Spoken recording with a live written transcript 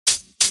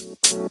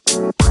What's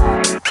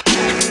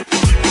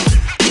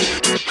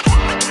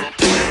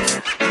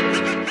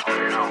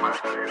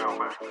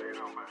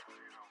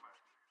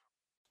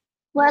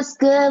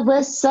good?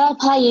 What's up?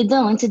 How you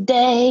doing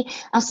today?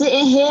 I'm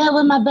sitting here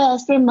with my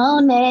best friend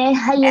Monet.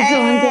 How you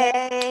doing,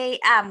 girl? Hey,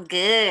 I'm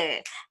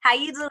good. How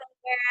you doing,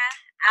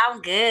 girl?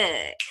 I'm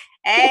good.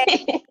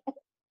 Hey.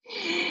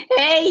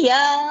 Hey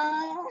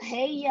y'all.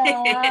 Hey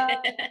y'all.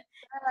 What's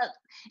up?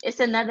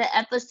 It's another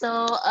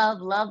episode of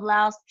Love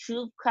Loud's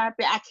Truth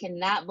Carpet. I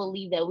cannot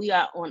believe that we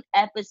are on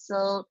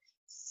episode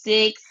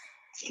 16.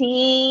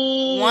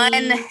 16,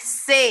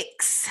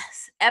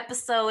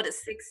 episode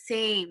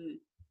 16.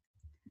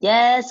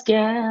 Yes,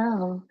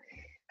 girl.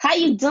 How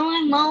you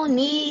doing,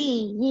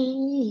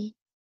 Monique?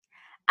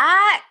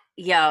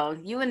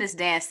 You and this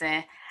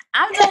dancing.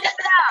 I'm doing well.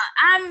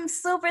 I'm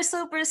super,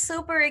 super,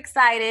 super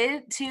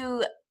excited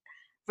to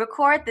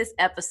record this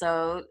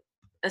episode.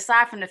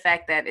 Aside from the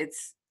fact that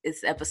it's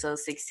episode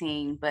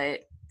 16,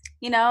 but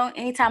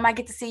anytime I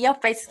get to see your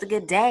face, it's a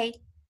good day.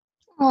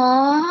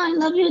 Aw, I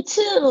love you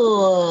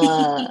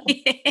too.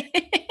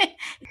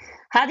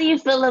 How do you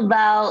feel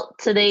about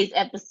today's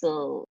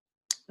episode?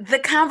 The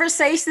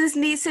conversations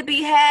need to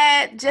be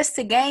had just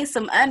to gain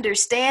some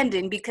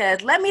understanding,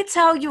 because let me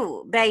tell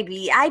you,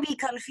 baby, I be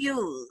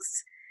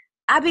confused.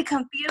 And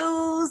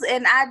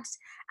I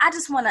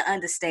just want to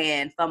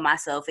understand for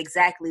myself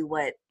exactly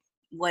what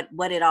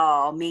it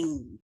all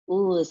means.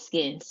 Ooh, it's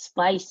getting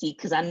spicy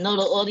because I know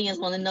the audience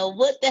want to know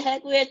what the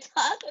heck we're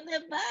talking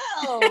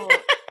about. Ladies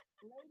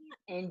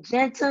and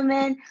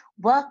gentlemen,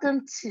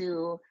 welcome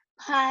to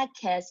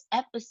podcast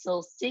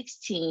episode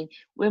 16,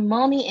 where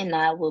Moni and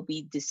I will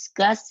be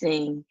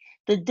discussing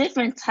the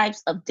different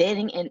types of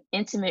dating and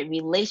intimate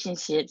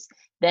relationships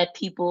that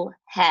people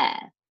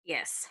have.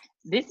 Yes.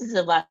 This is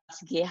about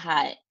to get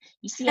hot.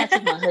 You see, I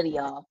took my hoodie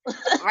off.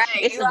 Right,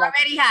 It's you about to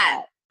already get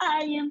hot.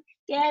 I am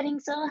getting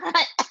so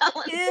hot.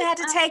 You had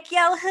to take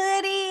your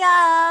hoodie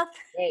off.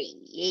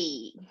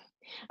 Hey.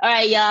 All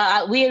right,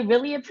 y'all. We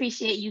really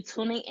appreciate you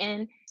tuning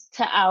in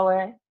to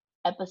our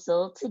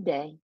episode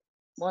today.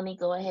 Moni,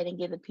 go ahead and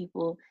give the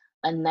people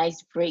a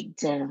nice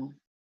breakdown.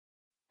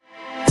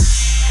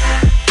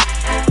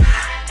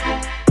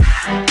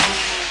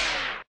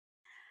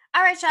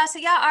 All right, y'all. So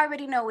y'all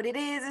already know what it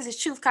is. This is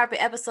Truth Carpet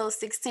episode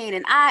 16,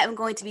 and I am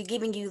going to be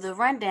giving you the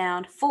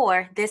rundown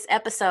for this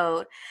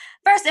episode.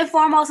 First and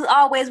foremost, as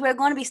always, we're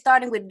going to be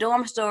starting with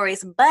dorm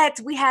stories,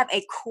 but we have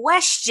a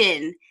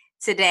question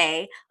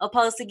today.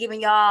 Opposed to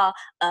giving y'all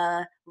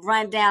a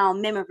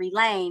rundown memory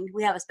lane,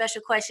 we have a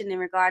special question in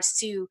regards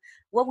to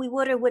what we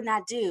would or would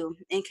not do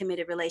in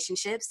committed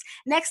relationships.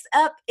 Next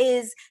up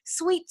is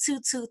Sweet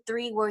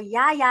 223, where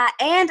Yaya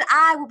and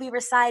I will be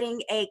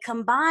reciting a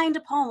combined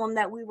poem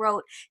that we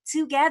wrote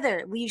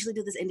together. We usually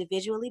do this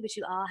individually, but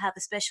you all have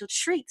a special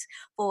treat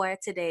for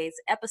today's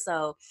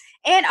episode.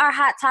 In our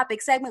hot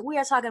topic segment, we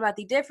are talking about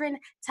the different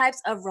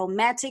types of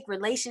romantic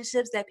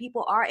relationships that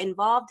people are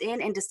involved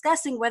in and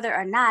discussing whether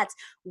or not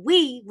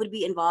we would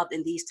be involved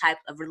in these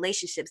types of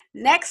relationships.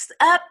 Next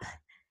up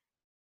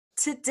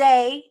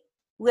today,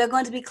 we're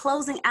going to be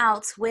closing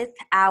out with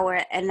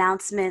our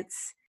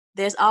announcements.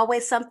 There's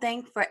always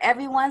something for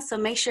everyone, so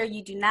make sure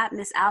you do not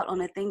miss out on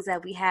the things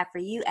that we have for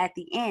you at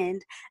the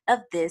end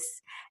of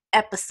this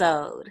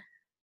episode.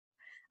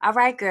 All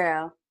right,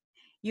 girl.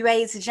 You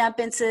ready to jump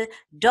into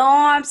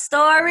dorm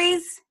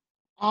stories?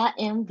 I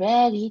am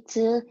ready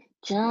to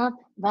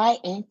jump right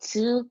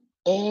into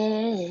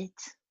it.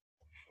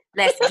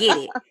 Let's get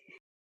it.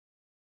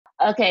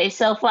 Okay,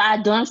 so for our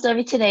dorm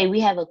story today, we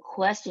have a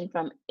question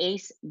from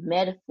Ace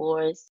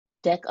Metaphors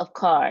deck of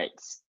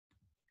cards.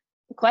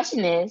 The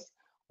question is,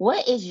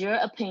 what is your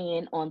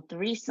opinion on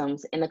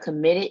threesomes in a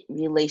committed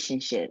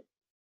relationship?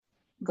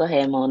 Go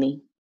ahead,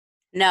 Moni.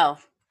 No.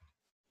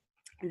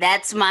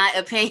 That's my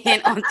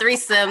opinion on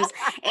threesomes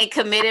in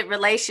committed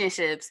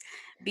relationships,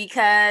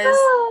 because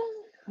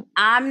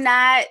I'm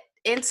not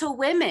into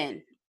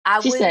women.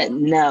 She said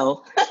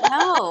no.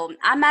 No,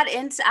 I'm not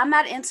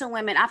into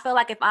women. I feel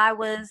like if I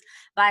was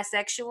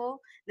bisexual,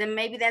 then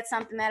maybe that's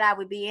something that I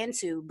would be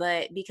into.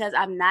 But because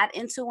I'm not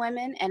into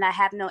women and I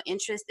have no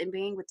interest in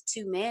being with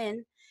two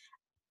men,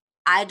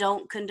 I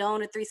don't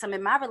condone a threesome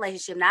in my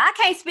relationship. Now, I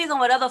can't speak on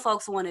what other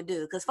folks want to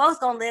do, because folks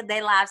gonna live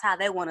their lives how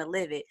they want to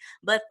live it.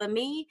 But for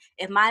me,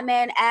 if my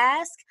man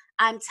asks,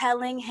 I'm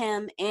telling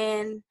him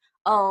in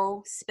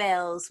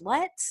spells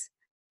what?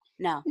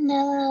 No.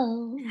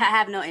 I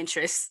have no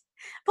interest.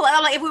 But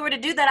I'm like, if we were to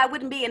do that, I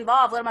wouldn't be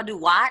involved. What am I do?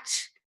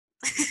 Watch?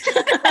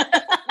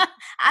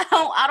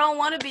 I don't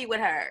want to be with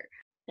her.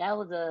 I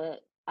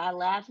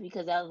laughed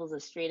because that was a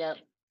straight up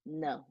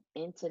no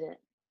into the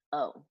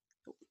oh.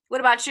 What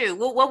about you?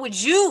 What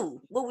would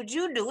you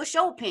do? What's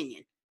your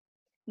opinion?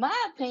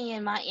 My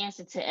opinion, my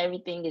answer to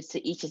everything is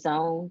to each his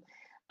own.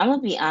 I'm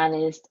gonna be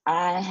honest.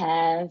 I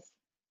have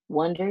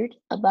wondered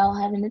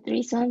about having a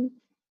threesome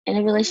in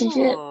a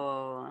relationship,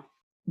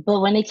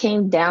 but when it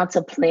came down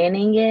to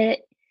planning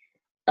it,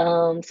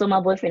 so my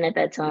boyfriend at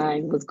that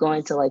time was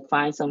going to like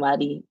find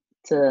somebody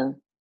to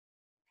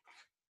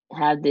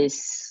have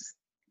this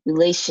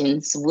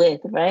relations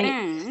with, right?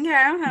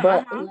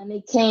 But Yeah. when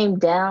it came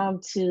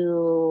down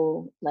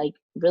to like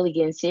really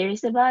getting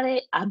serious about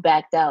it, I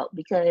backed out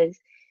because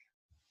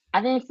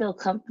I didn't feel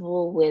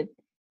comfortable with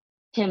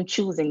him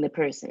choosing the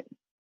person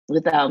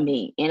without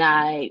me. And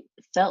I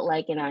felt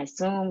like, and I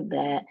assumed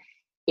that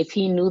if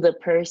he knew the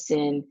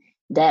person,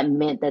 that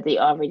meant that they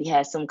already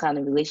had some kind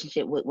of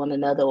relationship with one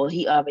another, or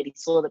he already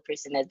saw the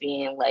person as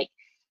being like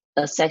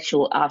a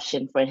sexual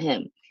option for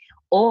him.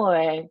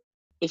 Or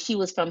if she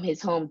was from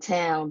his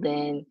hometown,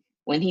 then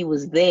when he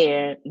was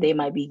there, they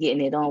might be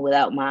getting it on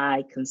without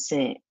my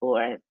consent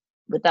or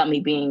without me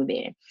being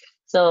there.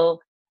 So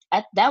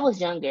that was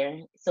younger.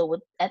 So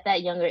at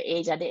that younger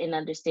age, I didn't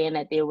understand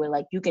that they were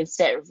like you can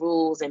set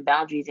rules and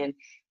boundaries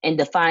and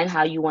define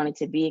how you want it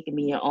to be. It can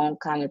be your own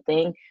kind of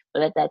thing.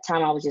 But at that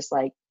time, I was just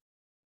like,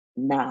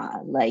 nah,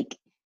 like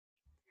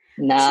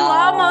But you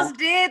nah. almost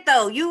did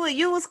though.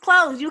 You was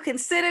close. You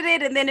considered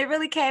it, and then it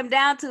really came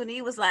down to it. And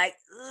he was like,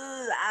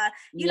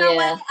 you know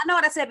what? Yeah, I know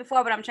what I said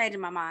before, but I'm changing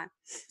my mind.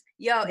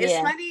 Yo, it's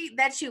yeah. funny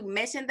that you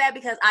mentioned that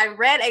because I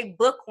read a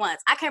book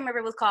once. I can't remember.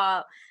 It was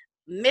called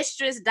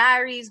Mistress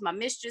Diaries, My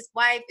Mistress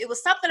Wife. It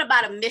was something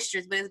about a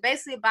mistress, but it's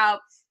basically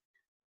about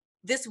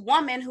this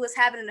woman who is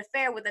having an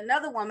affair with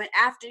another woman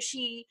after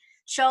she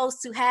chose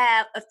to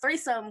have a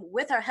threesome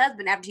with her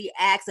husband after he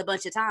asked a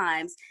bunch of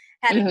times,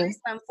 had a Hmm.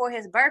 threesome for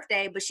his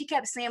birthday, but she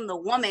kept seeing the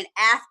woman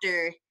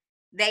after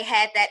they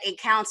had that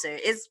encounter.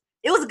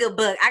 It was a good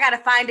book. I gotta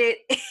find it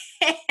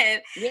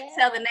and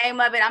tell Yeah. the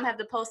name of it. I'm gonna have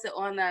to post it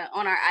on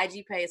our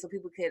IG page so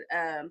people could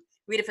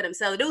read it for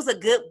themselves. It was a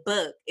good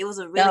book. It was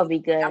a really That good would be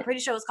book. I'm good. pretty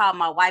sure it's called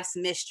My Wife's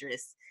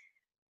Mistress.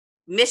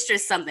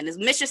 Mistress something. It's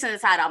Mistress in the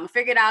title. I'm gonna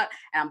figure it out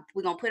and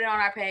we're gonna put it on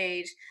our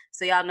page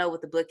so y'all know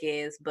what the book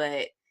is.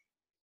 But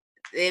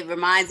it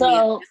reminds me,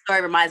 So the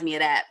story reminds me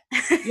of that.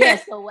 yeah,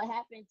 so what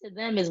happened to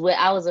them is what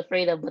I was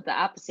afraid of, but the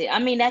opposite. I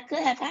mean, that could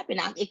have happened.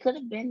 It could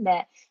have been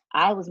that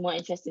I was more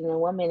interested in a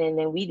woman and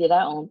then we did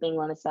our own thing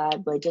on the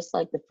side, but just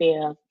like the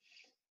fear of,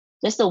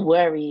 just the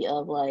worry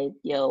of like,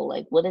 yo,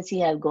 like what does he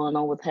have going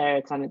on with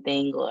her kind of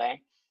thing, or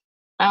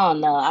I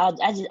don't know. I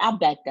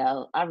backed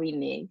out. I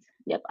reneged.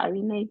 Yep, I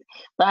reneged.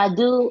 But I'm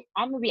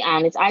gonna be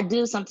honest, I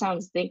do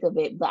sometimes think of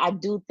it, but I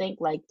do think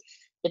like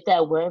if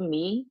that were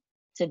me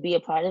to be a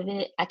part of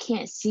it, I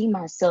can't see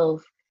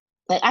myself.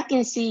 Like I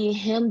can see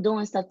him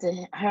doing stuff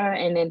to her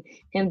and then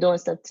him doing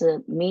stuff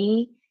to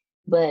me,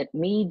 but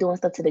me doing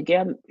stuff to the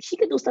girl, she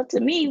could do stuff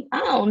to me. I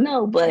don't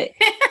know, but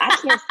I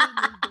can't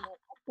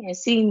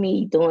see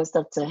me doing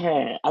stuff to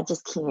her. I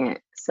just can't.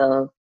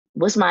 So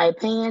what's my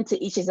opinion?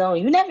 To each his own.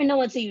 You never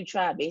know until you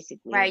try,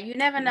 basically. Right, you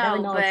never You never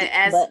know. know But until,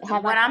 as but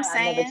have I what I'm tried?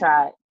 I've never saying,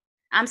 tried.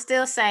 I'm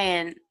still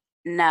saying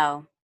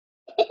no.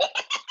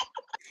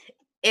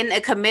 In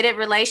a committed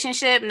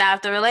relationship, now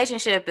if the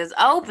relationship is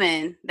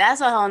open,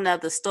 that's a whole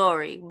nother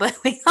story. But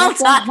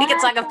That's a we can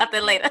hot talk about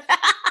that later. topic.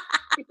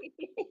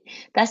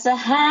 That's a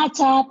hot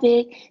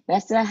topic.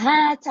 That's a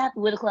hot topic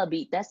with a club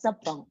beat. That's a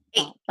bump,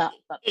 Hey, bump, bump,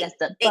 bump. hey, That's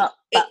the hey, bump,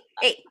 hey, bump,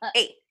 hey, bump.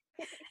 hey.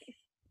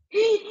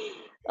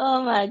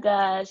 Oh my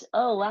gosh.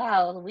 Oh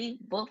wow. We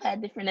both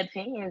had different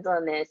opinions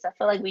on this. I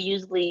feel like we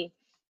usually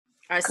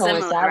Are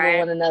similar, coincide with right?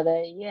 one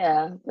another.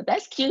 Yeah. But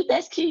that's cute.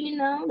 That's cute, you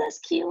know. That's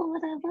cute or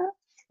whatever.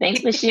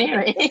 Thanks for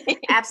sharing.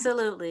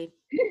 Absolutely.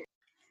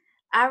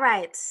 All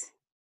right,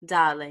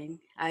 darling.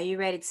 Are you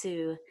ready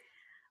to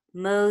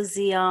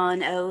mosey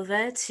on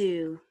over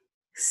to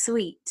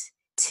Suite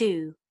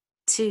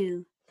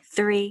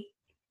 223?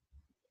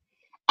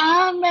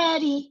 I'm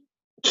ready.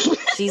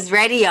 She's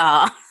ready,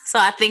 y'all. So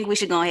I think we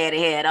should go ahead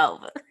and head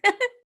over.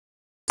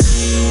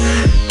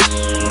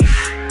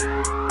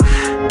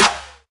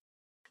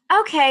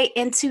 Okay,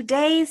 in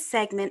today's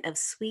segment of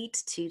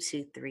Suite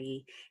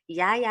 223,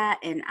 Yaya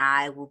and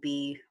I will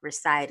be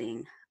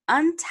reciting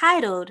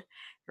Untitled,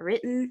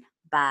 written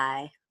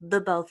by the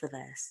both of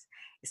us.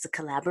 It's a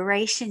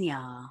collaboration,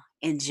 y'all.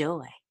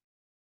 Enjoy.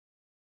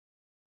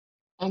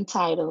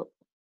 Untitled.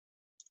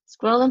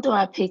 Scrolling through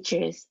our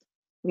pictures,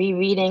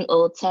 rereading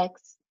old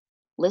texts,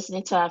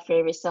 listening to our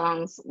favorite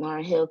songs,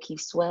 Lauryn Hill,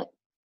 Keith Sweat,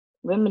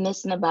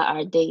 reminiscing about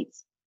our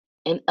dates,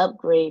 an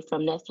upgrade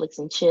from Netflix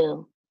and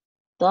chill,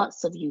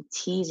 thoughts of you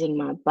teasing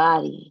my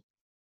body,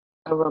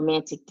 a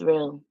romantic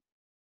thrill,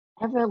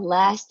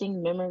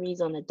 everlasting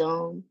memories on a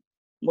dome,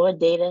 more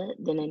data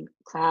than a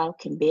cloud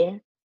can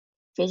bear,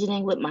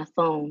 fidgeting with my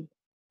phone.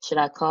 Should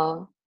I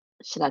call?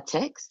 Should I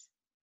text?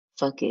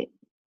 Fuck it.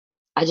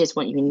 I just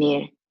want you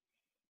near.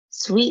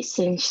 Sweet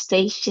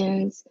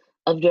sensations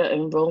of your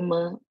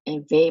aroma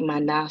invade my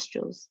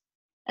nostrils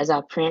as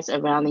I prance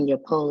around in your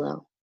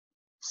polo.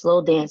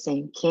 Slow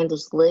dancing,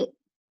 candles lit,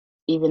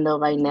 even though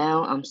right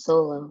now I'm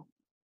solo.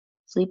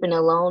 Sleeping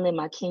alone in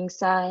my king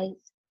size,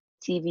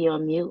 TV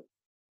on mute,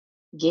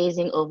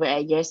 gazing over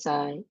at your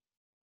side.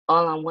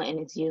 All I'm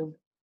wanting is you.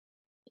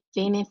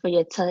 Fiending for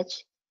your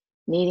touch,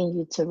 needing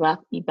you to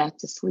rock me back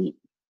to sleep.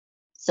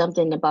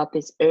 Something about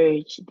this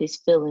urge, this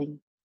feeling,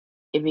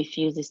 it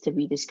refuses to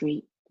be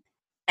discreet.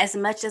 As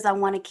much as I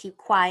want to keep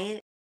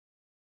quiet,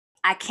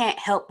 I can't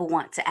help but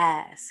want to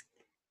ask,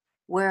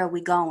 where are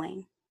we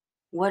going?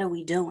 What are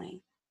we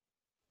doing?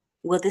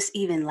 Will this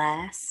even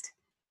last?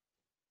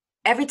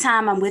 Every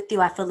time I'm with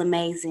you, I feel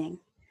amazing.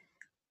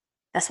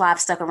 That's why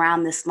I've stuck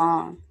around this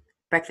long.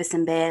 Breakfast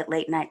in bed,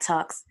 late night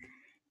talks,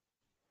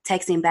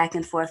 texting back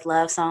and forth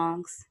love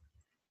songs.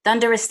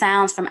 Thunderous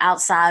sounds from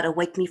outside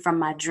awake me from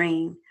my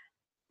dream.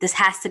 This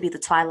has to be the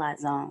Twilight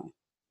Zone.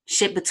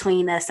 Shit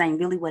between us ain't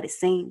really what it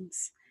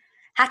seems.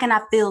 How can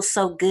I feel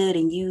so good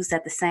and used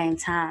at the same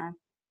time?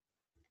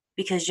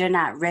 Because you're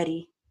not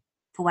ready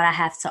for what I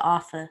have to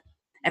offer.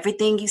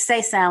 Everything you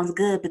say sounds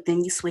good, but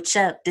then you switch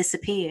up,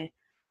 disappear,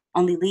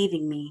 only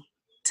leaving me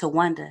to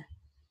wonder.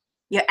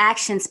 Your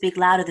actions speak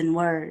louder than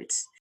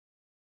words.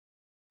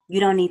 You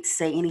don't need to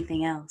say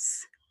anything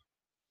else.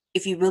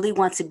 If you really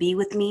want to be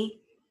with me,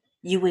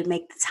 you would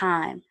make the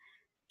time.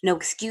 No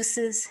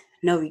excuses,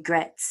 no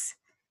regrets.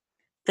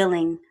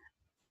 Feeling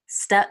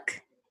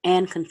stuck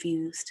and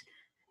confused.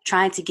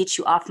 Trying to get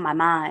you off my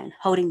mind,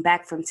 holding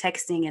back from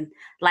texting and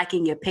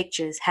liking your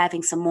pictures,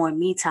 having some more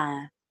me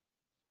time.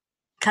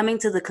 Coming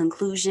to the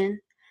conclusion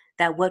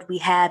that what we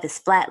have is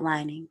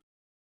flatlining.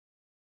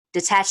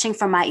 Detaching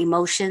from my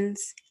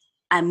emotions,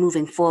 I'm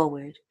moving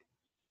forward.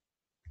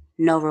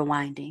 No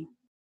rewinding.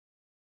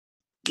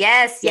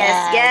 Yes,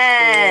 yes,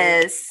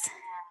 yes.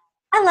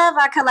 I love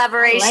our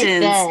collaborations. I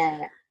like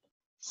that.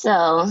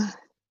 So,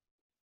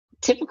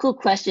 typical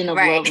question of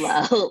Right.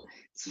 Love Loud.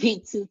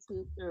 Sweet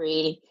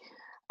 223.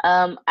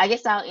 I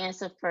guess I'll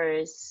answer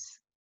first.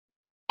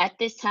 At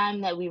this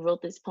time that we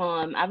wrote this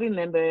poem, I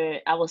remember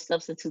I was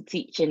substitute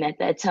teaching at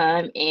that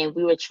time, and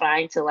we were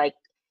trying to like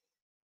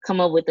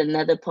come up with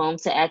another poem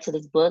to add to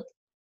this book,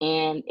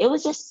 and it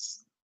was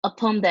just a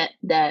poem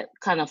that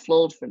kind of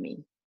flowed for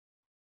me.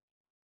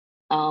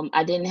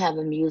 I didn't have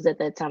a muse at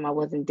that time. I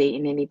wasn't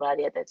dating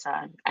anybody at that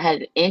time. I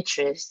had an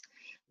interest,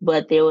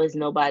 but there was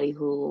nobody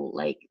who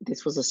like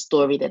this was a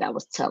story that I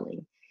was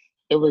telling.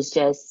 It was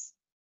just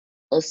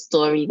a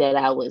story that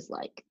I was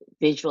like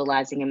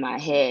visualizing in my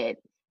head.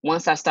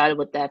 Once I started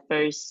with the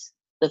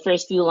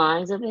first few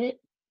lines of it,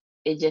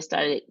 it just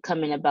started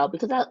coming about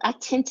because I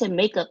tend to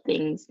make up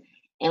things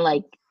and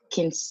like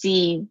can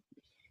see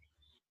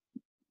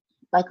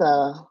like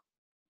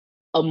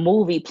a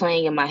movie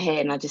playing in my head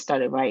and I just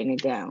started writing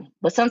it down.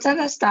 But sometimes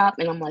I stop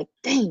and I'm like,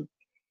 dang,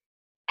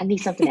 I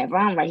need something that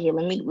rhyme right here.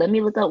 Let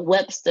me look up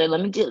Webster.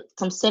 Let me get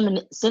some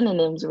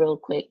synonyms real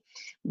quick.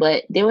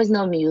 But there was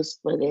no muse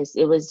for this.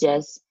 It was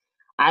just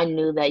I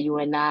knew that you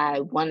and I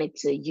wanted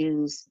to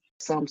use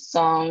some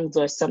songs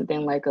or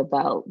something like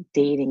about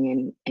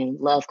dating and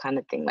love kind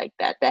of thing like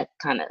that. That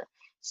kind of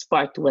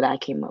sparked what I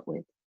came up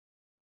with.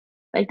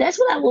 Like that's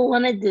what I would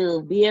want to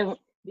do. Be at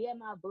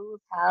my boo's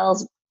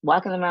house,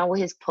 walking around with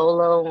his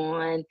polo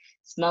on,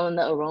 smelling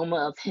the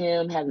aroma of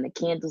him, having the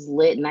candles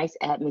lit, nice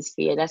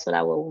atmosphere. That's what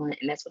I would want,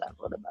 and that's what I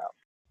thought about.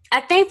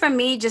 I think for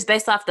me, just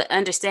based off the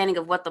understanding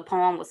of what the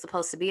poem was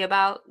supposed to be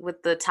about,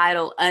 with the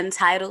title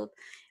Untitled,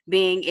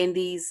 being in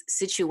these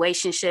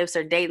situationships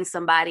or dating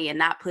somebody and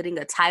not putting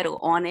a title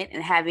on it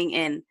and having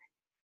an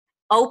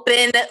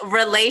open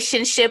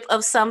relationship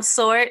of some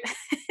sort.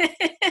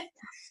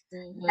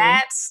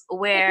 That's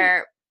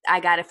where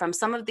I got it from.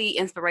 Some of the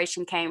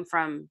inspiration came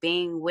from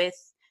being with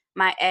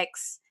my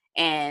ex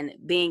and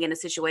being in a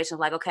situation of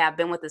like, okay, I've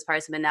been with this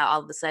person, but now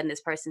all of a sudden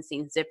this person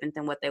seems different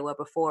than what they were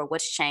before.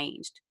 What's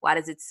changed? Why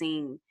does it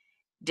seem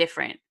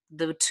different?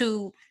 The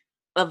two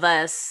of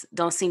us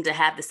don't seem to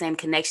have the same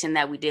connection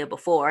that we did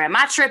before. Am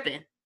I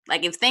tripping?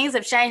 Like if things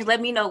have changed, let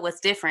me know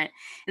what's different.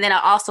 And then I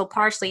also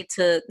partially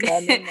took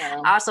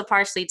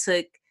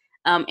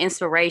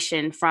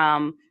inspiration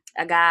from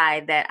a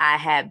guy that I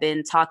had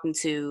been talking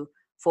to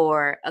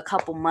for a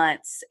couple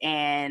months,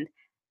 and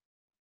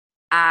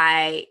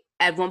I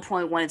at one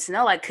point wanted to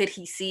know, like, could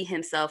he see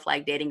himself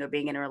like dating or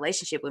being in a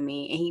relationship with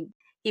me? And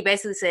he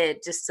basically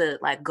said just to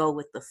like go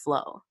with the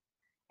flow.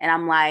 And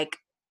I'm like,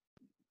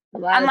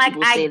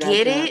 I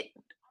get it,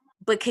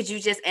 but could you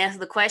just answer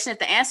the question? If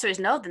the answer is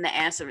no, then the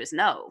answer is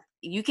no.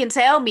 You can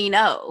tell me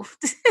no.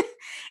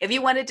 If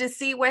you wanted to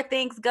see where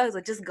things go,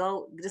 like just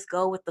go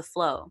with the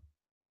flow.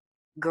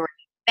 Great.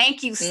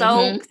 Thank you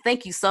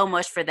so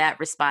much for that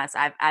response.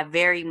 I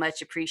very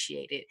much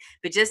appreciate it.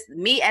 But just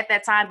me at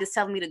that time just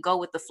telling me to go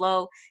with the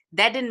flow,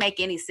 that didn't make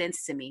any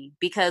sense to me,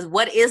 because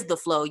what is the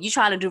flow? You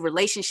trying to do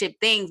relationship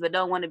things but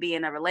don't want to be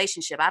in a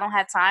relationship. I don't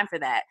have time for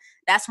that.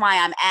 That's why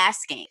I'm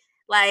asking.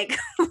 Like,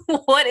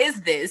 what is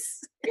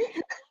this?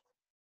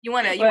 You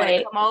want to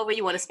come over,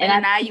 you want to spend the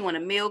night, you want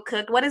to meal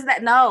cook. What is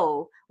that?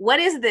 No. What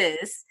is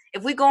this?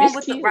 If we go on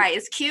with the right,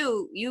 it's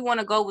cute. You want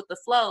to go with the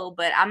flow,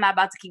 but I'm not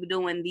about to keep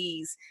doing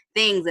these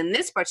things in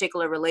this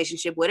particular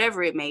relationship,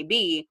 whatever it may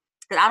be,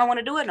 because I don't want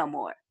to do it no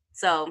more.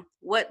 So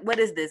what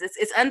is this?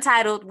 It's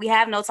untitled. We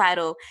have no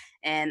title,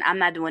 and I'm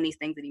not doing these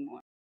things anymore.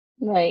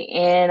 Right.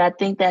 And I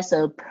think that's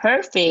a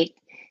perfect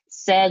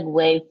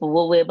segue for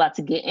what we're about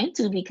to get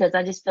into, because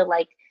I just feel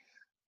like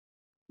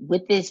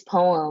with this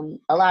poem,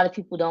 a lot of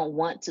people don't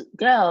want to.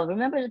 Girl,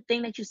 remember the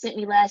thing that you sent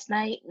me last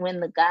night when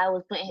the guy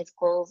was putting his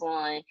clothes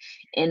on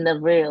in the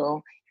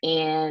reel,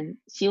 and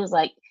she was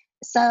like,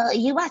 so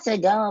you about to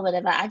go or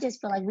whatever. I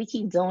just feel like we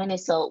keep doing it.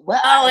 So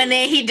what Oh, are and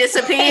then he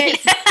disappeared.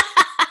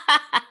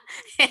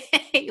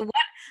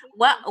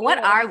 What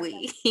are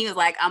we? He was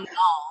like, I'm gone.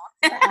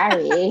 what are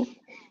we?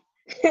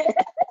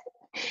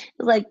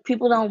 Like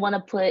people don't want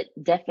to put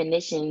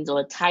definitions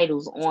or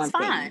titles Which is on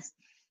fine. things.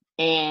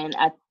 And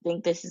I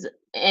think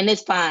and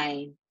it's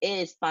fine. It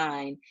is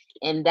fine.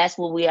 And that's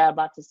what we are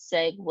about to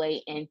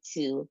segue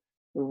into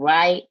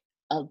right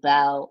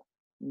about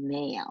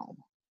now.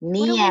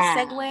 What are we Meow.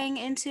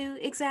 segueing into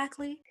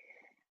exactly?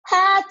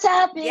 Hot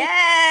topic.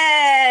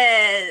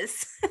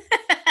 Yes.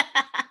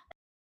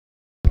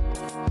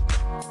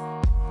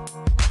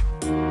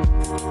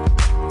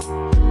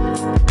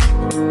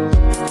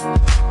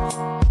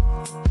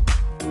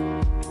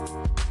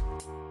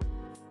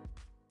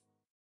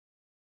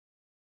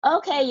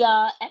 Okay,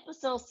 y'all.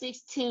 Episode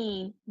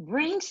 16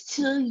 brings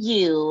to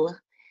you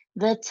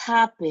the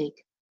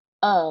topic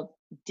of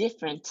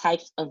different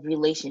types of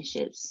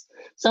relationships.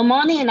 So,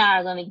 Moni and I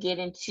are going to get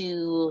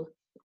into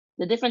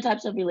the different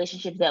types of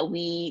relationships that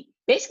we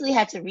basically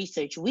had to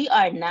research. We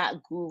are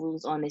not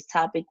gurus on this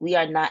topic, we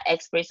are not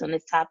experts on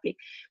this topic,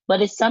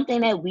 but it's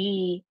something that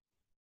we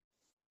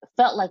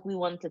felt like we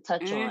wanted to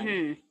touch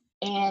on.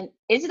 And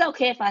is it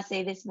okay if I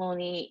say this,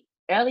 Moni?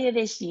 Earlier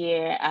this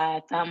year,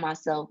 I found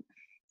myself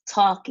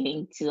I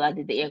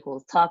did the air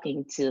quotes,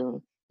 talking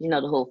to,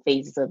 the whole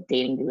phases of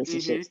dating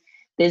relationships,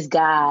 this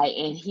guy,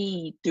 and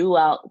he threw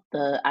out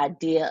the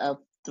idea of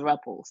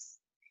thruples,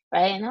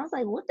 right? And I was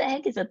like, what the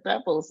heck is a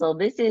thruple? So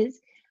this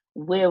is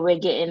where we're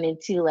getting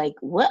into like,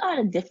 what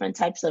are the different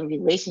types of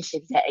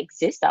relationships that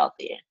exist out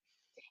there?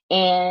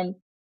 And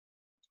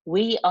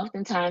we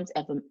oftentimes,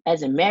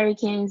 as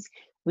Americans,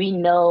 we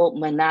know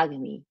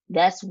monogamy.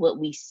 That's what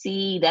we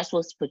see, that's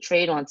what's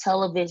portrayed on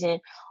television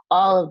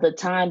all of the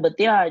time. But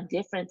there are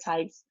different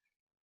types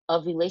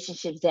of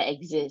relationships that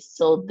exist.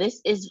 So,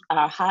 this is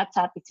our hot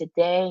topic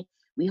today.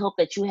 We hope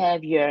that you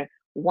have your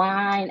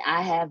wine.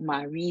 I have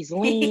my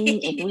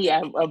Riesling, and we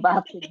are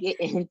about to get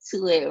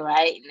into it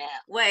right now.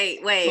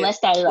 Wait. So let's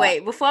start it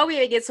off. Before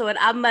we get to it,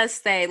 I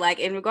must say, like,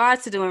 in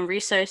regards to doing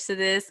research to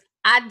this,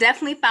 I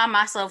definitely found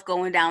myself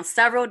going down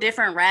several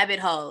different rabbit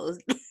holes.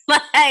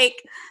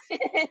 Like,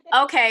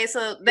 okay,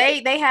 so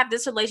they have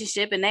this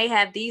relationship and they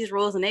have these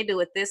rules and they do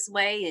it this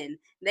way, and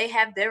they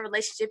have their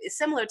relationship is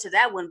similar to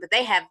that one, but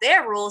they have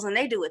their rules and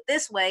they do it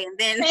this way. And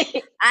then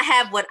I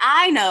have what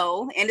I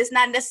know, and it's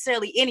not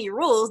necessarily any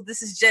rules.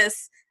 This is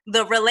just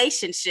the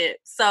relationship.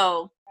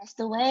 So that's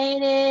the way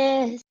it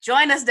is.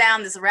 Join us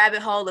down this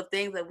rabbit hole of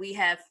things that we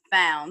have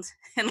found,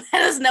 and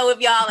let us know if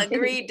y'all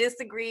agree,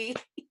 disagree.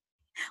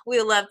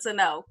 We'd love to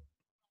know.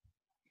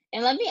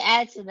 And let me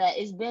add to that,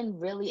 it's been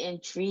really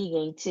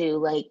intriguing too.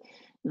 Like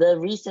the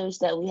research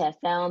that we have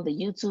found, the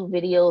YouTube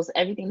videos,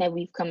 everything that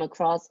we've come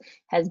across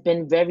has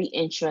been very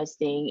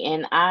interesting.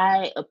 And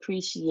I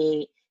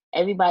appreciate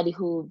everybody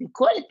who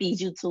recorded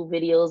these YouTube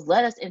videos,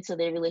 let us into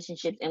their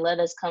relationships and let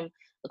us come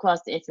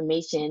across the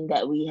information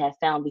that we have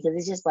found, because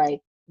it's just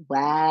like,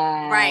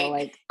 wow.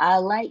 Right.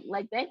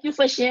 Like thank you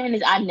for sharing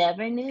this. I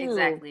never knew.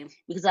 Exactly.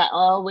 Because I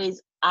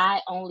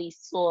only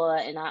saw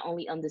and I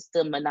only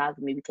understood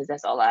monogamy because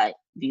that's all I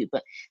viewed.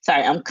 But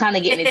sorry, I'm kind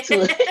of getting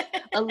into it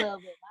a little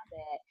bit. My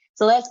bad.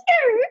 So let's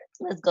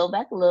go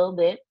back a little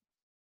bit,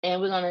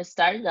 and we're gonna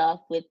start it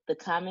off with the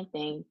common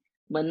thing: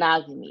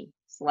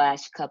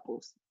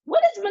 monogamy/couples.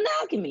 What is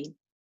monogamy?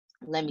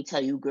 Let me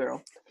tell you,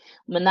 girl.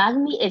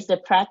 Monogamy is the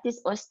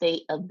practice or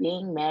state of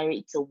being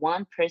married to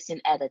one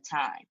person at a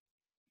time,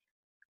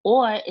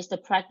 or it's the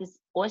practice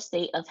or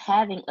state of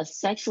having a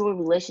sexual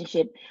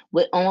relationship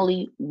with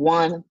only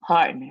one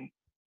partner.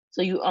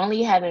 So you're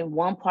only having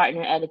one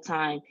partner at a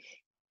time.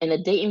 In a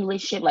dating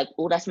relationship, like,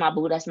 oh, that's my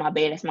boo, that's my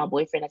babe, that's my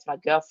boyfriend, that's my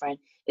girlfriend,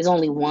 is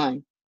only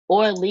one.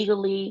 Or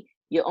legally,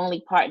 you're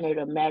only partnered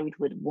or married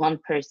with one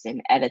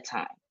person at a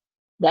time.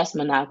 That's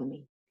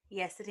monogamy.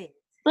 Yes, it is.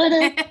 But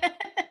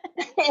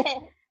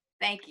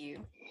thank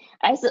you.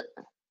 All right, so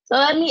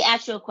let me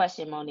ask you a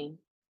question, Moni.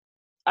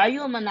 Are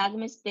you a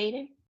monogamous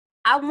dater?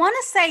 I want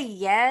to say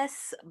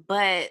yes,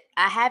 but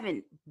I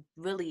haven't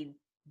really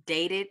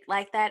dated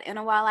like that in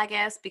a while, I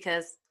guess,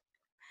 because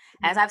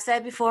as I've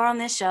said before on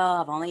this show,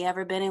 I've only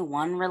ever been in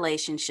one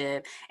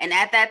relationship. And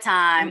at that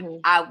time,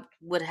 I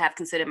would have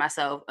considered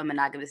myself a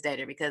monogamous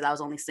dater because I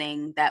was only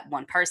seeing that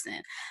one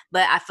person.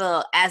 But I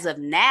feel as of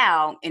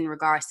now, in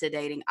regards to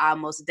dating, I'll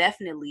most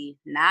definitely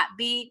not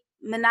be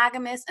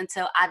monogamous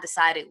until I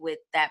decided with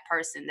that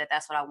person that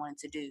that's what I wanted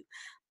to do.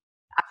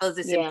 I feel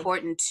it's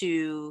important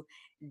to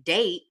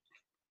date,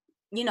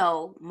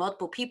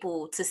 multiple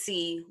people to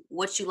see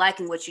what you like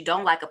and what you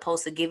don't like,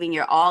 opposed to giving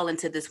your all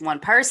into this one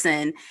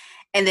person.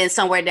 And then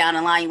somewhere down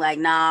the line, you're like,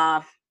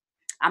 nah,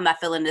 I'm not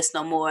feeling this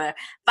no more.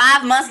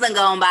 5 months done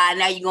gone by.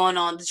 Now you're going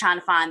on to trying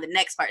to find the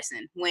next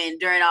person. When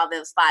during all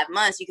those 5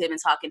 months, you could have been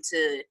talking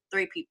to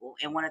 3 people.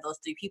 And one of those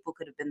 3 people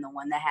could have been the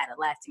one that had a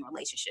lasting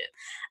relationship.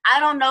 I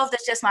don't know if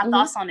that's just my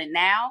thoughts on it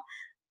now.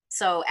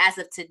 So as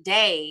of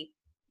today,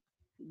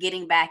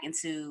 getting back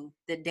into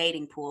the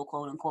dating pool,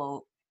 quote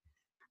unquote,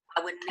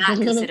 I would not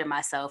consider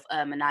myself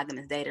a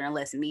monogamous dater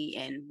unless me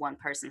and one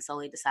person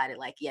solely decided,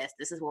 like, yes,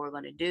 this is what we're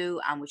going to do.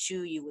 I'm with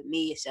you, you with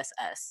me. It's just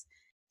us.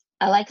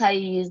 I like how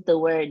you use the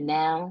word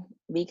now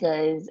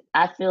because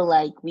I feel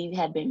like we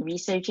have been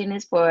researching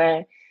this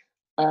for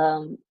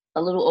a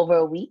little over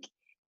a week.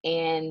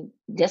 And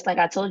just like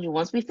I told you,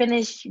 once we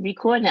finish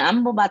recording,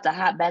 I'm about to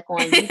hop back on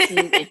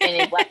YouTube and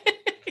finish watching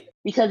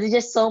because there's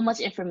just so much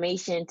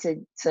information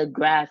to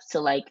grasp, to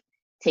like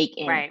take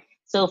in. Right.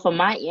 So for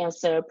my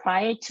answer,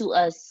 prior to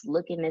us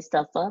looking this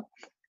stuff up,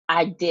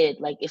 I did.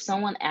 Like if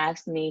someone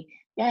asked me,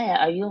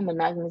 yeah, are you a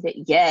monogamous?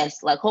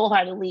 Yes, like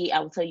wholeheartedly, I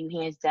would tell you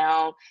hands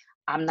down,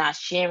 I'm not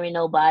sharing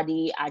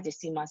nobody. I just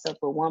see myself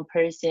with one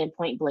person,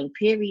 point blank,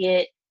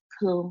 period.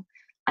 Cool.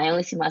 I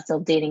only see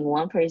myself dating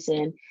one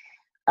person.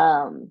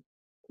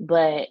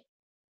 But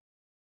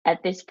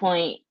at this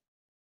point,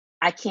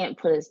 I can't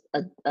put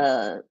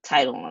a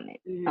title on it.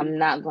 Mhm. I'm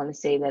not going to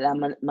say that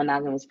I'm a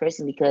monogamous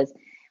person because,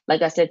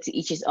 like I said, to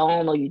each his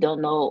own, or you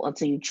don't know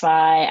until you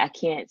try.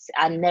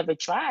 I never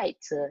tried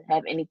to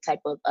have any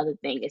type of other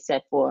thing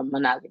except for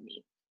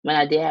monogamy. When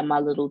I did have my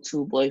little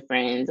 2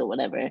 boyfriends or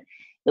whatever,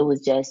 it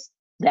was just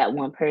that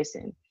one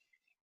person.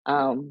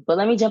 But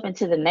let me jump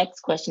into the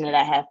next question that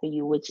I have for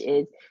you, which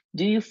is,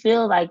 do you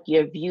feel like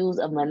your views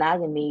of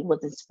monogamy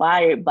was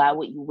inspired by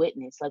what you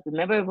witnessed? Like,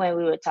 remember when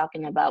we were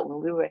talking about,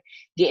 when we were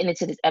getting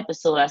into this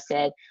episode, I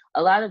said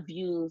a lot of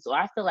views, or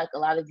I feel like a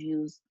lot of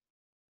views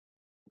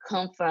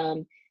come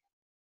from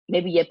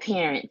maybe your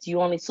parents.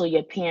 You only saw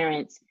your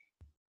parents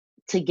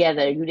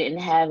together. You didn't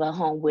have a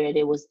home where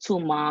there was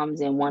 2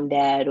 moms and 1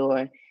 dad,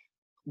 or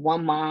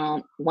one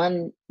mom,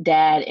 1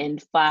 dad,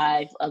 and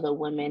 5 other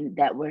women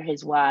that were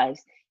his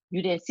wives.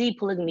 You didn't see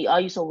polygamy.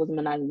 All you saw was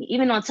monogamy.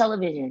 Even on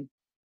television,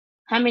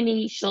 how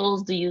many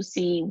shows do you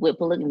see with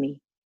polygamy?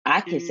 I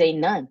can say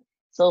none.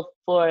 So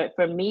for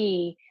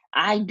me,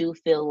 I do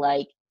feel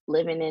like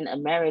living in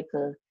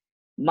America,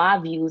 my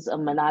views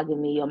of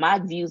monogamy or my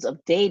views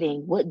of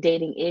dating, what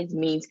dating is,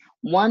 means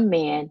 1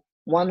 man,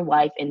 1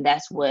 wife, and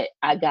that's what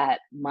I got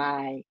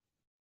my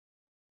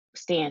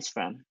stance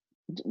from.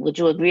 Would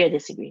you agree or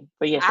disagree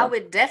for yourself? I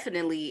would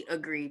definitely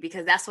agree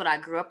because that's what I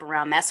grew up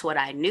around. That's what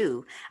I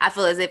knew. I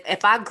feel as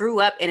if I grew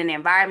up in an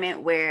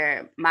environment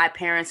where my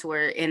parents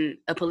were in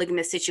a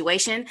polygamous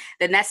situation,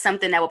 then that's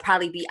something that would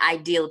probably be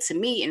ideal to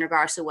me in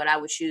regards to what I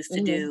would choose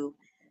to do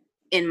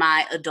in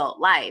my adult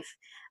life.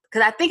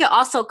 Because I think it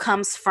also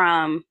comes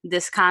from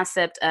this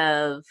concept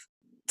of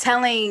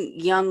telling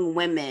young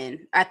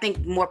women, I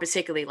think more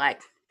particularly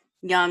like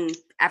young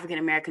African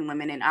American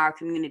women in our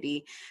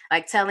community,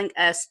 like telling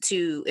us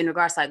to, in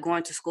regards to like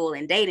going to school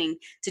and dating,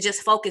 to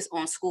just focus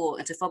on school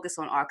and to focus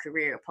on our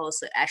career, opposed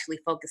to actually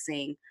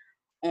focusing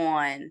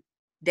on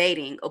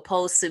dating,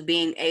 opposed to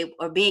being able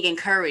or being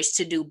encouraged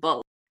to do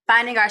both.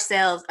 Finding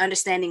ourselves,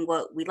 understanding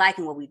what we like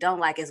and what we don't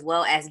like, as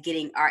well as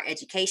getting our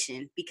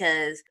education.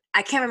 Because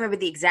I can't remember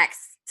the exact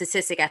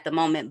statistic at the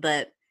moment,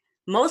 but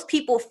most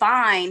people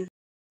find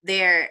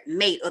their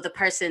mate or the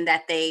person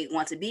that they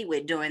want to be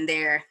with during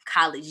their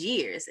college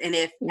years. And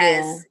if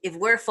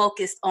we're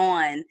focused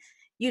on,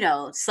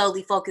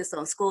 solely focused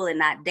on school and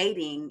not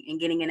dating and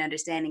getting an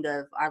understanding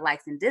of our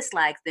likes and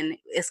dislikes, then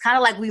it's kind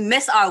of like we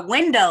miss our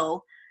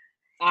window.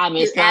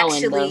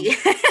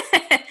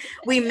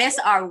 We miss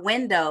our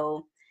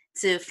window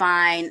to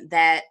find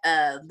that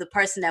the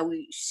person that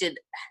we should,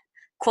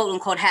 quote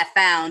unquote, have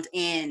found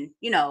in,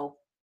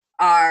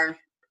 our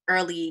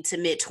early to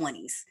mid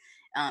 20s,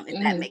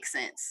 if that makes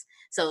sense.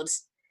 So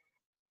it's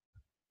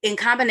in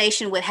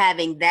combination with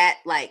having that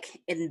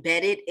like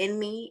embedded in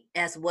me,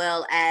 as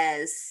well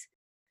as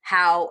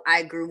how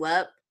I grew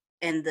up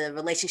and the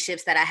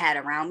relationships that I had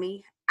around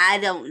me, I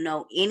didn't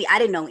know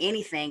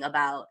anything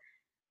about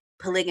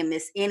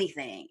polygamous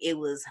anything. It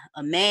was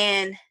a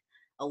man,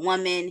 a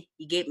woman,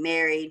 you get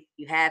married,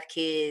 you have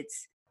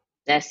kids.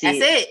 That's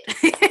it.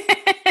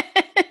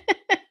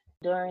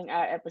 During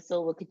our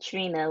episode with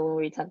Katrina, when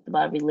we talked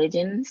about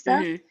religion and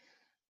stuff,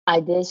 I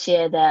did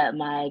share that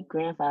my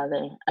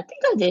grandfather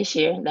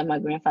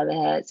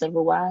had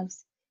several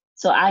wives.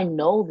 So I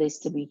know this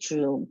to be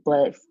true,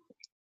 but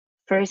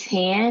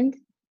firsthand,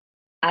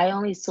 I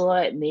only saw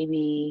it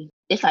maybe,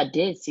 if I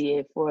did see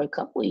it, for a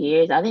couple of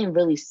years. I didn't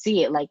really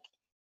see it like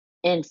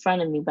in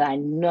front of me, but I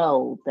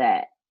know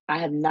that I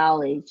have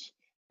knowledge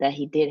that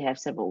he did have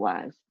several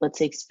wives. But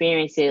to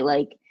experience it,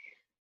 like,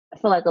 I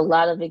feel like a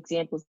lot of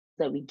examples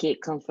that we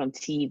get comes from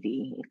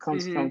TV. It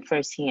comes from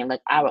firsthand,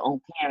 like our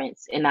own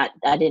parents. And I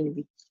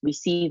didn't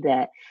receive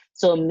that.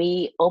 So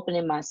me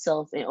opening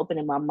myself and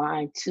opening my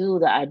mind to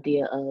the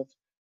idea of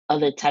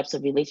other types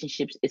of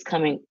relationships is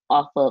coming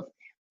off of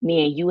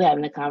me and you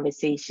having a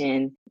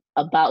conversation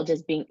about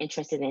just being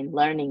interested in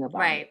learning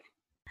about it.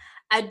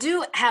 I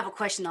do have a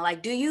question though.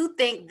 Like, do you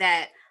think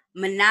that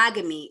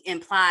monogamy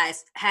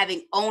implies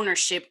having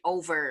ownership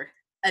over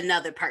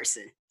another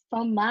person?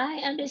 From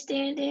my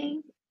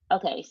understanding,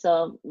 okay,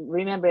 so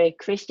remember,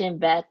 Christian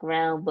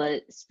background,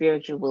 but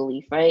spiritual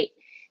belief, right?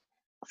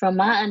 From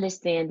my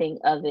understanding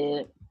of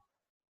it,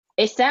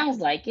 it sounds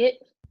like it.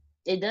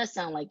 It does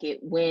sound like it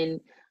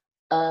when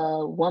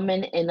a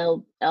woman and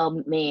a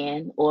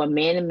man, or a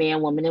man and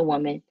man, woman and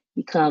woman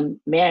become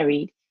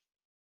married,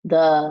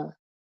 the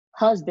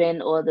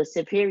husband or the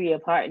superior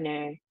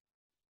partner,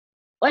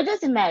 or it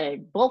doesn't matter,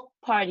 both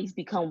parties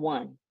become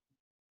one,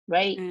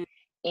 right? Mm.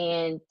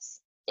 And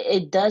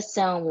it does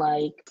sound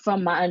like,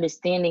 from my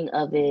understanding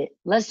of it,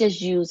 let's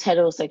just use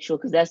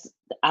heterosexual, because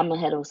I'm a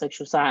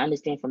heterosexual, so I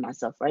understand for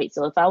myself, right?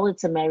 So if I were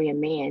to marry a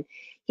man,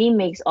 he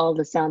makes all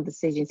the sound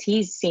decisions.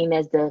 He's seen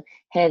as the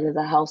head of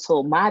the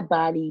household. My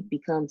body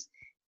becomes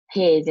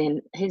his,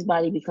 and his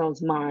body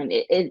becomes mine.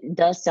 It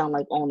does sound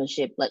like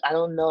ownership. Like, I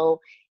don't know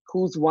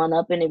who's one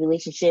up in a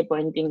relationship or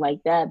anything like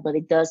that, but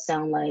it does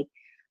sound like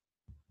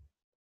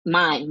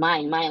mine,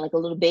 like a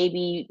little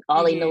baby.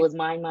 All they know is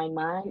mine, mine,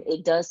 mine.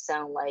 It does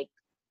sound like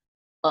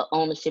a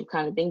ownership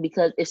kind of thing,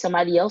 because if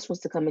somebody else was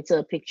to come into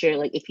a picture,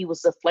 like if he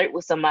was to flirt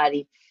with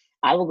somebody,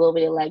 I would go over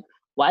there like,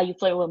 why you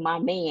flirting with my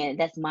man?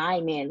 That's my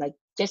man. Like,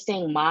 just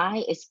saying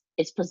my,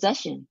 it's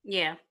possession.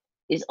 Yeah.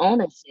 It's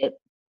ownership.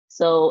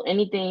 So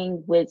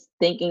anything with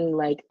thinking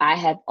like I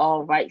have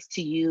all rights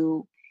to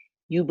you,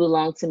 you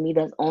belong to me,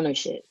 that's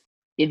ownership.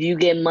 If you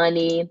get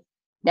money,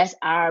 that's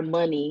our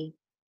money.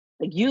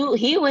 Like,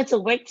 he went to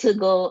work to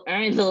go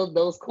earn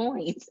those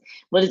coins,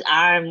 but it's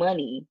our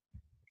money.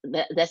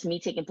 That's me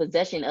taking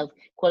possession of,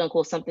 quote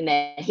unquote, something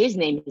that his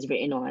name is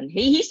written on.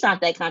 He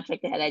signed that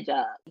contract to have that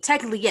job.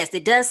 Technically, yes,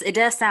 it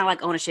does sound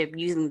like ownership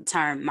using the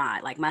term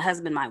my, like my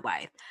husband, my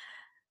wife.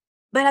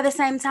 But at the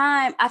same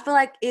time, I feel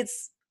like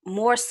it's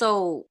more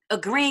so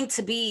agreeing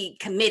to be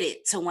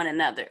committed to one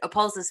another,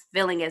 opposed to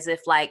feeling as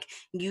if like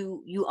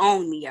you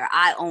own me or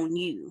I own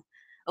you.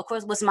 Of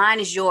course, what's mine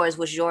is yours,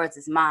 what's yours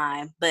is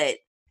mine. But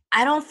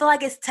I don't feel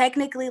like it's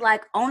technically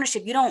like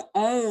ownership. You don't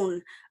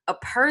own a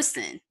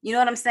person. You know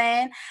what I'm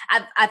saying?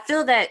 I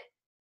feel that,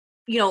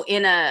 you know,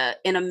 in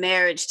a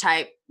marriage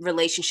type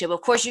relationship,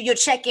 of course you'll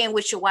check in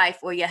with your wife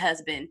or your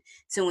husband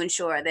to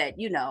ensure that,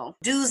 you know,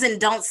 do's and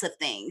don'ts of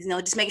things, you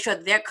know, just making sure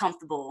that they're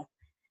comfortable.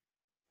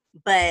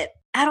 But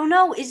I don't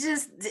know,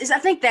 I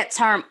think that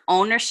term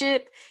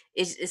ownership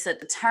is a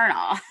turn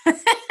off.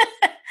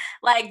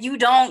 Like, you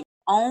don't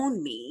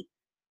own me,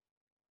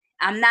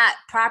 I'm not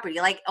property.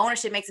 Like,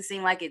 ownership makes it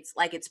seem like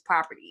it's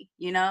property,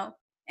 you know,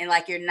 and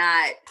like you're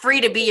not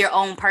free to be your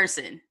own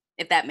person,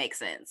 if that makes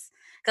sense.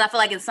 Because I feel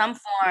like in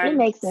It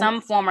makes sense. some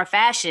form or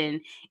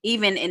fashion,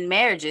 even in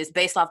marriages,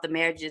 based off the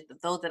marriages,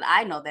 those that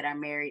I know that are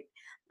married,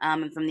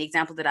 and from the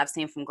example that I've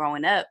seen from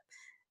growing up,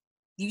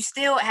 you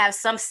still have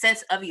some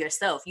sense of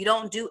yourself. You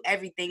don't do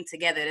everything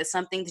together. There's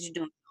some things that you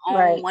do on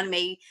your own. Right. One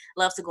may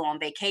love to go on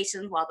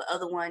vacations while the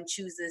other one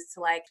chooses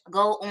to like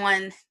go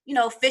on, you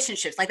know, fishing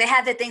trips. Like, they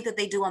have their things that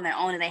they do on their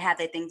own, and they have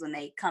their things when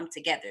they come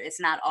together. It's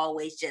not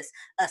always just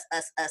us,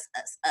 us, us,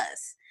 us,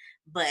 us.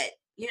 But,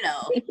 you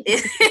know,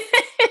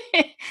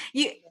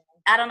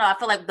 I don't know. I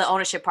feel like the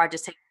ownership part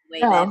just takes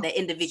away No, the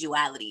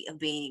individuality of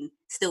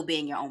still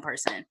being your own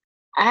person.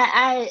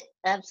 I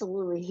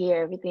absolutely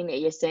hear everything that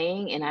you're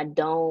saying, and I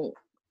don't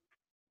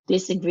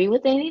disagree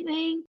with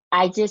anything.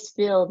 I just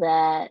feel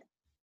that,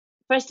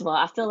 first of all,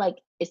 I feel like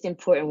it's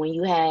important when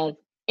you have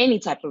any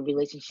type of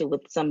relationship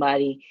with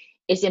somebody,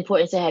 it's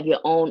important to have your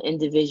own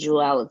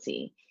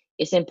individuality.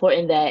 It's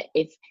important that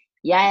if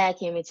Yaya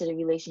came into the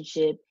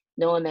relationship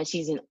knowing that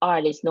she's an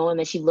artist, knowing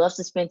that she loves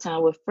to spend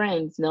time with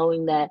friends,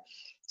 knowing that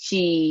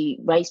she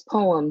writes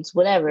poems,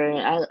 whatever.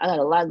 I got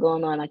a lot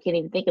going on. I can't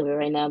even think of it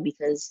right now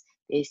because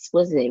it's,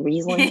 was it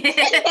Riesling?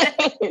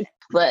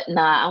 But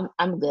nah,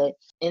 I'm good.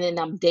 And then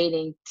I'm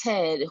dating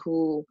Ted,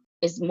 who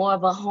is more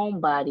of a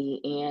homebody,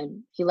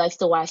 and he likes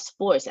to watch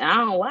sports. And I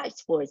don't watch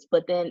sports,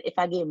 but then if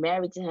I get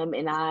married to him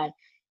and I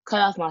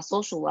cut off my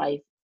social life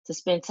to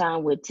spend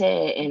time with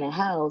Ted in a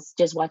house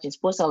just watching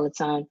sports all the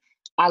time,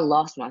 I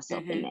lost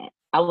myself in that.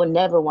 I would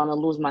never want to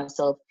lose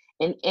myself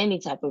in any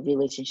type of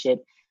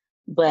relationship.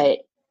 But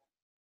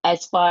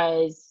as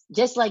far as,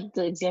 just like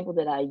the example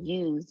that I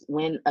used,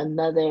 when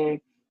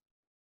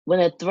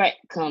a threat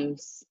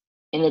comes,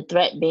 and the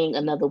threat being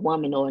another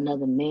woman or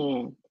another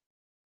man,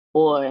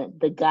 or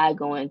the guy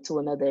going to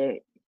another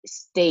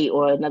state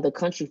or another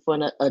country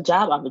for a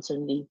job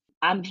opportunity,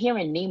 I'm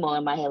hearing Nemo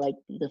in my head, like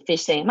the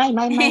fish saying, mine,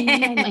 mine, mine,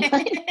 mine, mine,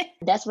 mine.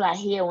 That's what I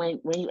hear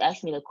when you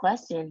ask me the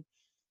question.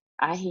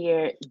 I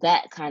hear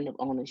that kind of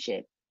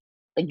ownership.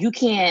 Like, you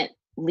can't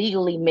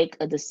legally make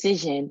a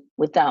decision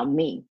without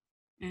me.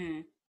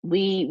 Mm-hmm.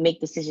 We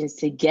make decisions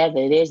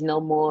together. There's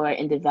no more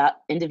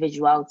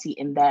individuality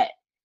in that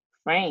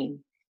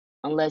frame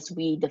unless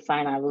we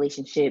define our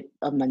relationship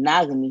of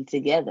monogamy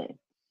together.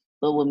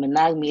 But with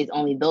monogamy, it's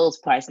only those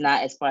parts,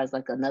 not as far as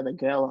like another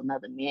girl or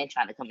another man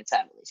trying to come into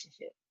that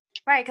relationship.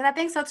 Right, because I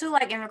think so too.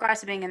 Like, in regards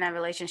to being in that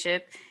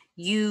relationship,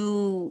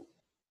 you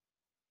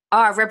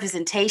are a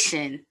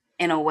representation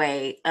in a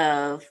way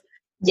of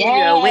who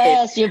you're with.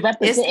 Yes, you're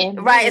representing.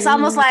 Right. It's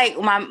almost like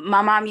my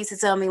mom used to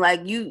tell me, like,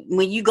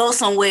 when you go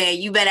somewhere,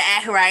 you better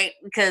act right,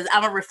 because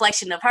I'm a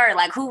reflection of her.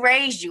 Like, who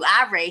raised you?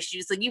 I raised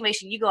you, so you make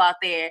sure you go out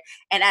there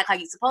and act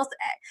like you're supposed to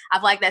act. I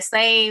feel like that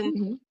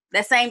same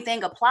that same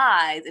thing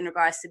applies in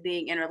regards to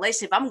being in a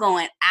relationship. I'm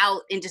going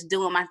out and just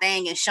doing my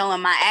thing and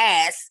showing my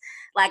ass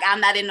like I'm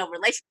not in no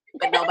relationship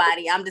with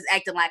nobody. I'm just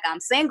acting like I'm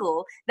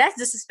single. That's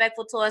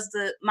disrespectful towards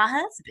my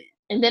husband.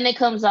 And then it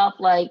comes off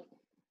like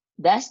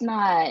that's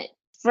not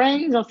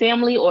friends or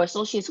family or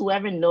associates,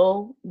 whoever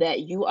know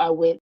that you are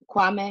with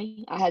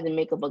Kwame. I had to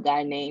make up a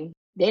guy name.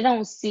 They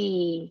don't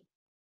see,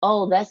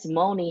 oh, that's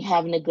Moni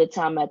having a good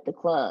time at the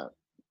club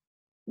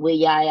with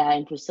Yaya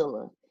and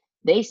Priscilla.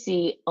 They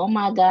see, oh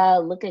my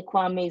God, look at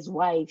Kwame's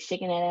wife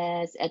shaking that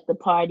ass at the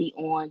party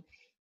on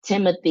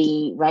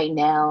Timothy right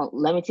now.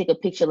 Let me take a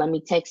picture. Let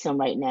me text him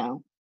right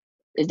now.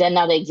 Is that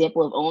not an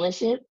example of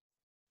ownership?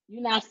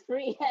 You're not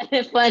free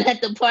having fun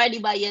at the party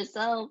by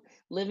yourself,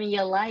 living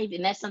your life.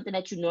 And that's something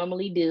that you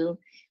normally do.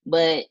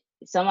 But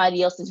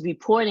somebody else is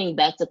reporting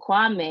back to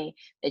Kwame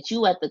that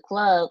you at the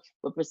club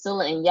with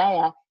Priscilla and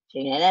Yaya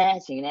shaking that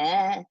ass, shaking that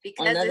ass.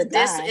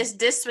 Because it's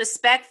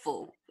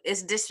disrespectful.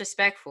 It's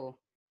disrespectful.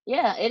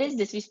 Yeah, it is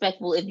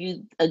disrespectful if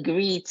you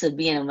agree to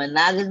be in a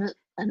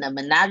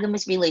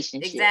monogamous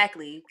relationship.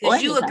 Exactly.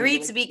 Because you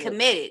agreed to be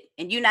committed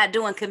and you're not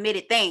doing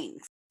committed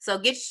things. So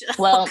get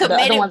your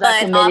committed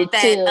butt off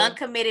that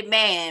uncommitted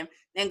man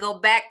and go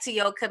back to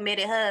your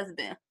committed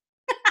husband.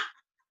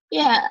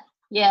 Yeah.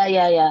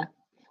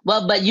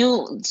 Well, but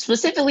you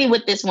specifically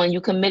with this one,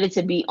 you committed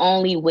to be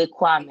only with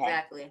Kwame.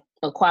 Exactly.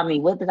 Or Kwame,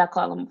 what did I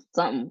call him?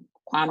 Something.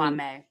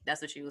 Kwame.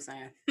 That's what you were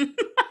saying.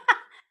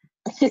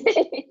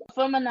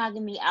 For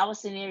monogamy, our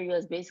scenario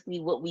is basically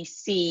what we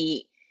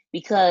see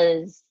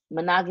because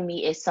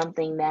monogamy is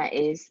something that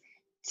is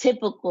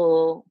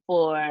typical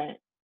for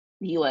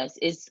the US.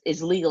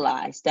 It's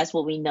legalized. That's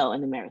what we know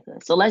in America.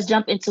 So let's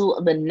jump into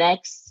the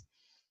next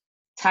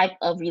type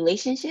of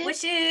relationship.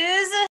 Which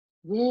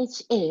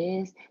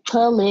is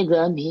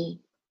polygamy.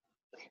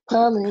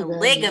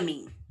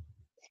 Polygamy.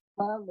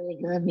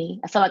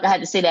 I feel like I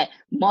had to say that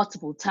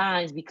multiple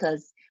times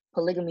because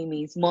polygamy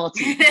means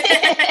multi.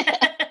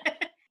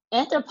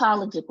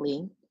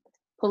 Anthropologically,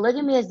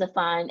 polygamy is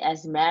defined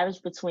as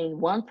marriage between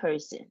one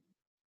person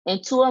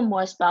and two or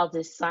more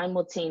spouses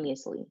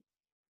simultaneously.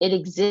 It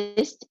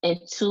exists in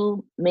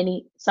two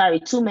main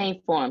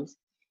forms.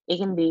 It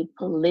can be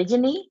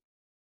polygyny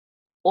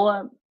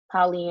or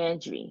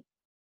polyandry.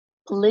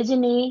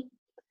 Polygyny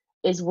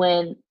is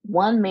when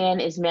one man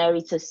is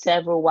married to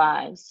several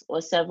wives or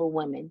several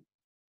women.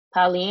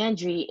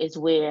 Polyandry is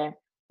where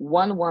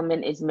one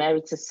woman is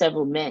married to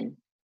several men.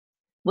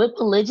 With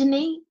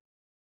polygyny,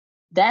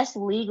 that's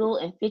legal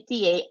in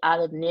 58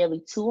 out of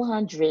nearly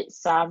 200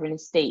 sovereign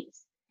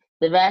states,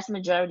 the vast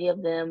majority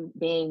of them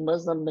being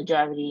Muslim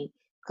majority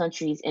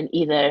countries in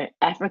either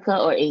Africa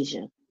or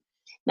Asia.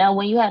 Now,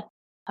 when you have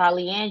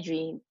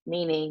polyandry,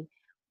 meaning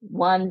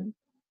one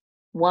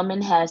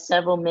woman has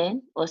several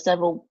men or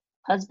several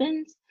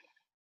husbands,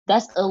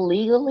 that's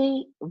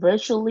illegally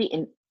virtually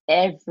in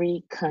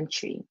every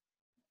country.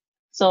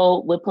 So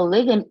with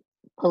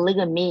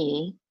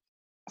polygamy,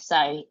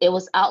 it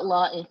was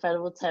outlawed in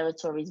federal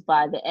territories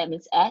by the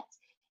Edmunds Act,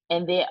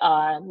 and there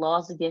are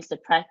laws against the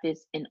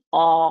practice in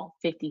all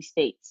 50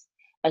 states,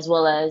 as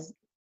well as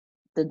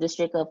the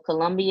District of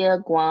Columbia,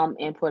 Guam,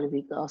 and Puerto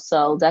Rico.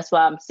 So that's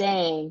why I'm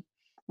saying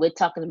we're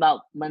talking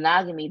about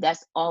monogamy.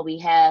 That's all we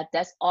have.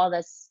 That's all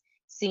that's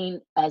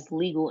seen as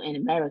legal in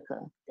America.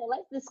 So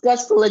let's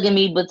discuss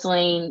polygamy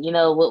between,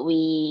 what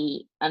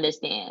we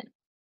understand,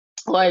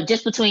 or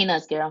just between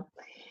us, girl.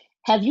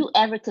 Have you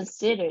ever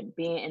considered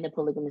being in a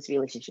polygamous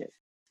relationship?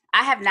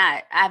 I have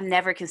not. I've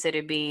never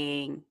considered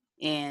being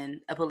in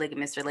a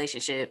polygamous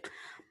relationship,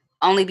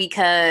 only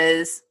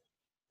because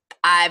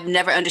I've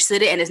never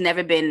understood it and it's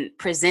never been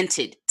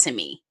presented to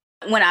me.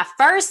 When I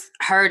first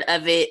heard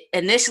of it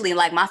initially,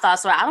 like my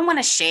thoughts were, I don't want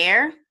to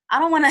share. I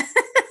don't want to.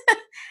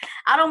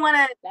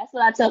 That's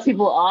what I tell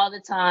people all the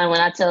time. When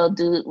I talk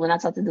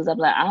to dudes, I'm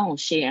like, I don't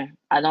share.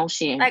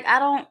 Like I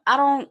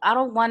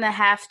don't want to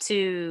have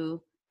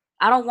to.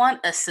 I don't want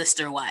a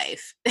sister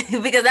wife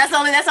because that's the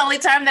only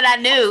term that I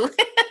knew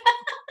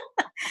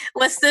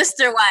was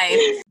sister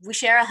wife. We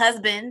share a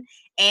husband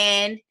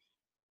and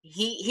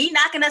he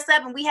knocking us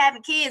up and we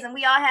having kids and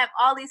we all have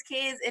all these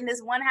kids in this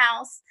one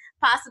house,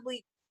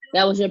 possibly.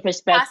 That was your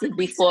perspective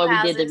before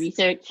we did the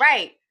research?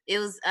 Right. It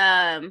was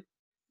a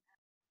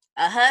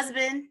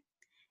husband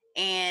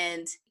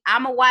and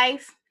I'm a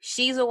wife.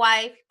 She's a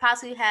wife,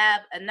 possibly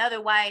have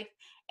another wife.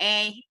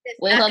 And he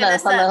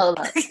just hold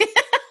on.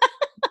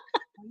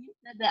 When you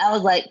said that, I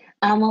was like,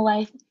 I'm a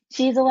wife.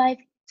 She's a wife.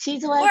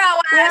 We're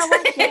all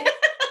wives. Yeah.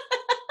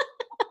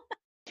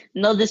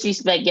 No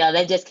disrespect, y'all.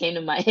 That just came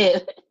to my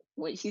head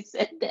when she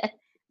said that.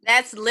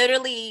 That's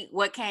literally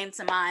what came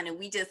to mind. And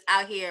we just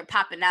out here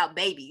popping out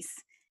babies.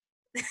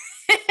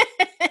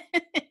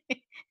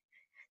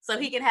 So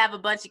he can have a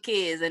bunch of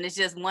kids and it's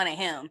just one of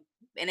him.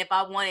 And if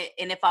I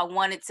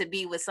wanted to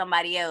be with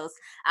somebody else,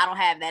 I don't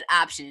have that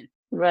option.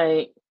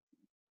 Right.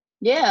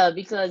 Yeah,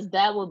 because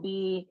that would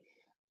be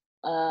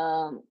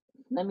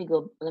let me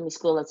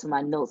scroll up to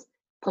my notes.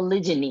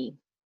 Polygyny,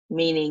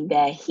 meaning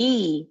that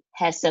he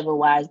has several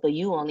wives, but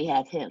you only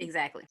have him.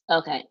 Exactly.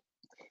 Okay.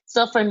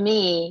 So for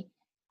me,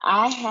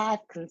 I have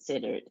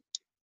considered.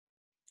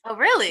 Oh,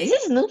 really? Is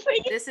this new for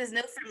you? This is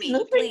new for It's new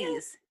me. for you?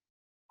 Please.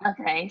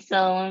 Okay,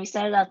 so when we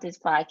started off this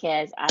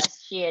podcast, I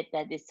shared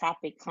that this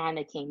topic kind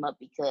of came up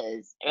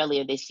because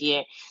earlier this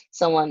year,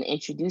 someone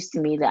introduced to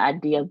me the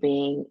idea of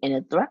being in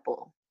a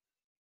throuple.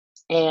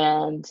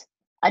 And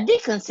I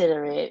did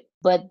consider it,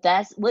 but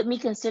that's with me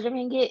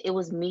considering it, it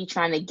was me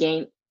trying to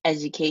gain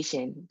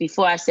education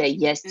before I said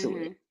yes to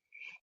it.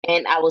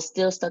 And I was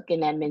still stuck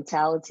in that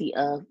mentality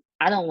of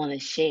I don't want to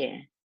share.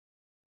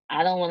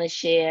 I don't want to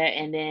share.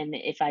 And then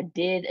if I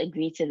did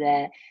agree to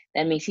that,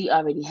 that means he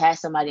already has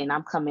somebody and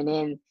I'm coming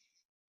in.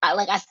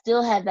 I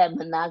still have that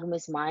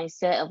monogamous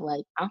mindset of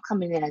like I'm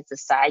coming in as a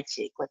side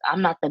chick. Like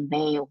I'm not the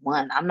main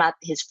one. I'm not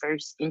his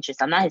first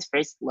interest. I'm not his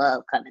first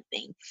love kind of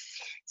thing.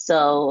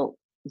 So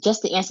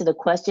just to answer the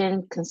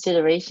question,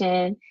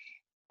 consideration,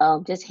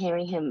 just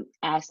hearing him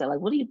ask that, like,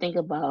 what do you think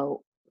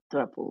about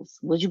thruples?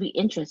 Would you be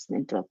interested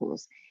in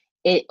thruples?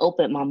 It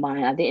opened my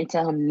mind. I didn't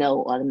tell him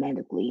no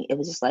automatically. It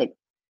was just like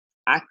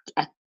I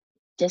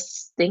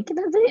just thinking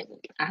of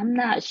it. I'm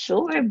not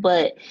sure,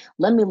 but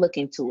let me look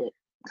into it,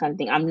 kind of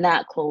thing. I'm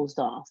not closed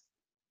off.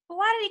 But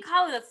why did he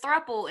call it a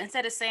throuple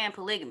instead of saying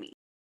polygamy?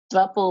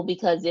 Thruple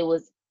because it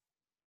was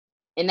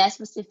in that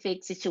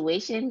specific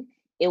situation.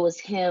 It was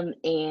him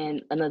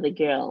and another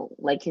girl,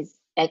 like his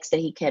ex that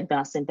he kept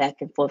bouncing back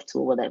and forth to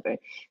or whatever.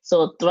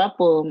 So a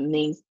thruple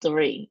means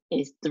three.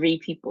 It's three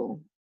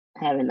people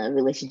having a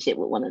relationship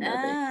with one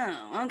another.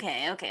 Oh,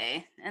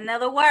 okay.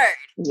 Another word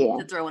Yeah.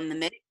 to throw in the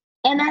mix.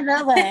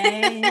 Another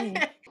way.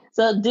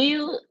 So do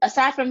you,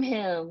 aside from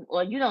him,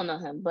 or you don't know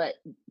him, but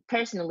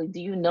personally,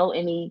 do you know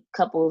any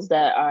couples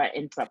that are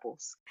in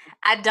thruples?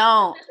 I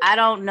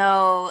don't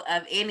know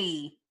of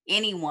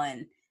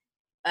anyone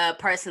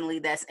personally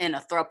that's in a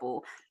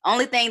throuple.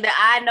 Only thing that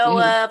I know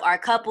of are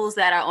couples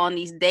that are on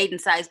these dating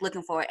sites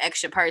looking for an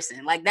extra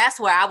person. Like that's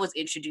where I was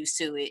introduced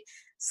to it.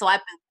 So I've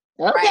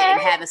been right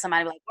and having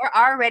somebody like,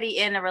 we're already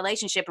in a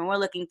relationship and we're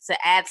looking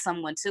to add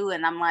someone to it.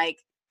 And I'm like,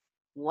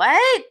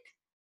 what?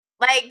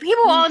 Like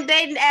people on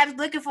dating apps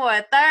looking for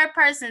a third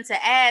person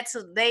to add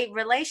to their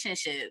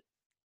relationship.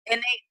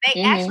 And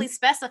they actually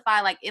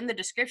specify like in the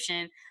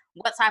description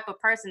what type of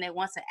person they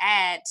want to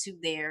add to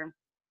their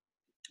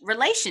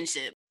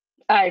relationship.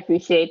 I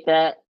appreciate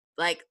that.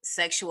 Like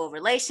sexual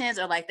relations,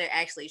 or like they're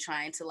actually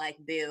trying to like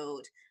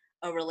build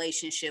a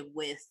relationship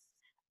with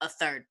a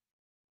third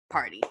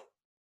party.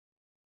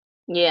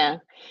 Yeah.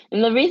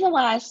 And the reason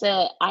why I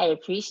said I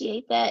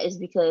appreciate that is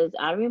because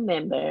I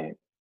remember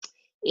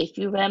if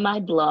you read my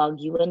blog,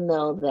 you would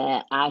know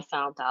that I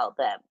found out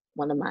that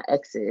one of my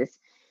exes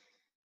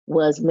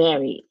was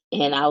married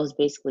and I was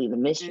basically the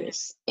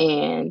mistress.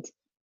 And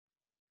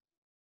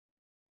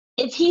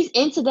if he's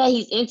into that,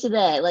 he's into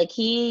that. Like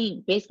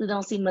he basically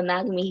don't see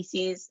monogamy, he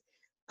sees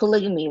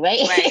polygamy, right?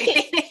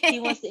 He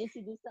wants to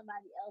introduce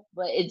somebody else,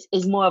 but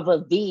it's more of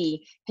a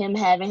V, him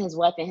having his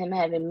wife and him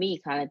having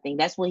me kind of thing.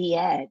 That's what he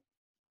had,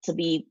 to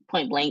be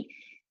point blank,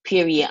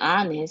 period,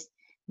 honest.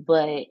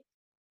 But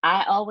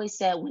I always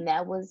said when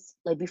that was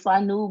like before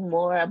I knew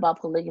more about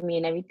polygamy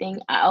and everything,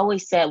 I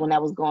always said when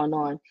that was going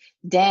on,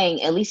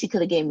 dang, at least he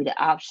could have gave me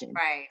the option.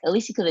 Right. At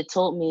least he could have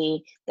told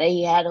me that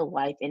he had a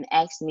wife and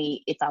asked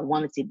me if I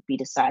wanted to be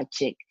the side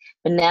chick.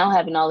 But now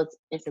having all this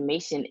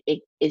information, it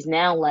is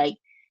now like,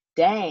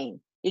 dang,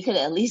 he could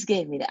have at least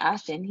gave me the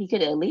option. He could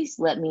have at least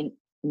let me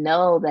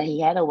know that he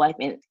had a wife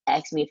and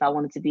asked me if I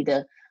wanted to be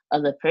the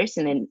other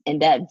person in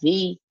that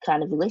V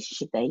kind of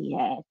relationship that he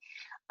had.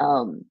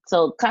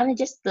 So kind of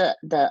just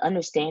the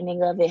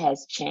understanding of it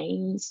has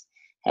changed,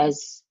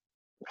 has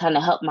kind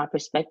of helped my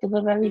perspective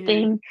of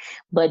everything.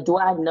 But do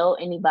I know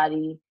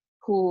anybody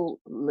who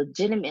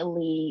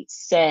legitimately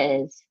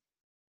says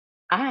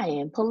I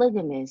am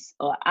polygamous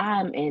or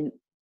I'm in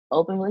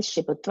open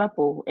relationship, a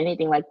throuple,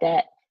 anything like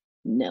that?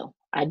 No,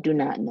 I do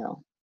not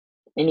know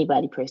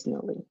anybody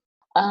personally.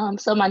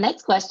 So my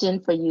next question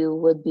for you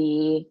would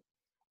be,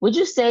 would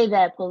you say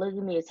that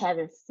polygamy is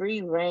having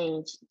free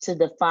range to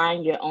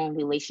define your own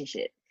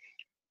relationship?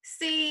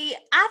 See,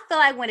 I feel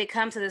like when it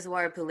comes to this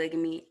word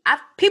polygamy,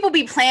 people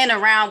be playing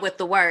around with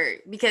the word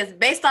because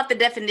based off the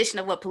definition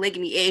of what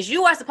polygamy is,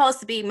 you are supposed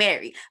to be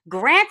married.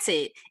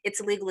 Granted, it's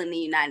legal in the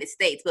United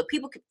States, but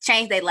people could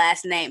change their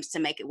last names to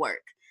make it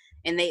work.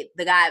 And the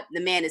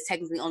man is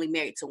technically only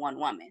married to one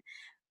woman.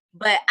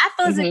 But I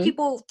feel as if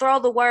people throw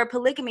the word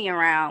polygamy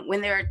around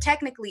when they're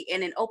technically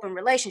in an open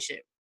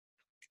relationship.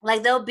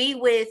 Like they'll be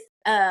with,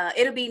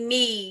 it'll be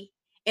me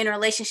in a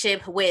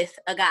relationship with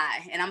a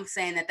guy, and I'm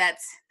saying that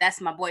that's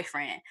my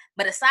boyfriend.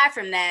 But aside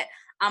from that,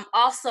 I'm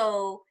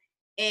also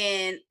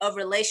in a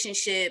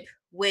relationship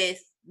with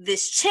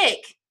this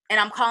chick, and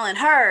I'm calling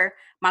her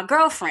my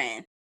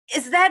girlfriend.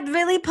 Is that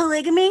really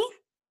polygamy?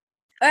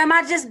 Or am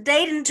I just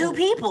dating two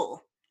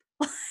people?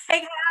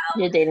 Like how?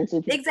 You're dating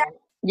two people. Exactly.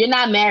 You're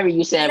not married,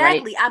 you said, right?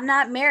 Exactly. I'm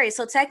not married.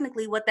 So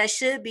technically what that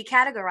should be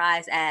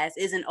categorized as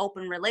is an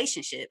open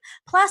relationship.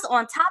 Plus,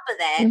 on top of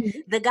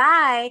that, the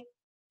guy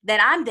that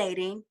I'm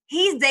dating,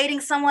 he's dating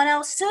someone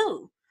else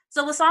too.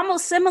 So it's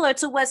almost similar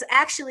to what's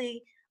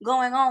actually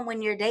going on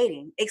when you're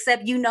dating,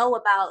 except you know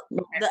about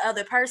the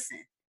other person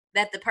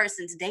that the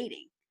person's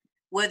dating,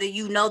 whether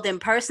you know them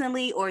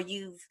personally or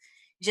you've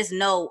just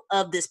know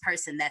of this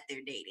person that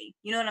they're dating.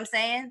 You know what I'm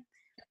saying?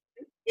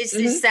 It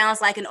just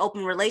sounds like an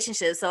open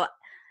relationship. So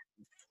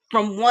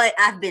from what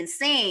I've been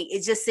seeing,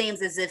 it just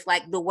seems as if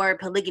like the word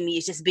polygamy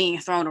is just being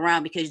thrown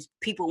around because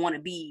people want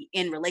to be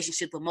in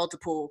relationship with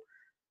multiple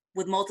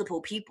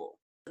people.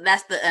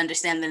 That's the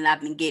understanding that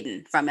I've been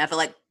getting from it. I feel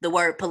like the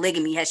word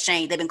polygamy has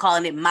changed. They've been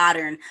calling it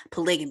modern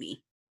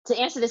polygamy. To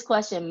answer this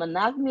question,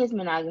 monogamy is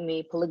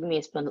monogamy, polygamy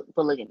is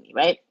polygamy,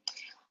 right?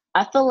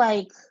 I feel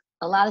like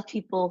a lot of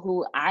people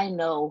who I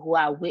know, who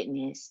I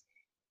witness,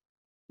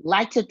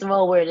 like to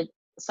throw around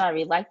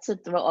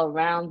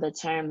the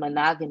term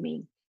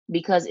monogamy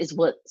because it's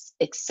what's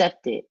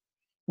accepted.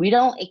 We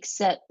don't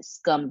accept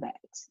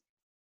scumbags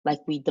like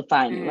we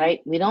define it,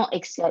 right? We don't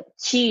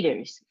accept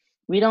cheaters.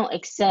 We don't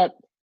accept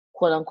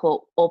quote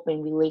unquote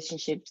open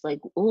relationships. Like,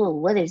 oh,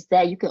 what is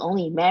that? You can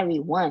only marry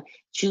one.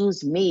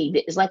 Choose me.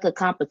 It's like a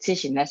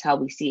competition. That's how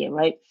we see it,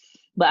 right?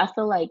 But I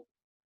feel like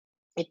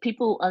if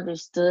people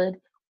understood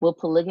what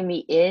polygamy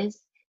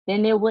is,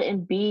 then there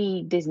wouldn't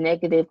be this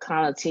negative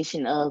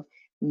connotation of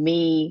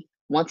me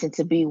wanting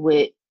to be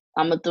with,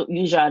 I'm going to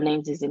use our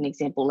names as an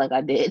example like I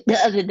did the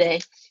other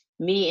day.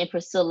 Me and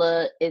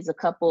Priscilla is a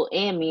couple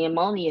and me and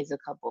Moni is a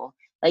couple.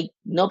 Like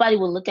nobody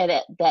would look at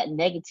it that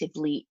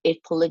negatively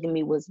if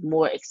polygamy was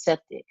more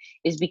accepted.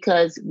 It's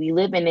because we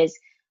live in this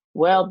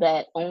world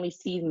that only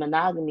sees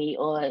monogamy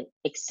or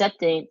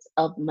acceptance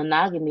of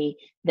monogamy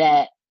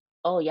that,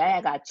 oh yeah,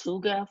 I got 2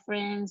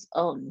 girlfriends.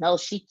 Oh no,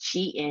 she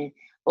cheating.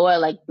 Or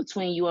like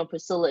between you and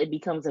Priscilla, it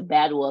becomes a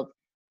battle of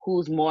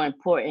who's more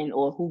important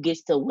or who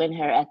gets to win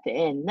her at the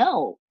end.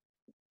 No,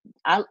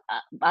 I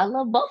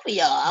love both of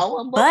y'all. I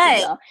want both of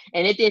y'all.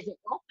 And if there's an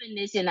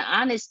openness and an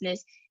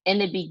honestness in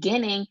the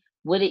beginning,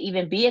 would it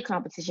even be a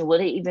competition?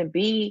 Would it even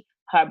be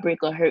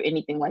heartbreak or hurt,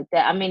 anything like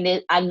that? I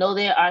mean, I know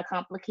there are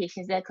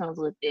complications that comes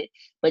with it,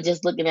 but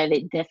just looking at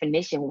it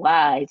definition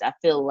wise, I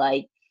feel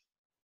like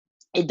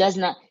it does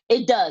not.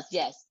 It does,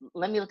 yes.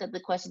 Let me look at the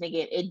question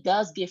again. It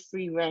does give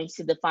free range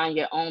to define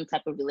your own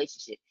type of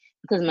relationship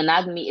because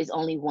monogamy is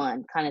only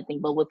one kind of thing.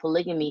 But with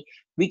polygamy,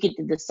 we get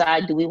to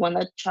decide: do we want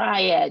a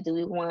triad? Do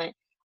we want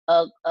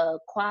a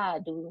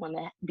quad? Do we want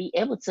to be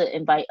able to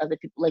invite other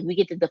people? Like we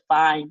get to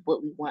define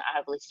what we want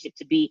our relationship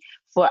to be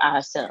for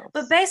ourselves.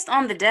 But based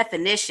on the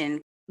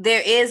definition,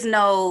 there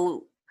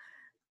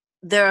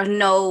are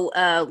no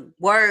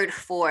word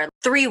for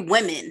 3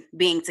 women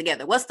being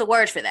together. What's the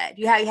word for that?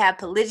 You have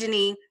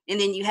polygyny and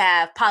then you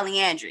have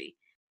polyandry.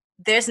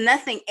 There's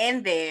nothing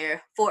in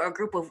there for a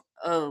group of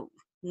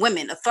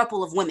women, a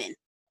throuple of women.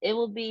 It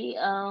will be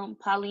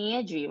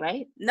polyandry,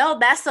 right? No,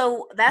 that's a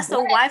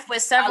wife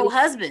with several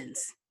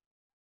husbands.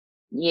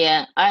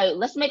 Yeah. All right,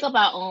 let's make up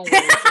our own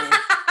words.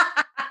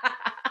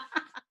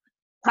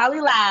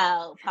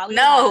 Poly-loud.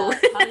 No.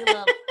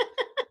 Poly-love.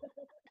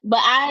 But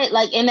I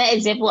like in that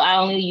example, I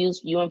only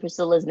use you and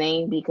Priscilla's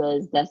name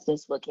because that's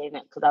just what came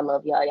up. Because I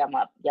love y'all. Y'all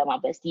my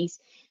besties.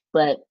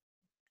 But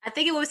I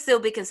think it would still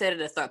be considered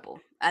a throuple.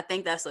 I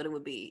think that's what it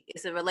would be.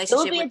 It's a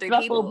relationship with 3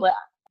 people. But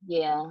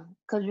yeah,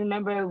 because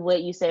remember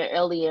what you said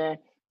earlier.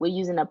 We're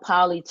using the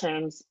poly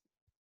terms,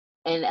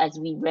 and as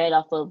we read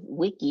off of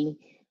Wiki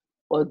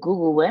or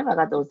Google, wherever I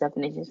got those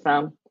definitions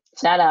from.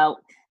 Shout out.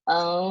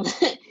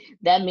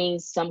 That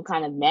means some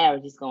kind of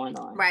marriage is going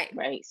on.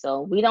 Right.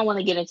 So we don't want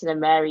to get into the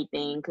married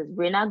thing because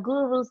we're not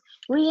gurus.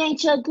 We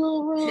ain't your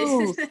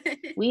gurus.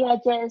 We are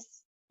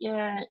just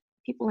your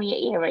people in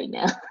your ear right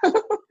now.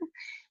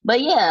 But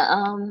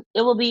yeah,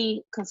 it will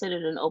be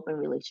considered an open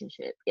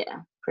relationship. Yeah,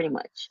 pretty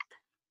much.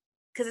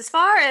 Because as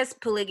far as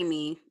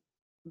polygamy,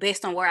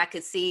 based on where I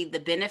could see the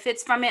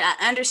benefits from it, I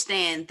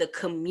understand the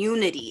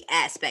community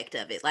aspect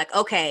of it. Like,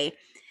 okay,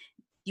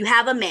 you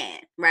have a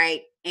man,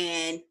 right?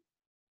 And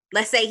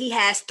let's say he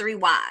has 3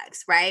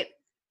 wives, right?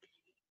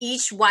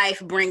 Each wife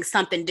brings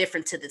something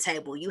different to the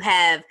table. You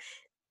have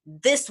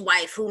this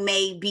wife who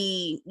may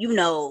be,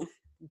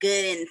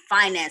 good in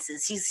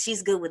finances.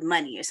 She's good with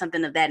money or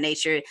something of that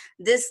nature.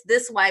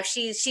 This wife,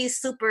 she's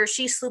super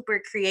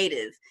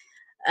creative.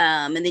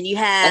 And then you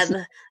have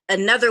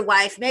another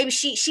wife. Maybe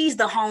she's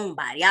the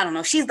homebody. I don't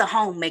know. She's the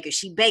homemaker.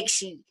 She bakes.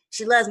 She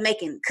loves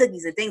making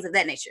cookies and things of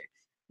that nature.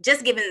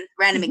 Just giving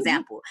random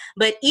example.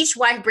 But each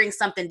wife brings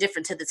something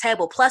different to the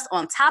table. Plus,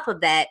 on top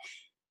of that,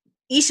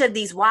 each of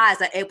these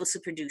wives are able to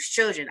produce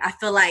children. I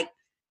feel like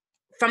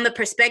from the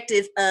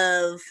perspective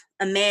of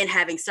a man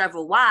having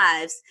several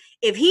wives,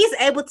 if he's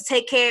able to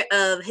take care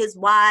of his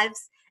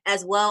wives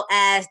as well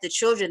as the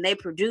children they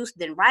produce,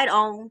 then right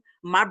on,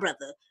 my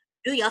brother,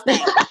 do your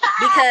thing.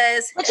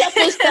 Because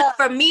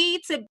for me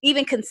to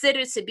even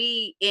consider to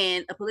be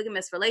in a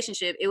polygamous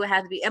relationship, it would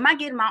have to be, am I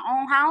getting my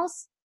own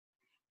house?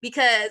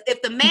 Because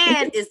if the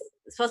man is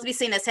supposed to be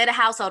seen as head of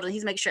household and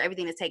he's making sure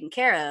everything is taken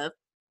care of,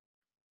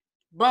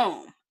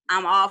 boom,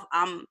 I'm off.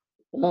 I'm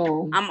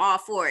all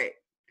for it.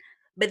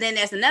 But then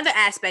there's another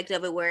aspect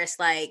of it where it's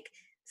like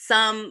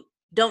some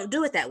don't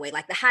do it that way,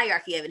 like the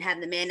hierarchy of it,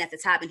 having the man at the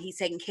top and he's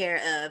taking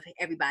care of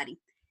everybody.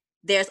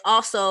 there's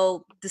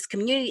also this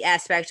community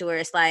aspect where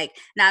it's like,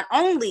 not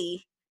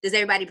only does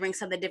everybody bring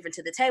something different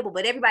to the table,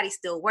 but everybody's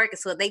still working.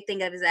 So they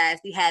think of it as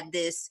we have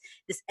this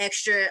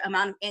extra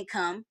amount of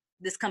income,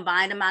 this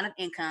combined amount of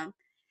income,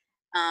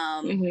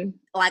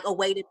 like a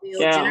way to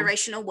build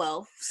generational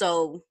wealth.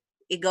 So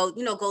it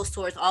goes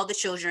towards all the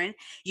children.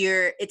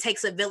 It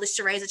takes a village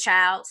to raise a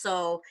child.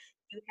 So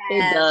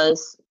it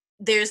does.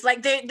 There's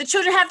like the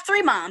children have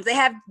 3 moms. They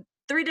have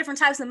 3 different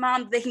types of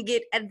moms they can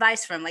get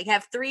advice from. Like,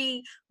 have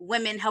 3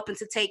 women helping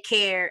to take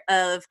care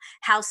of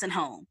house and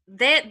home.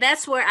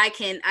 That's where I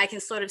can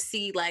sort of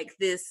see like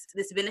this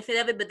benefit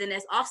of it. But then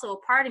there's also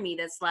a part of me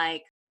that's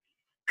like,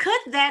 could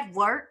that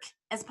work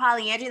as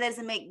polyandry?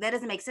 That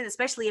doesn't make sense,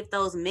 especially if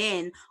those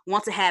men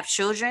want to have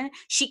children.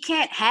 She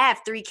can't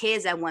have 3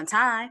 kids at one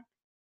time.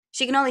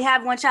 She can only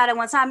have 1 child at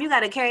one time. You got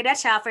to carry that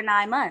child for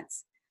 9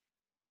 months.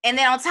 And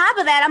then on top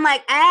of that, I'm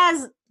like,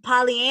 as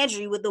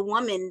polyandry with the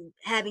woman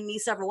having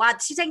these several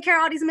wives, she taking care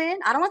of all these men?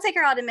 I don't want to take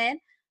care of all the men.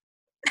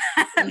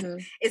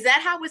 Is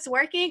that how it's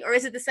working? Or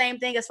is it the same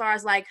thing as far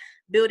as like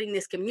building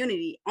this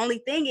community? Only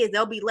thing is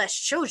there'll be less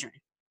children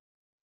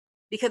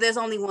because there's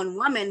only one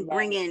woman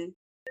bringing.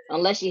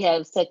 Unless you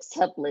have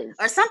sextuplets.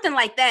 Or something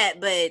like that.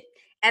 But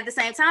at the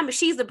same time, if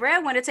she's the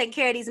breadwinner taking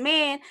care of these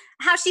men,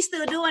 how's she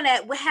still doing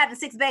that with having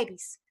 6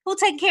 babies? Who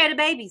taking care of the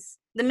babies?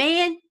 The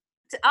men?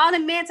 All the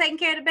men taking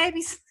care of the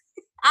babies?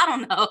 I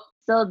don't know.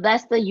 So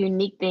that's the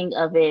unique thing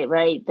of it,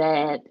 right?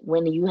 That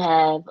when you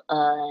have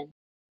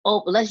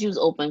let's use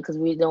open because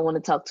we don't want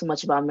to talk too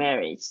much about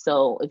marriage.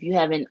 So if you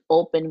have an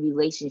open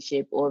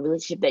relationship or a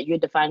relationship that you're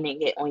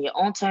defining it on your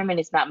own term and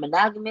it's not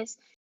monogamous,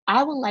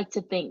 I would like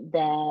to think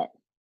that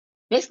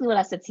basically what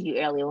I said to you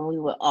earlier when we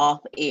were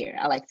off air,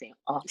 I like saying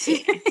off air.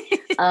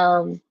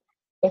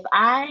 If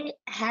I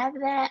have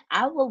that,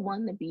 I would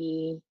want to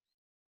be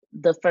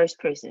the first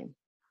person.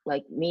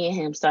 Like me and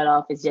him start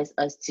off as just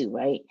us 2,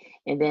 right?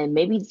 And then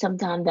maybe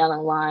sometime down the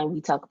line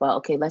we talk about,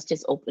 okay, let's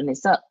just open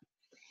this up.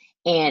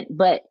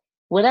 But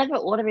whatever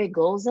order it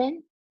goes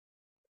in,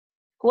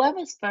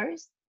 whoever's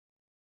first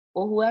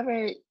or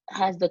whoever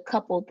has the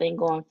couple thing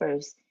going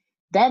first,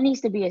 that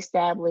needs to be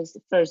established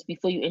first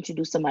before you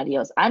introduce somebody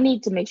else. I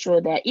need to make sure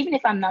that even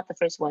if I'm not the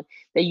first one,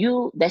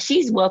 that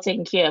she's well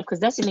taken care of, because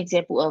that's an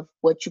example of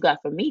what you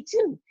got from me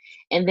too.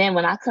 And then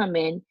when I come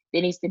in,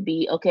 there needs to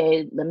be,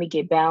 okay, let me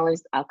get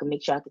balanced. I can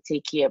make sure I can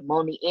take care of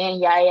Moni and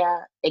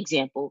Yaya.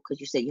 Example, because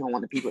you said you don't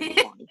want the people to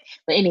be Moni.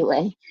 But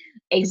anyway,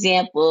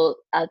 example,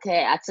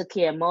 okay, I took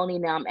care of Moni,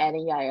 now I'm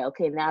adding Yaya.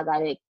 Okay, now I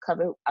got it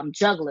covered. I'm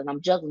juggling.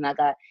 I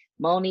got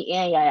Moni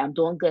and Yaya. I'm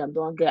doing good.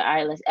 All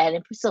right, let's add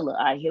in Priscilla.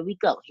 All right, here we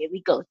go.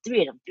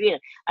 3 of them.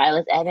 All right,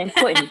 let's add in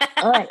Courtney.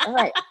 All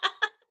right.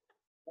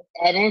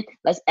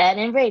 Let's add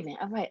in Raven.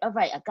 All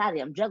right. I got it.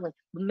 I'm juggling.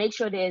 But make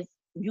sure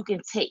you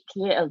can take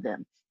care of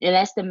them. And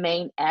that's the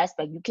main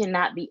aspect. You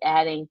cannot be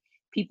adding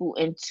people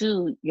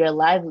into your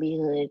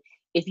livelihood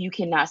if you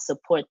cannot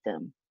support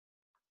them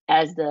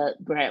as the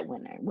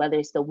breadwinner, whether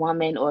it's the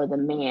woman or the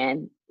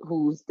man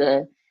who's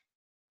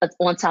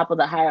on top of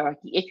the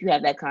hierarchy. If you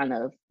have that kind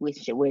of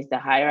relationship, where's the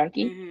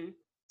hierarchy?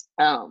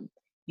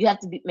 You have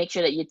to make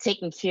sure that you're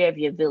taking care of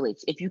your village.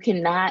 If you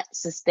cannot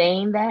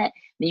sustain that,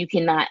 then you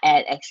cannot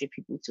add extra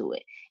people to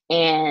it.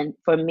 And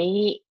for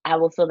me, I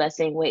will feel that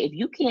same way. If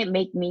you can't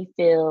make me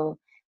feel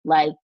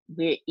like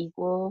we're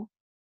equal,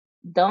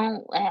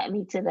 don't add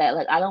me to that.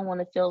 Like, I don't want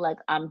to feel like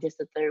I'm just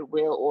a third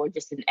wheel or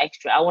just an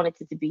extra. I want it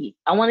to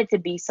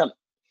be some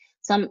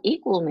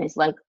equalness,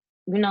 like,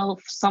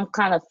 some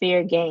kind of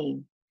fair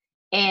game.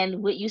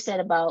 And what you said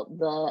about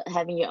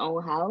having your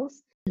own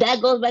house,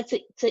 that goes back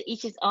to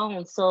each his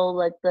own. So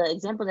like the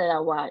example that I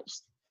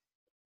watched,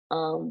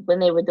 when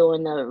they were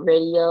doing the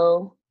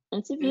radio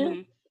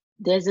interview,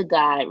 there's a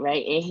guy,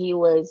 right? And he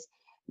was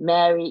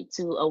married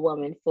to a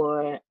woman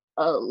for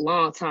a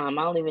long time.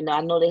 I don't even know.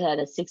 I know they had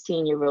a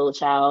 16-year-old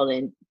child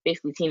and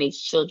basically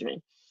teenage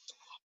children.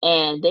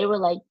 And they were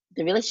like,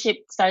 the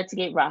relationship started to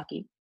get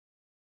rocky.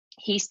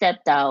 He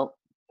stepped out,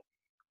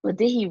 but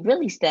did he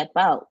really step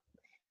out?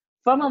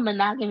 From a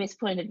monogamous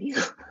point of view,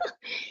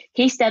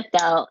 he stepped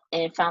out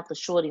and found the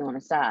shorty on the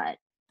side.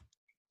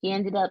 He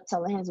ended up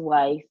telling his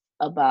wife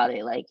about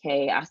it, like,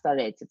 hey, I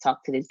started to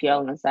talk to this girl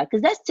on the side.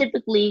 Because that's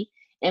typically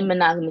in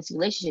monogamous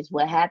relationships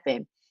what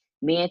happened.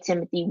 Me and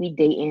Timothy, we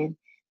dating.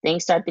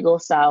 Things start to go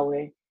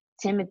sour.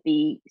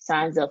 Timothy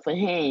signs up for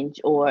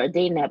Hinge or a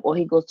dating app, or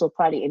he goes to a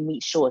party and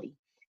meets shorty.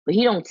 But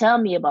he don't tell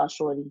me about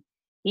shorty.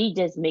 He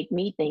just make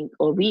me think,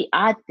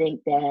 I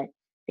think that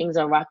things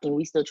are rocking.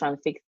 We still trying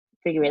to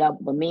figure it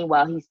out. But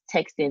meanwhile, he's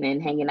texting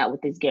and hanging out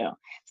with this girl.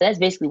 So that's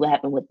basically what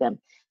happened with them.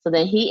 So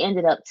then he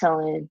ended up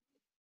telling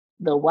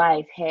the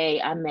wife,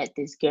 hey, I met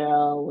this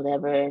girl,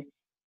 whatever.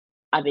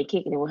 I've been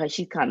kicking it with her.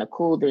 She's kind of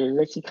cool.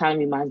 She kind of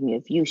reminds me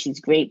of you. She's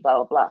great, blah,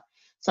 blah, blah.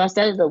 So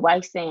instead of the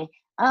wife saying,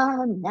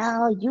 oh,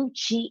 no, you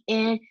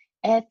cheating,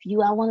 F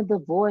you, I want a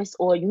divorce,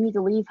 or you need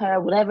to leave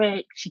her,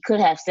 whatever she could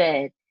have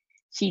said,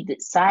 she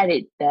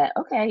decided that,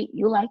 okay,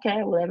 you like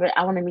her, whatever,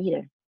 I want to meet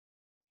her.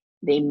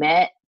 They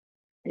met.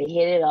 They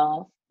hit it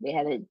off. They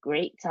had a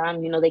great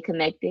time. They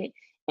connected.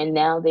 and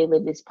now they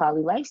live this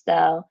poly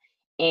lifestyle.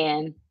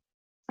 And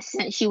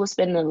since she was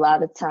spending a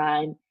lot of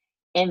time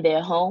in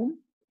their home,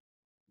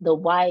 the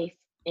wife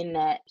in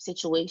that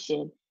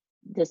situation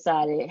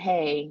decided,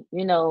 hey,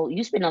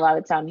 you spend a lot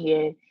of time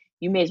here,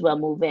 you may as well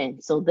move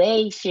in. So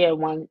they share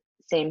one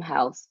same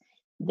house.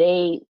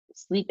 They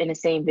sleep in the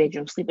same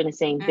bedroom, sleep in the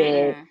same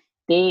bed.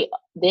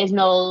 There's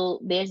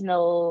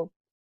no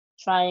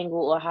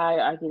triangle or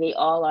hierarchy. They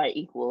all are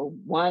equal.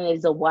 One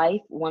is a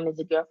wife, one is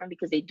a girlfriend,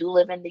 because they do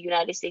live in the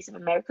United States of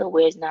America,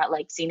 where it's not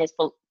like seen as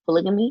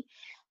polygamy.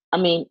 I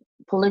mean,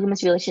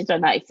 polygamous relationships are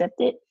not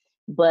accepted,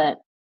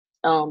 but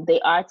they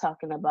are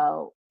talking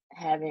about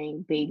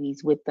having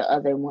babies with the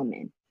other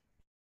woman.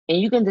 And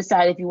you can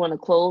decide if you want to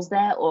close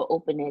that or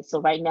open it.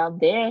 So right now,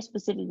 their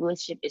specific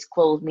relationship is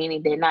closed,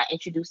 meaning they're not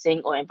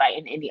introducing or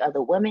inviting any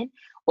other women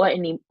or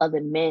any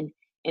other men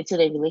into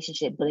their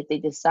relationship. But if they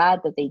decide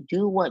that they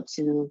do want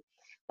to,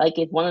 like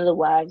if one of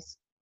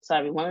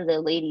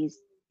the ladies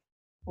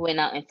went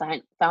out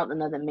and found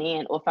another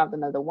man or found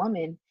another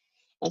woman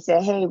and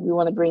said, hey, we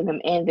want to bring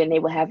them in, then they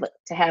will have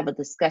to have a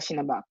discussion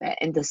about that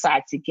and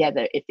decide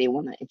together if they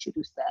want to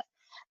introduce that.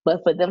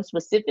 But for them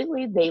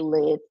specifically, they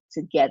live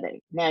together.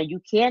 Now you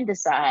can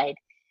decide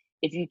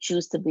if you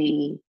choose to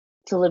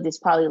live this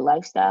poly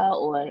lifestyle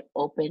or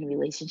open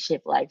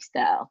relationship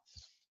lifestyle.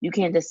 You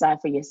can decide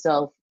for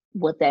yourself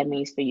what that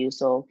means for you.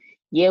 So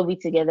yeah, we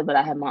together, but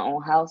I have my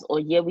own house, or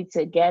yeah, we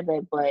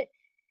together, but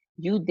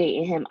you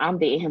dating him, I'm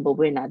dating him, but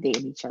we're not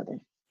dating each other.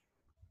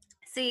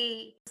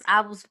 See, I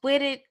was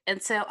with it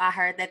until I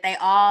heard that they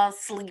all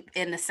sleep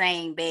in the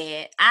same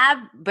bed.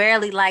 I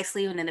barely like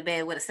sleeping in the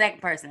bed with a second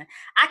person.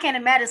 I can't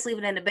imagine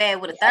sleeping in the bed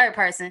with a third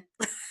person.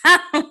 I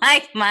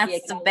like my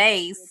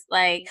space.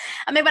 Like,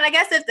 I mean, but I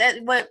guess if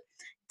that, what,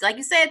 like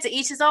you said, to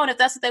each his own. If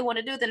that's what they want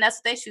to do, then that's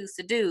what they choose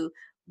to do.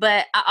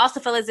 But I also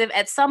feel as if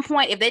at some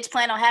point, if they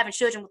plan on having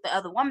children with the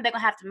other woman, they're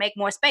gonna have to make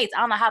more space.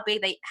 I don't know how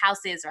big their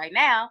house is right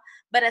now,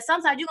 but at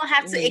some time you're gonna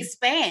have to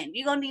expand.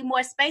 You're gonna need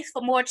more space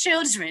for more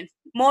children,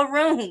 more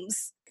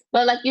rooms.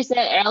 But like you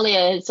said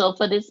earlier, so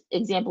for this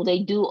example, they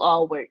do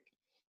all work.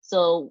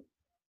 So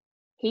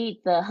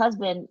the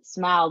husband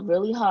smiled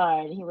really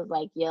hard, and he was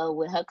like, yo,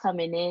 with her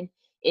coming in,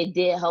 it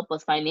did help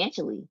us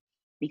financially,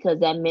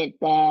 because that meant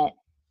that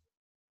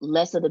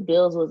less of the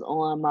bills was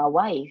on my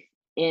wife.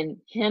 And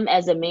him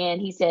as a man,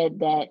 he said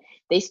that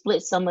they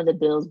split some of the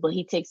bills, but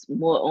he takes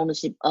more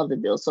ownership of the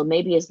bills. So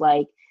maybe it's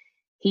like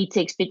he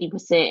takes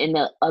 50% and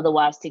the other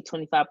wives take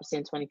 25%,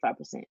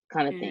 25%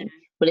 kind of thing.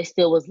 But it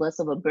still was less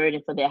of a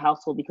burden for their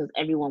household because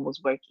everyone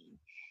was working.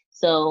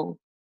 So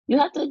you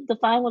have to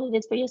define what it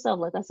is for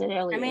yourself, like I said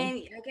earlier. I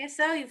mean, I guess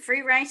so. You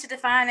free range to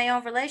define their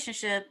own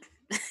relationship.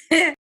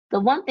 The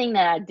one thing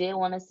that I did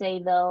want to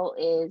say though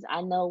is,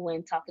 I know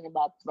when talking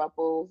about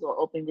thruples or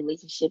open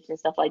relationships and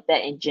stuff like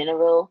that in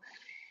general,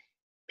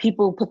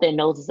 people put their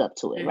noses up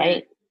to it,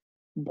 right?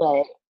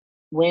 But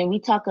when we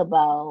talk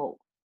about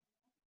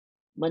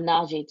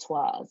menage a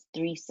trois,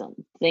 threesome,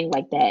 thing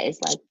like that,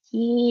 it's like,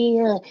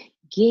 yeah,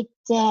 get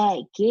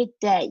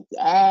that.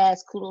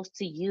 Yes, kudos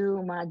to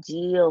you, my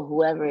G, or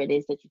whoever it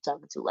is that you're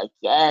talking to. Like,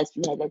 yes,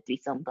 you had that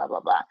threesome, blah, blah,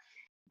 blah.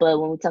 But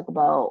when we talk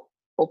about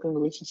open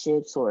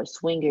relationships or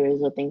swingers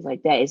or things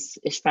like that,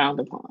 it's frowned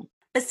upon.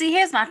 But see,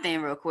 here's my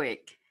thing real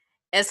quick.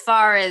 As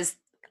far as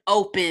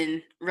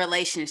open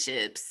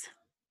relationships,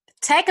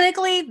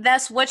 technically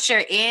that's what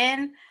you're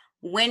in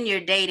when you're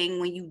dating,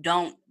 when you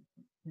don't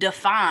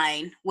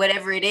define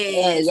whatever it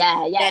is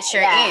that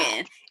you're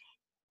in.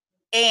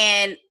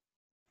 And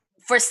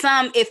for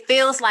some, it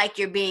feels like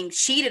you're being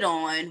cheated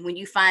on when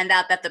you find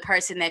out that the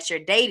person that you're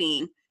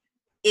dating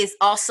is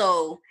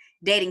also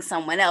dating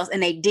someone else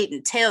and they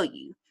didn't tell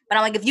you. But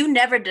I'm like, if you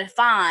never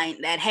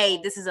define that, hey,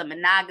 this is a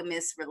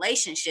monogamous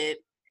relationship,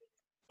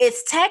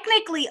 it's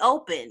technically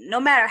open. No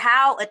matter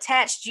how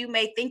attached you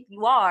may think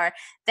you are,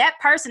 that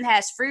person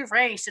has free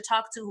range to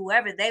talk to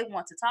whoever they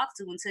want to talk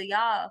to until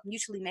y'all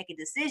mutually make a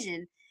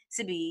decision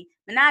to be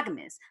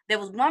monogamous. There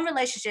was one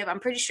relationship, I'm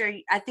pretty sure,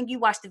 I think you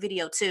watched the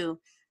video too,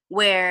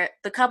 where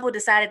the couple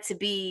decided to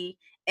be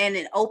in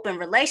an open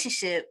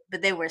relationship,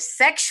 but they were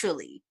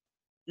sexually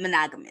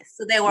monogamous.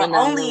 So they were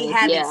only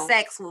having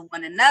sex with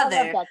one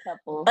another,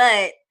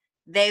 but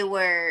they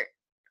were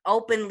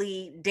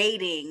openly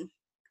dating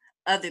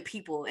other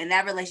people. And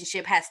that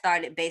relationship had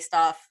started based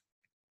off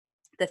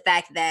the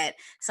fact that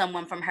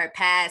someone from her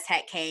past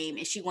had came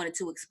and she wanted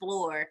to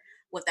explore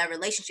what that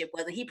relationship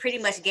was. And he pretty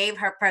much gave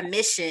her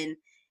permission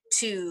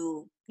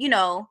to,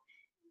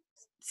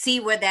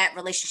 see where that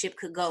relationship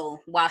could go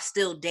while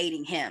still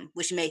dating him,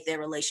 which made their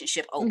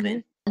relationship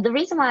open. The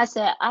reason why I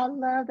said I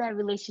love that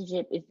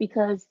relationship is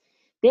because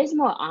there's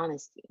more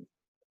honesty.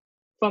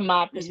 From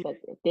my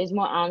perspective, there's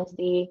more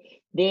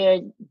honesty. There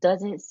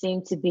doesn't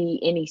seem to be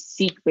any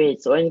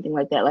secrets or anything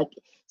like that. Like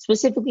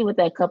specifically with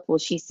that couple,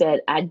 she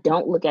said, I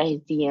don't look at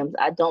his DMs.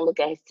 I don't look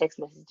at his text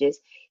messages.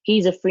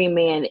 He's a free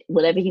man.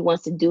 Whatever he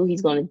wants to do,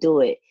 he's going to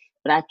do it.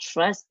 But I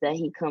trust that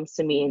he comes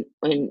to me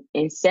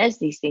and says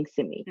these things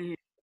to me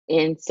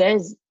and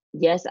says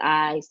yes,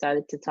 I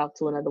started to talk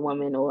to another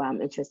woman, or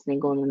I'm interested in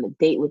going on a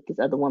date with this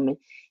other woman.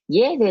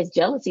 Yeah, there's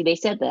jealousy. They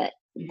said that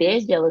Mhm.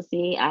 there's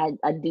jealousy. I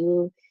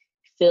do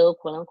feel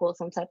quote unquote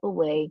some type of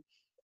way,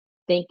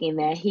 thinking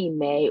that he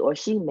may or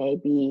she may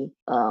be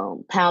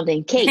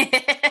pounding cake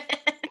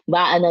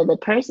by another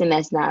person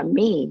that's not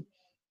me.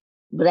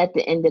 But at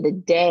the end of the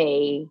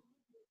day,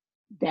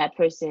 that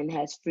person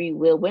has free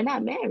will. We're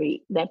not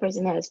married. That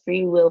person has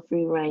free will,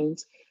 free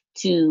range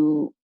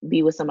to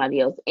be with somebody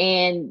else.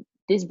 And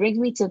this brings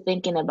me to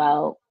thinking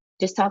about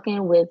just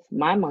talking with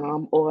my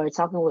mom or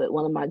talking with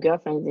one of my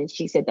girlfriends. And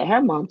she said that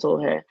her mom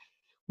told her,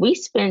 we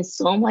spend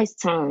so much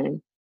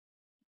time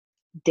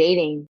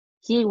dating,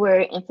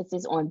 keyword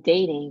emphasis on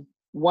dating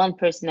one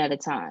person at a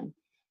time.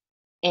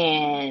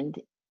 And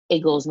it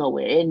goes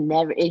nowhere.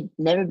 It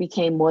never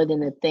became more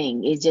than a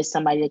thing. It's just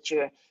somebody that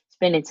you're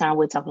spending time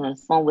with, talking on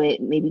the phone with,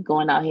 maybe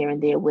going out here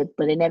and there with,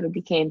 but it never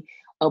became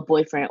a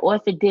boyfriend. Or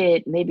if it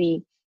did,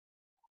 maybe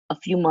a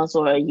few months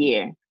or a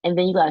year. And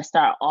then you gotta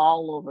start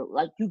all over.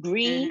 Like you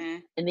grieve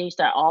Mhm. and then you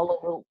start all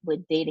over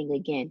with dating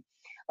again.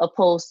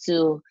 Opposed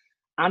to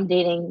I'm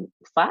dating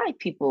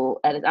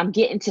I'm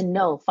getting to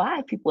know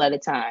 5 people at a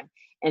time.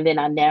 And then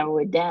I narrow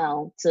it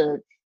down to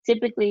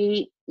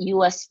typically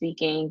US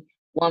speaking,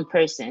 one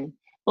person.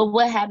 But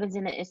what happens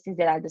in the instance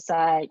that I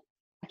decide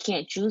I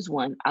can't choose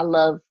one? I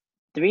love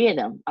 3 of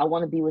them. I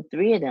want to be with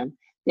 3 of them.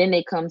 Then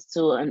it comes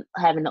to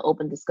having an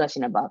open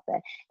discussion about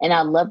that. And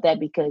I love that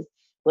because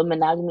with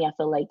monogamy, I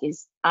feel like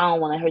is I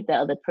don't want to hurt that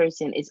other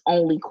person. It's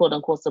only quote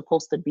unquote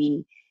supposed to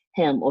be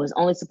him, or it's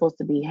only supposed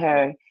to be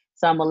her.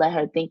 So I'm gonna let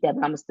her think that,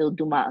 but I'm gonna still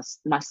do my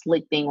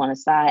slick thing on the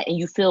side. And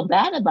you feel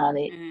bad about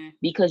it Mhm.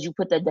 because you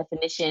put that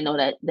definition or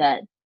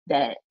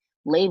that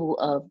label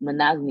of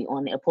monogamy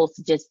on it, opposed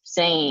to just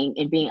saying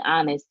and being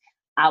honest.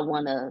 I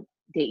want to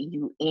date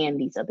you and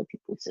these other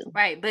people too.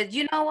 Right, but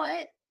you know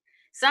what?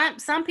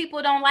 Some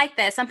people don't like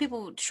that. Some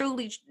people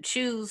truly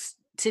choose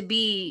to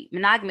be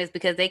monogamous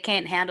because they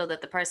can't handle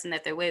that the person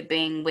that they're with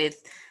being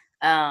with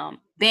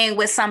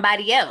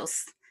somebody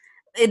else.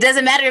 It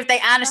doesn't matter if they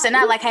honest or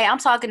not. Like, hey, I'm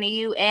talking to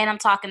you and I'm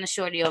talking to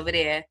Shorty over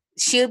there.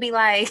 She'll be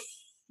like,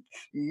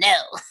 no,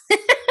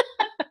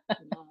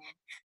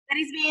 but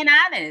he's being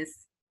honest.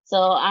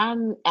 So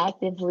I'm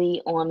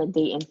actively on a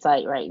dating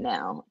site right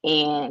now,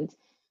 and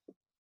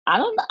I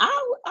don't know.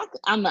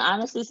 I'm gonna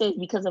honestly say it's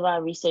because of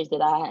our research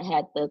that I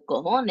had the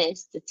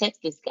cojones to text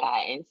this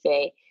guy and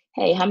say,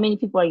 "Hey, how many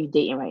people are you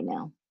dating right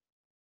now?"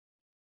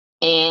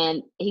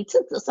 And he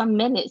took some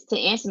minutes to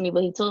answer me,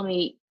 but he told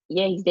me,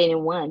 "Yeah, he's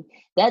dating one."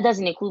 That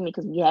doesn't include me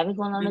because we haven't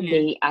gone on a Mhm.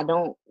 date. I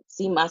don't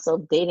see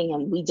myself dating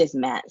him. We just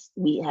matched.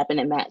 We happen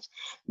to match,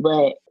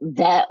 but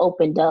that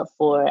opened up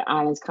for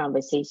honest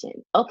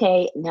conversation.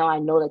 Okay, now I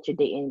know that you're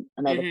dating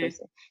another Mhm.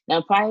 person.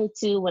 Now, prior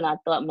to when I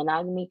thought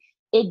monogamy,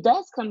 it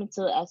does come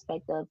into an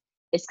aspect of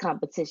it's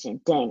competition.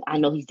 Dang, I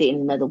know he's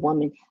dating another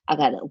woman. I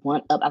gotta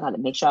one up. I gotta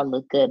make sure I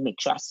look good, make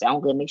sure I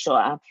sound good, make sure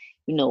I'm,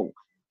 you know,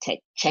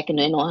 checking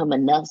in on him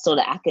enough so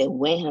that I could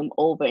win him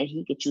over and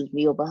he could choose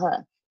me over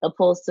her.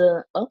 Opposed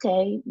to,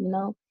 okay,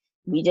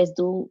 we just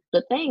do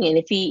the thing. And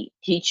if he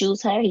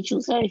choose her, he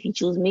choose her. If he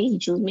choose me, he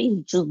choose me.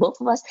 He choose both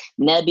of us.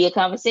 And that'd be a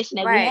conversation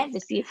that we Right. have to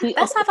see if we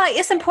That's why I feel like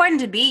it's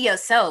important to be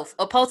yourself,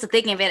 opposed to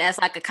thinking of it as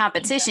like a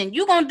competition.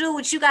 You're gonna do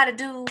what you gotta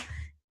do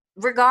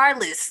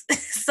regardless.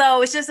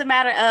 So it's just a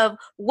matter of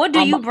what do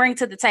um you bring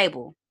to the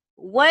table?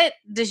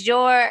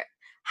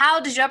 How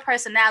does your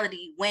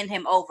personality win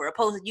him over,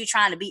 opposed to you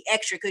trying to be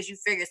extra because you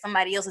figure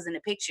somebody else is in the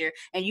picture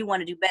and you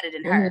want to do better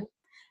than her? mhm.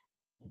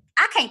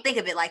 I can't think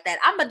of it like that.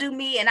 I'm gonna do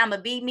me and I'm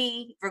gonna be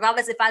me,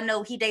 regardless if I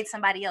know he dates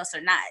somebody else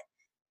or not.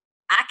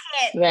 I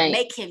can't Right,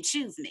 make him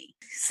choose me.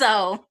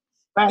 So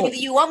right. either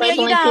you want me or Point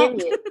you blank don't.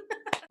 period.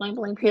 Point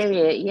blank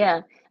period.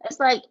 Yeah. It's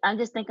like I'm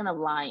just thinking of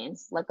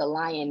lions, like a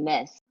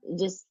lioness,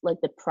 just like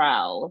the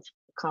prowl of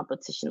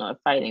competition or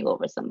fighting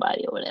over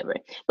somebody or whatever.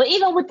 But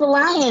even with the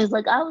lions,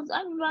 like I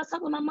remember I was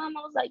talking to my mom,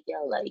 I was like,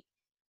 yo, like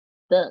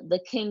the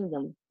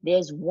kingdom,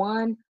 there's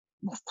one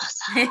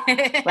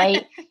Mufasa,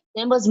 right?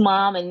 Simba's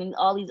mom and then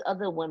all these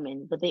other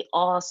women, but they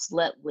all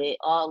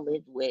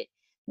lived with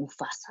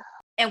Mufasa.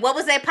 And what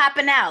was they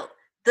popping out?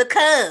 The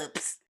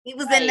Cubs. He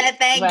was in Right, that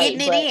thing right.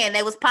 getting it in.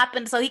 They was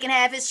popping so he can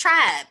have his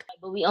tribe.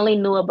 But we only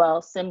knew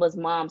about Simba's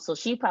mom, so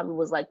she probably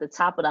was like the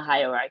top of the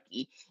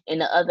hierarchy. And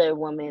the other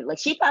woman, like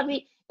she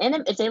probably,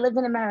 and if they lived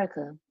in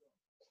America,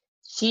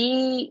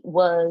 she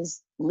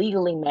was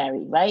legally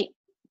married, right?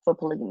 For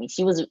polygamy,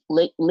 she was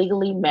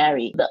legally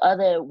married. The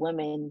other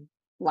women,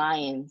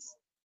 lions,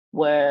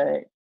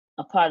 were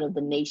a part of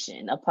the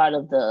nation, a part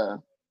of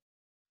the,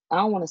 I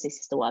don't want to say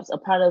sister wives, a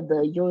part of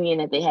the union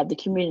that they have, the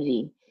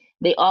community.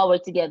 They all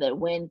work together.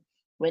 When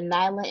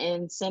Nyla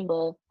and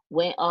Simba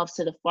went off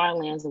to the far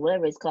lands or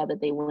whatever it's called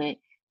that they went,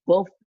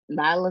 both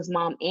Nyla's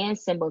mom and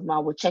Simba's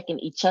mom were checking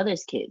each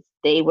other's kids.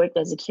 They worked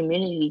as a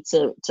community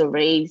to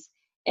raise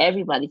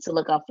everybody, to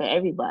look out for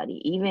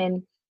everybody.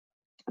 Even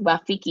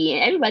Rafiki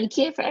and everybody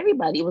cared for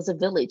everybody. It was a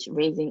village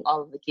raising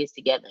all of the kids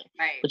together.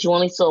 Right. But you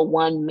only saw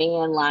one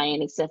man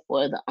lion except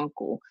for the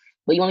uncle.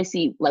 But you only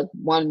see like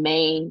one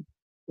main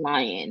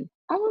lion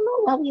I don't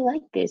know why we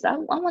like this. I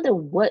wonder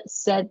what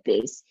said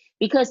this.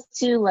 Because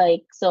too,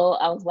 like, so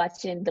I was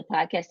watching the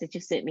podcast that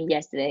you sent me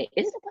yesterday.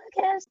 Is it a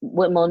podcast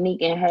with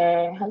Monique and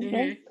her husband?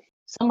 Mm-hmm.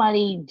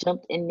 Somebody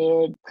jumped in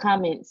their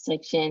comment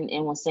section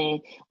and was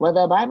saying, "Well,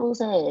 the Bible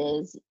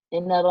says,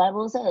 and the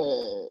Bible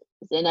says,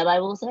 and the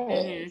Bible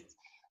Mm-hmm. says."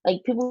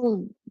 Like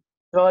people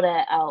throw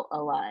that out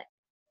a lot.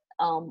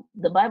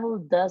 The Bible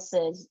does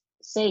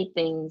say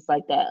things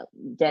like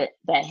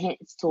that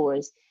hints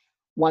towards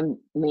one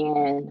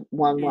man,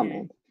 one Mm-hmm.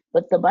 woman.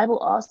 But the Bible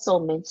also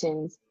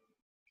mentions,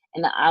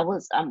 and I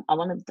want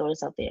to throw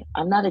this out there.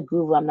 I'm not a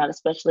guru. I'm not a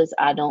specialist.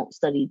 I don't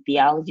study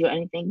theology or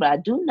anything, but I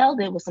do know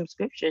there was some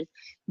scriptures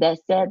that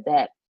said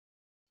that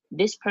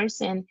this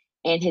person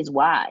and his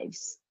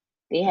wives,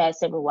 they had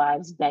several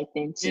wives back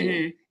then too.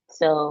 Mm-hmm.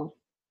 So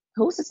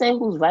who's to say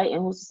who's right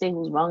and who's to say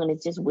who's wrong? And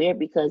it's just weird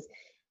because,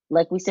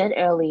 like we said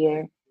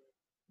earlier,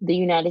 the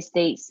United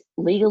States,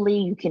 legally,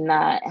 you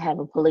cannot have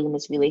a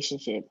polygamous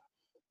relationship,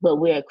 but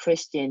we're a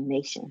Christian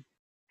nation.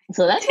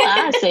 So that's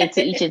why I say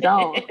to each his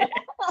own.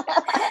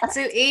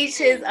 To each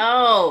his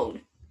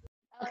own.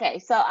 Okay,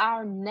 so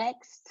our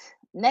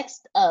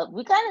next up,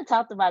 we kind of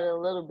talked about it a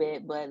little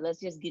bit, but let's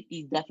just get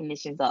these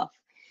definitions off.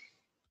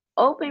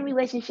 Open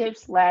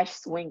relationships /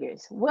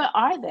 swingers. What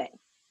are they?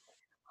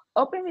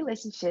 Open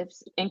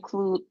relationships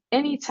include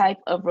any type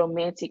of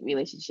romantic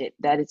relationship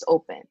that is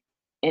open.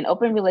 An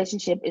open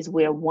relationship is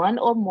where one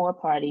or more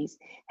parties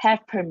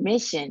have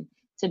permission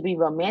to be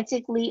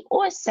romantically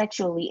or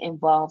sexually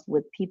involved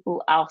with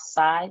people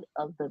outside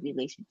of the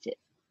relationship.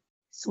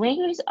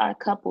 Swingers are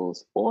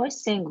couples or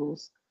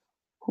singles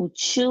who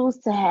choose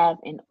to have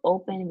an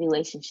open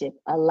relationship,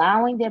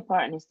 allowing their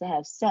partners to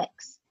have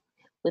sex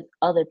with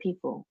other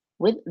people,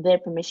 with their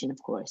permission,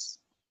 of course.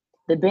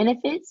 The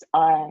benefits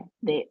are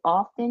they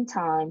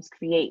oftentimes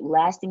create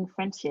lasting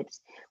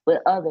friendships with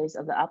others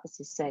of the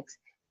opposite sex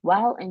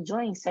while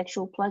enjoying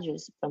sexual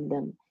pleasures from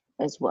them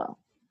as well.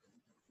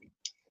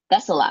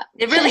 That's a lot.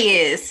 It really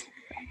is.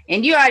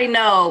 And you already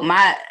know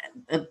my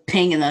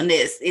opinion on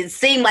this. It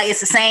seemed like it's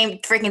the same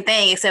freaking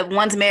thing, except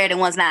one's married and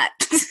one's not.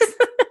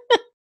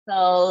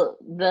 So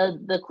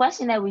the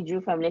question that we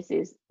drew from this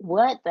is,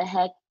 what the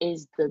heck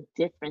is the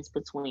difference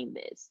between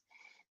this?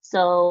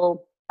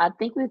 So I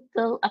feel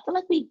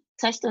like we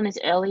touched on this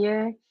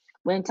earlier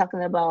when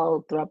talking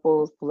about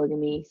thruples,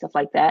 polygamy, stuff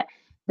like that.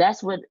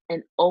 That's what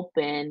an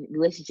open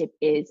relationship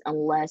is,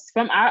 unless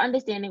from our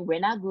understanding, we're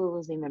not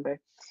gurus, remember.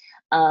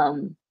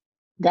 Um,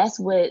 that's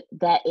what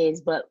that is.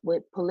 But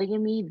with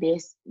polygamy,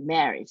 there's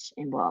marriage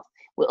involved.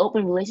 With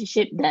open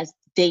relationship, that's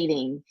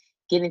dating,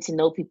 getting to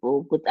know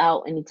people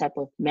without any type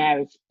of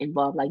marriage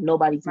involved. Like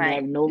nobody's Right.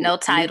 married, no No legal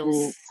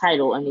titles.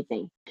 title or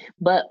anything.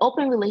 But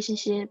open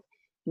relationship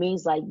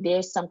means like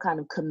there's some kind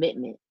of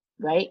commitment,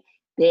 right?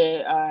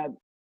 There are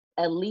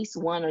at least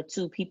one or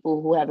two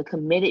people who have a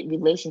committed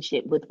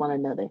relationship with one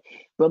another,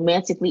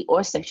 romantically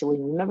or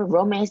sexually. Remember,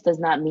 romance does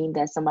not mean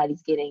that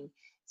somebody's getting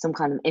some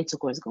kind of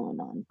intercourse going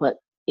on, but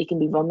it can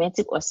be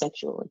romantic or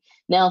sexually.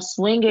 Now,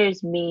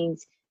 swingers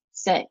means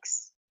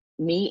sex.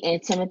 Me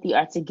and Timothy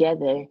are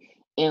together,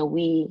 and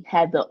we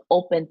have the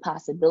open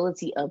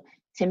possibility of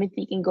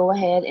Timothy can go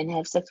ahead and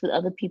have sex with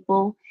other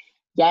people.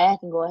 Yaya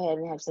can go ahead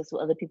and have sex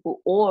with other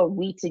people, or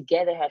we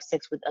together have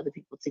sex with other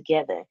people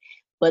together.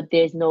 But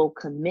there's no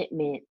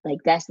commitment. Like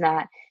that's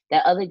not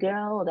that other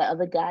girl or that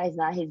other guy is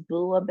not his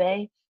boo or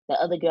bae. The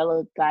other girl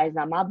or guy is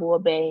not my boo or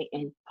bae.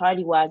 And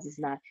party wise, it's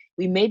not.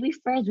 We may be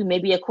friends, we may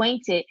be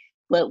acquainted,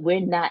 but we're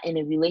not in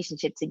a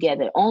relationship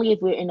together. Only if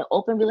we're in an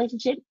open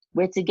relationship,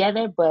 we're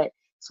together. But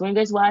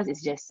swingers wise,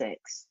 it's just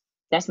sex.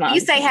 That's my You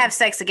say have understanding.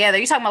 sex together.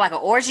 You talking about like an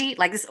orgy?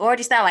 Like this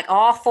orgy style, like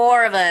all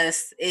four of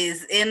us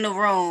is in the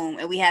room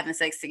and we having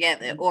sex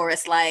together. Or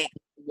it's like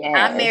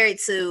I'm married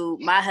Yes. to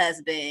my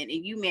husband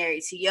and you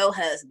married to your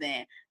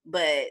husband,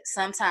 but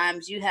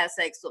sometimes you have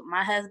sex with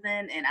my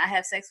husband and I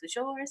have sex with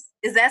yours.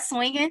 Is that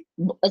swinging?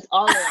 It's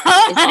all of that.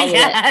 Oh It's my all of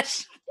that.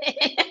 gosh.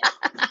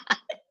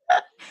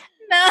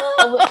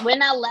 Well, No. we're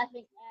not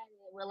laughing at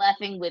it. We're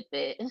laughing with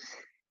it.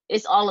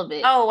 It's all of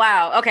it. Oh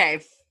wow. Okay.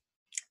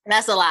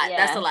 That's a lot.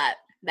 That's a Yeah. lot.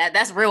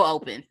 That's real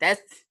open.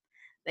 That's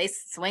they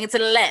swing it to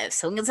the left,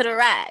 swing it to the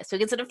right,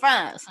 swing it to the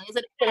front, swing it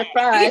to To the the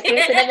front, swing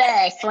to the back.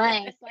 back,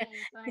 swing,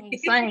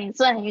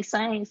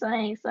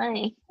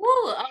 swing. Woo,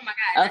 oh my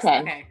god, that's Okay.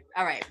 okay.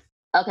 All right.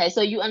 Okay.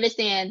 So you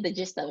understand the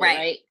gist of it, Right.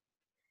 right?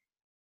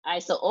 All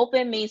right. So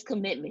open means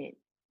commitment,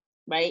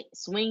 right?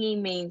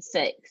 Swinging means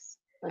sex.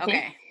 Okay.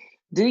 Okay.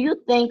 Do you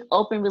think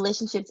open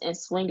relationships and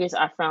swingers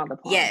are frowned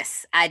upon?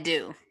 Yes, I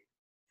do.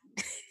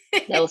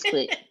 That was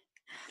quick.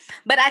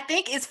 But I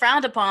think it's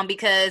frowned upon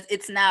because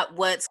it's not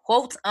what's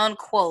quote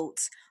unquote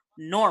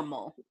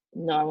normal.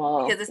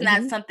 Normal. Because it's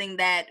not something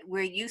that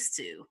we're used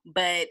to.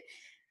 But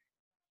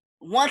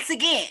once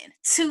again,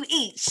 to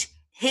each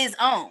his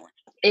own.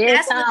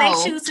 It's That's what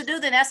they choose to do,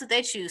 then that's what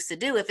they choose to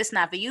do. If it's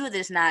not for you, then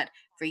it's not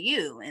for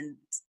you. And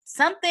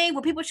something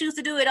when people choose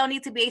to do it don't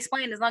need to be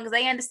explained as long as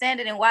they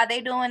understand it and why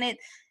they doing it.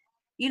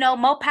 You know,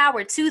 more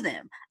power to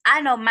them. I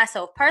know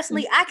myself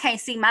personally, I can't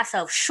see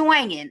myself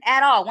swinging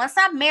at all. Once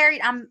I'm married,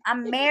 I'm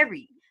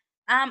married.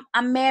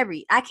 I'm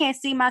married. I can't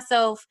see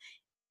myself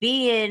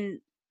being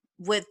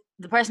with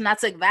the person I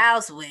took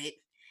vows with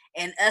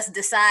and us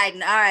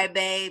deciding, all right,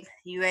 babe,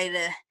 you ready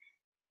to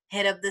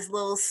hit up this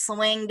little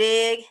swing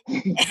dig?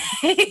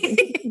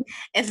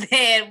 And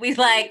then we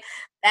like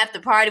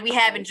after party, we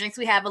having drinks,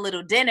 we have a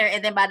little dinner,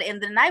 and then by the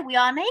end of the night, we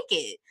all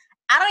naked.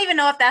 I don't even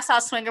know if that's how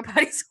swinger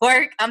parties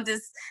work.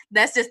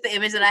 That's just the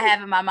image that I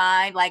have in my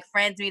mind. Like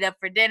friends meet up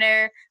for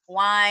dinner,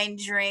 wine,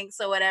 drinks,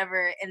 or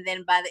whatever, and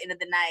then by the end of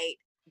the night,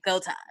 go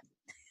time.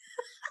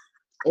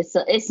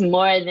 It's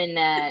more than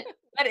that.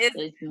 What is?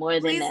 It's more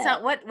than Please that.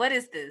 tell. What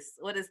is this?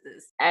 What is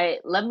this? All right,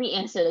 let me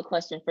answer the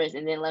question first,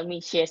 and then let me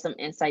share some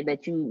insight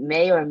that you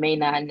may or may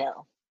not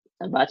know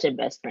about your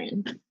best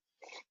friend.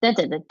 Dun,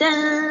 dun, dun,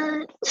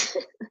 dun.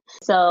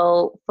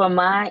 So for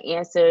my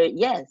answer,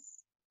 yes.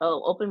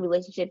 Open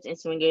relationships and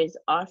swingers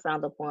are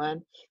frowned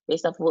upon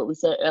based off of what we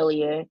said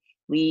earlier.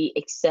 We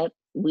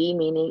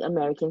meaning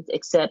Americans,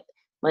 accept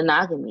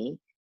monogamy,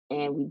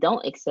 and we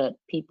don't accept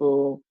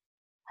people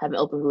having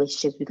open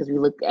relationships because we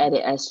look at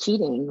it as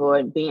cheating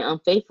or being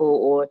unfaithful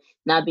or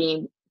not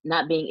being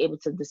able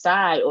to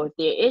decide, or if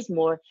there is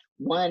more,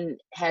 one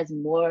has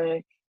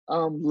more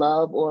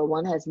love, or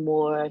one has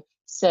more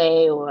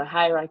say or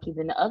hierarchy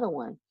than the other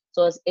one.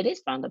 So it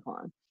is frowned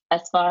upon.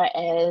 As far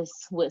as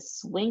what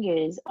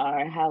swingers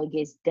are, how it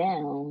gets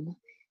down,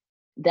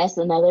 that's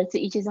another to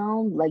each his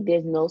own. Like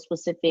there's no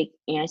specific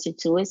answer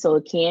to it. So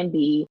it can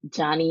be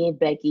Johnny and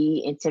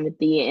Becky and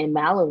Timothy and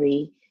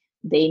Mallory.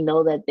 They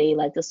know that they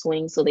like to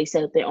swing, so they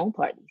set up their own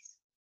parties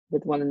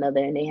with one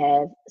another, and they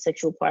have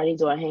sexual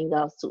parties or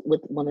hangouts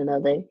with one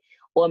another.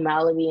 Or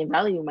Mallory and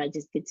Valerie might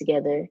just get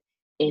together,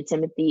 and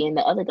Timothy and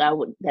the other guy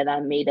that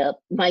I made up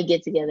might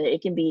get together.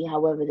 It can be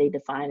however they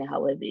define it,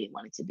 however they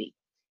want it to be.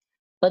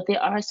 But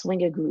there are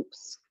swinger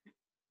groups.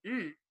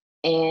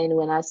 And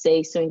when I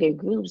say swinger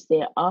groups,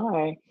 there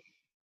are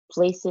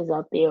places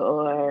out there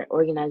or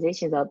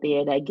organizations out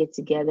there that get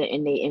together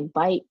and they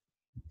invite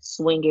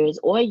swingers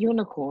or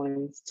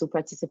unicorns to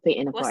participate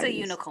in the party. What's a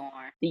unicorn?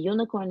 The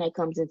unicorn that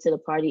comes into the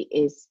party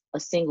is a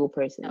single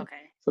person.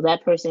 Okay. So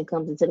that person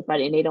comes into the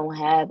party and they don't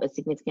have a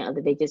significant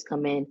other. They just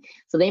come in.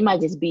 So they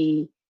might just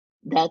be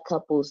that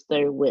couple's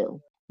third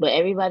wheel. But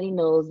everybody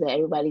knows that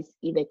everybody's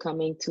either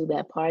coming to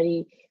that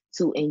party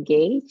to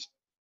engage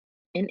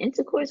in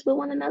intercourse with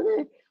one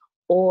another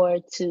or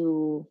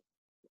to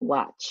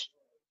watch.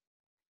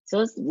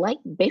 So it's like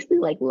basically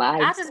like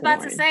live. I was just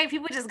about to say,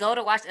 people just go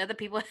to watch other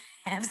people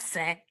have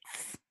sex.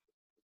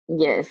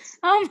 Yes.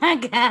 Oh my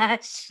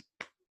gosh.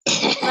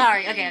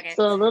 Sorry. Okay.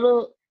 So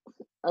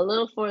a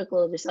little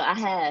foreclosure. So I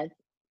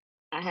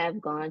have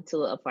gone to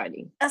a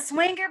party. A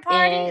swinger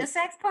party? A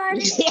sex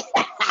party? Yeah.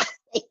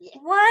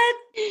 What?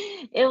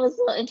 It was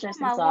so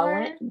interesting. Oh, so I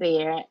went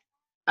there.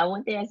 I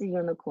went there as a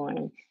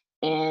unicorn,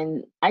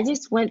 and I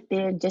just went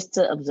there just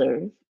to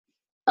observe.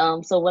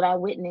 So what I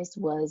witnessed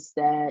was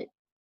that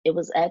it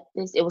was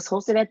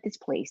hosted at this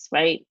place,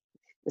 right?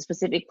 The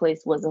specific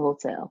place was a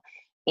hotel,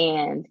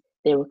 and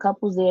there were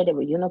couples there, there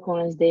were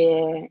unicorns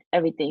there,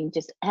 everything,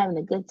 just having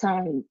a good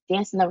time,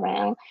 dancing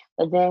around.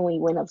 But then when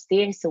you went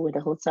upstairs to where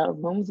the hotel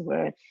rooms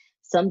were,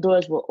 some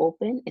doors were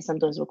open and some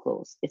doors were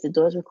closed. If the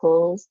doors were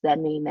closed, that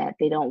means that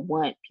they don't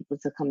want people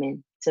to come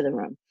in to the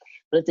room.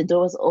 But if the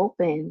door was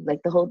open,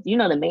 like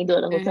the main door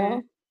of the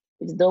hotel,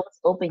 if the door was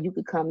open, you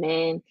could come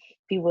in.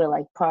 People were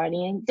like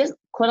partying, just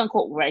quote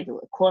unquote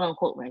regular,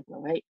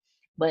 right?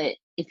 But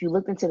if you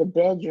looked into the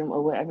bedroom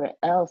or wherever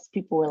else,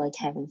 people were like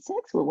having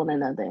sex with one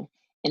another.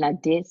 And I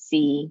did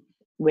see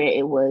where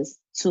it was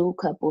two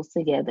couples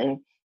together,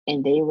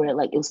 and they were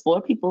like, it was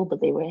four people, but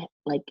they were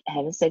like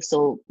having sex.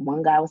 So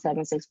one guy was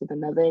having sex with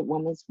another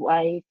woman's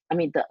wife,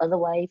 the other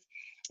wife,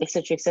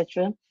 etc.,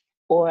 etc.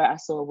 Or I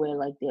saw where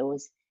like there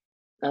was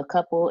a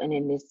couple, and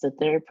then there's the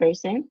third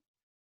person.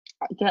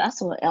 Yeah, I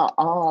saw it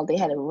all. They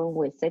had a room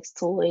with sex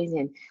toys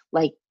and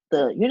like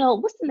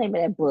what's the name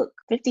of that book?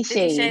 50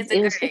 Shades.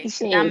 It was 50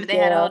 Shades. They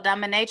had a whole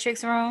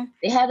dominatrix room.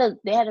 They had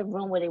a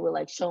room where they were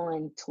like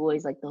showing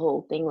toys, like the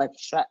whole thing, like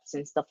straps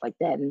and stuff like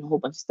that, and a whole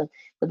bunch of stuff.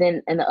 But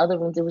then in the other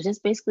rooms, it was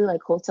just basically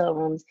like hotel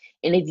rooms.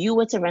 And if you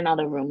were to rent out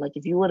a room, like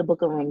if you were to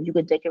book a room, you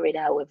could decorate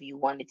it however you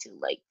wanted to.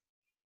 Like,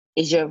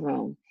 it's your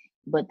room.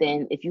 But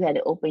then if you had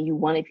it open, you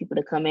wanted people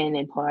to come in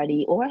and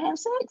party or have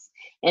sex.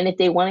 And if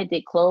they wanted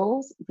it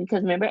closed,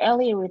 because remember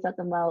earlier we were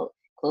talking about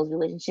closed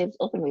relationships,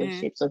 open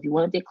relationships. So if you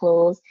wanted it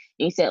closed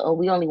and you said, oh,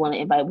 we only want to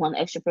invite one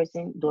extra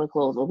person, door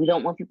closed, or we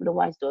don't want people to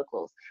watch, door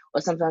closed.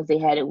 Or sometimes they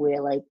had it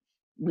where like,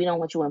 we don't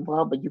want you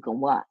involved, but you can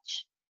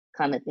watch,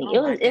 kind of thing.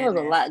 It was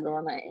a lot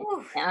going on.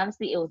 And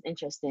honestly, it was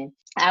interesting.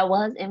 I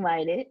was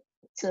invited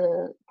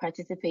to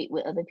participate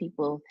with other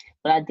people,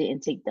 but I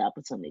didn't take the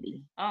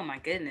opportunity. Oh my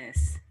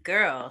goodness,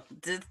 girl!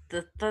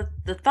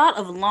 The thought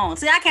of alone.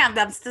 See, I can't.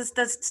 I'm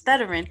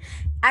stuttering.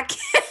 I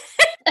can't.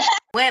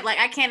 What? Like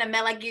I can't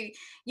imagine. Like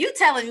you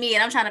telling me,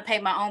 and I'm trying to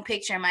paint my own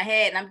picture in my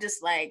head, and I'm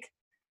just like,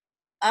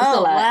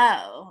 oh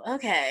wow,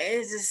 okay.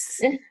 It's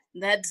just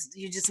that's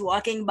you're just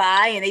walking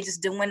by, and they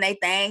just doing their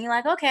thing. You're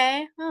like,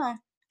 okay, oh.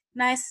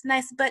 Nice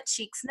butt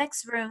cheeks.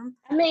 Next room.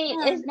 I mean,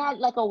 it's Um, not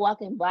like a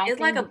walking by it's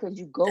like thing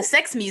because a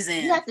sex you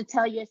museum. have to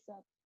tell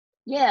yourself,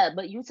 yeah,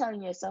 but you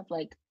telling yourself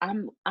like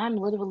I'm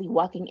literally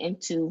walking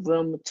into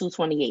room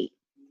 228.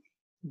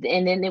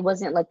 And then it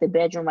wasn't like the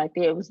bedroom right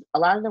there. It was a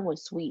lot of them were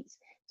suites.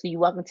 So you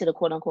walk into the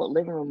quote unquote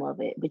living room of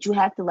it, but you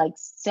have to like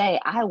say,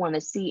 I want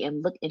to see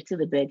and look into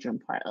the bedroom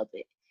part of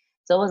it.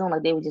 So it wasn't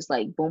like they were just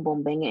like boom,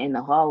 boom, banging in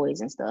the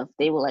hallways and stuff.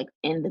 They were like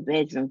in the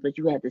bedrooms, but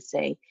you had to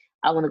say,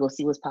 I want to go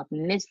see what's popping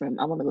in this room.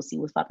 I want to go see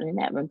what's popping in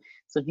that room.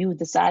 So if you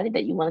decided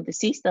that you wanted to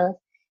see stuff,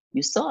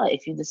 you saw it.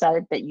 If you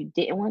decided that you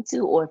didn't want to,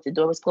 or if the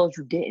door was closed,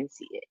 you didn't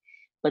see it.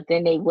 But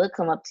then they would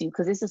come up to you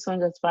because it's a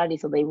swingers party.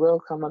 So they will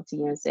come up to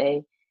you and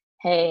say,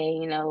 hey,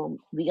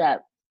 we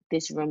got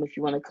this room. If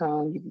you want to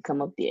come, you can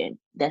come up there.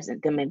 That's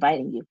them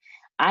inviting you.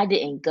 I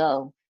didn't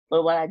go,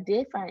 but what I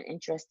did find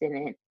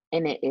interesting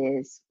in it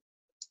is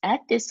at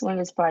this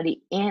swingers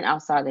party and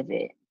outside of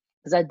it,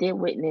 because I did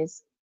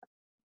witness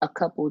a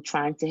couple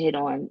trying to hit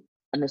on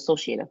an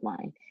associate of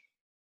mine.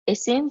 It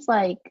seems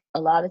like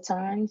a lot of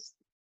times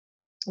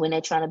when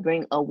they're trying to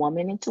bring a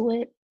woman into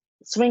it,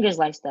 swingers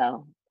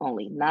lifestyle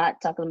only,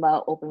 not talking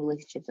about open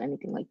relationships or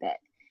anything like that.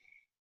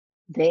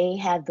 They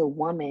have the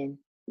woman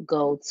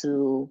go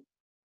to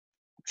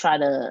try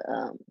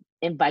to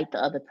invite the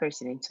other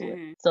person into it.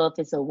 Mm-hmm. So if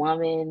it's a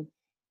woman,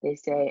 they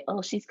say,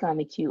 "Oh, she's kind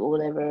of cute" or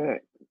whatever.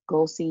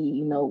 Go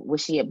see,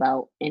 what's she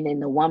about, and then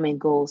the woman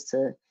goes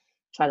to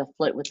try to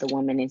flirt with the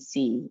woman and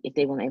see if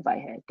they want to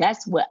invite her.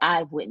 That's what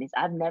I've witnessed.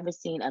 I've never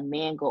seen a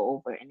man go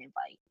over and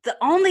invite. The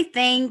only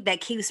thing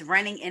that keeps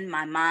running in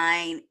my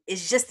mind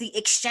is just the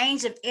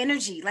exchange of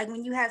energy. Like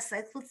when you have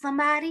sex with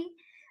somebody,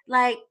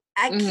 like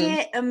I Mm-hmm.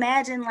 can't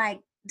imagine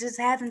like just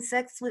having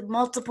sex with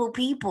multiple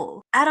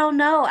people. I don't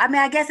know. I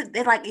mean, I guess it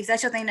like if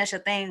that's your thing, that's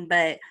your thing.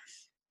 But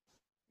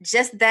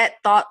just that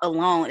thought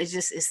alone is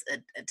just it's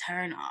a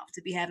turn off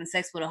to be having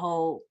sex with a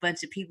whole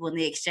bunch of people and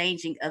the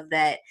exchanging of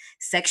that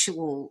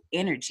sexual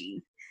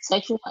energy.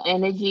 Sexual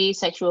energy,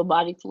 sexual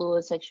body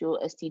fluid, sexual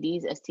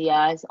STDs,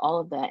 STIs, all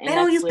of that, They and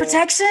don't that's use where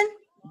protection.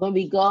 when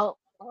we go.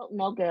 Oh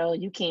no, girl,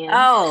 you can,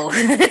 Oh,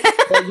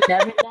 but you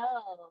never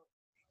know.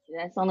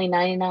 That's only that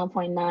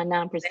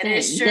 99.99%.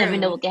 is You never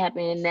know true. what can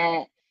happen in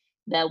that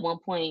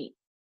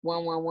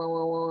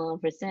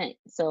 1.11111%.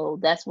 So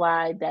that's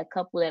why that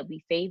couple that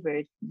we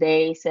favored,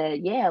 they said,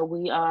 yeah,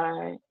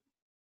 we're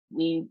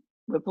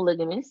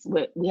polygamous.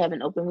 We have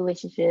an open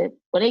relationship.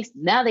 But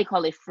now they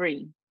call it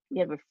free. We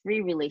have a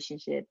free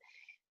relationship,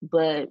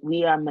 but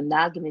we are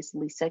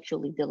monogamously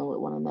sexually dealing with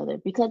one another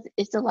because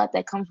it's a lot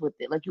that comes with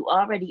it. Like you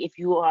already, if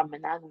you are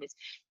monogamous,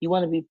 you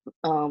want to be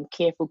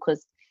careful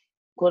because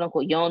quote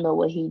unquote, you don't know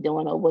what he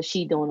doing or what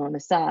she doing on the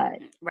side,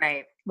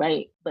 Right.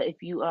 right? But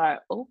if you are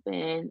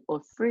open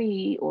or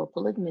free or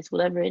polygamous,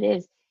 whatever it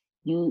is,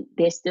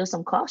 there's still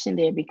some caution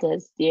there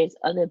because there's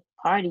other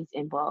parties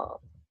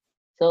involved.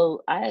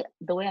 So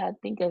the way I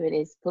think of it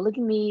is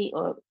polygamy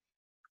or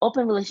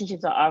open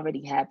relationships are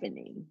already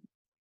happening.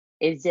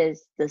 It's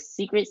just the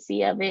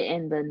secrecy of it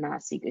and the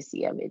not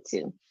secrecy of it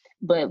too.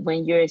 But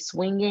when you're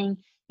swinging,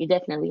 you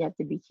definitely have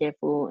to be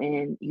careful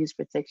and use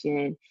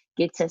protection.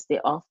 Get tested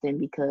often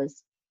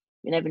because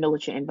you never know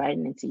what you're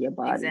inviting into your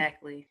body.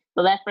 Exactly.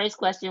 So that first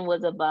question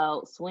was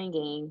about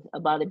swinging,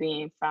 about it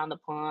being frowned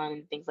upon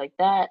and things like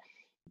that.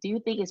 Do you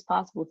think it's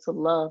possible to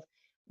love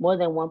more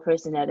than one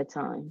person at a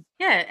time?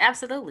 Yeah,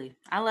 absolutely.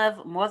 I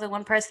love more than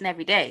one person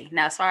every day.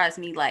 Now, as far as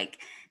me like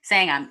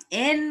saying I'm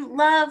in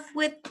love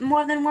with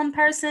more than one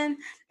person,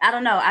 I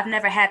don't know. I've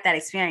never had that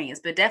experience,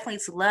 but definitely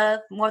to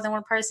love more than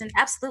one person,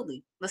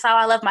 absolutely. That's how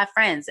I love my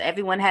friends.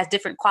 Everyone has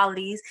different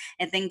qualities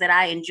and things that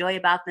I enjoy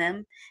about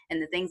them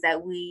and the things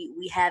that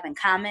we have in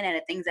common and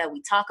the things that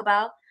we talk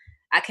about.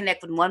 I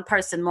connect with one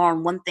person more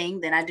on one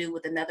thing than I do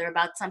with another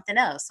about something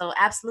else. So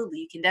absolutely,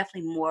 you can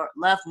definitely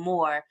love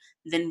more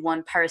than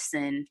one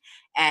person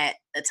at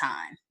a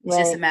time. It's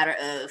just a Right. matter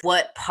of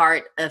what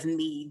part of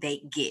me they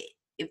get,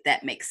 if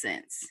that makes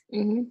sense.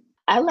 Hmm.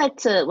 I like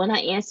to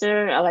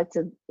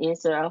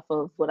answer off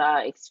of what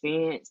I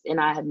experienced, and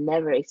I have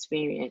never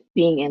experienced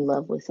being in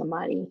love with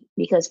somebody.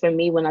 Because for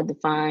me, when I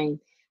define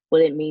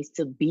what it means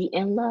to be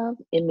in love,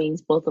 it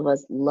means both of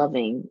us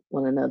loving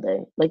one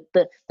another. Like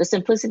the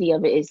simplicity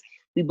of it is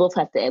we both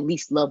have to at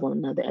least love one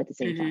another at the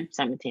same Mm-hmm. time,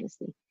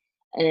 simultaneously.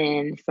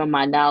 And from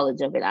my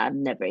knowledge of it, I've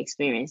never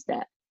experienced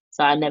that.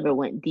 So I never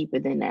went deeper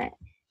than that.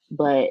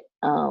 But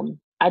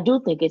I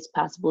do think it's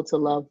possible to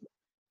love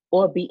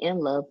or be in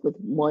love with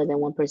more than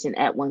one person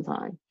at one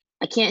time.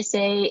 I can't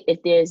say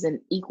if there's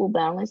an equal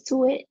balance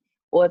to it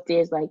or if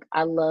there's like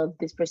I love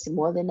this person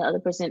more than the other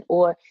person,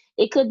 or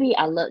it could be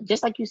I love,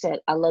 just like you said,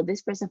 I love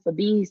this person for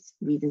these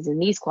reasons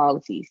and these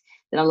qualities,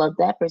 then I love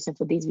that person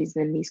for these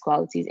reasons and these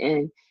qualities.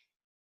 And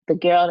the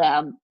girl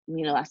that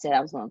I said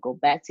I was gonna go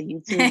back to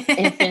YouTube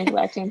and finish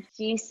watching,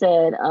 she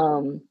said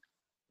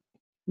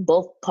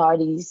both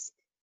parties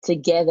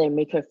together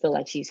make her feel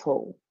like she's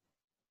whole.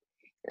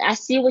 I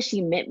see what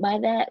she meant by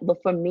that,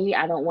 but for me,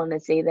 I don't want to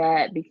say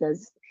that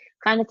because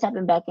kind of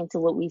tapping back into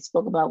what we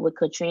spoke about with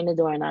Katrina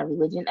during our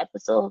religion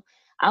episode,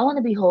 I want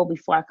to be whole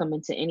before I come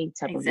into any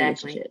type of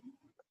relationship.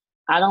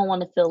 I don't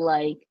want to feel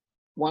like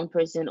one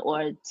person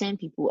or 10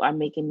 people are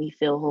making me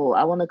feel whole.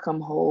 I want to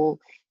come whole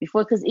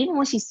before, because even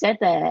when she said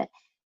that,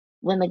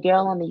 when the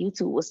girl on the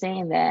YouTube was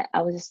saying that,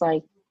 I was just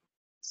like,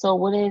 so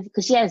what if,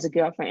 because she has a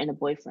girlfriend and a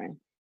boyfriend,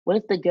 what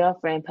if the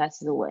girlfriend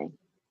passes away?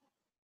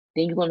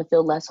 Then you're going to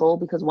feel less whole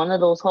because one of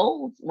those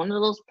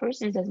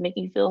persons that's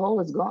making you feel whole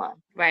is gone.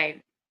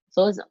 Right.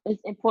 So it's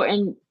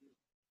important,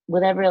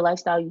 whatever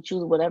lifestyle you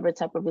choose, whatever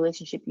type of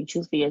relationship you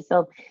choose for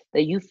yourself,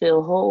 that you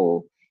feel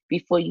whole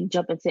before you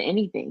jump into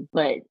anything.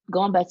 But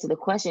going back to the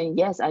question,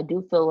 yes, I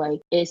do feel like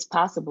it's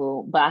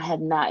possible, but I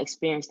have not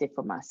experienced it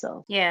for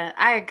myself. Yeah,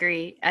 I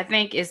agree. I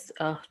think it's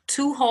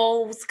two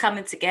wholes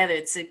coming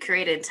together to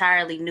create an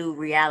entirely new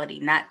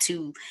reality, not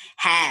two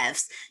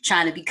halves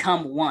trying to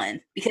become one,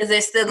 because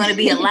there's still going to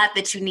be a lot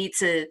that you need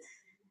to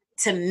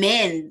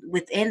mend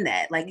within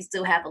that. Like you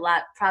still have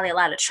probably a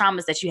lot of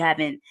traumas that you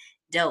haven't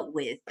dealt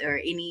with, or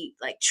any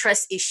like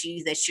trust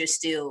issues that you're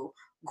still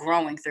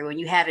growing through, and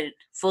you haven't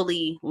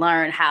fully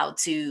learned how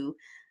to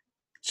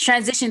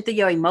transition through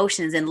your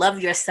emotions and love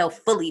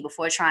yourself fully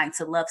before trying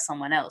to love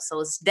someone else.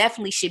 So it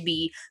definitely should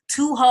be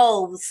two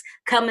wholes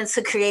coming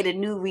to create a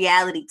new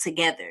reality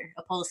together,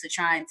 opposed to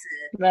trying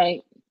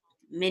to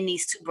mend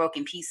these two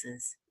broken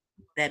pieces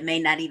that may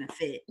not even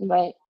fit.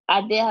 Right.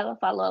 I did have a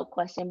follow-up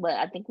question, but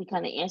I think we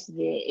kind of answered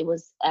it. It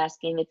was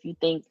asking if you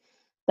think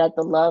that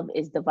the love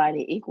is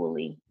divided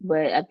equally,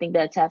 but I think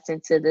that taps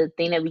into the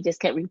thing that we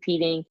just kept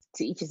repeating,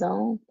 to each his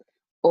own,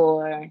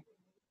 or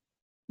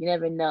you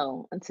never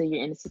know until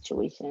you're in a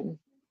situation.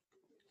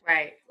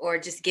 Right. Or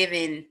just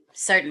giving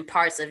certain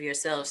parts of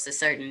yourselves to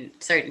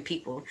certain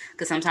people,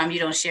 because sometimes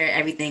you don't share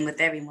everything with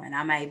everyone.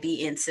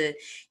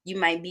 You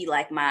might be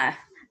like my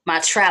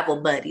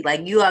travel buddy.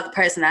 Like you are the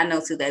person I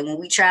know too, that when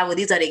we travel,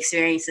 these are the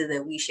experiences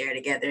that we share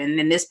together. And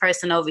then this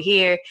person over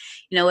here,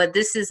 you know what,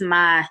 this is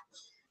my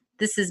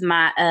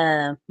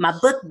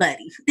book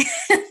buddy.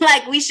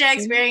 Like we share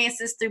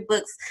experiences through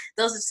books.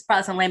 Those are just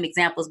probably some lame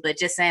examples, but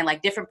just saying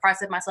like different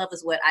parts of myself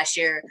is what I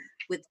share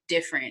with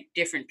different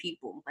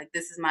people. Like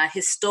this is my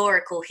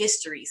historical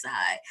history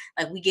side.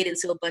 Like we get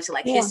into a bunch of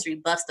history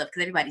buff stuff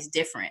because everybody's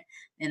different,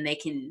 and they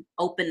can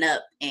open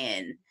up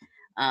and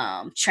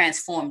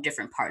transform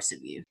different parts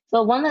of you.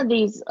 So one of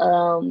these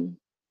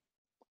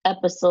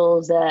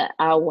episodes that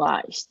I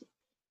watched,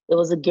 it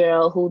was a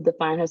girl who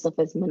defined herself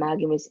as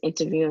monogamous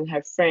interviewing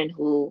her friend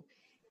who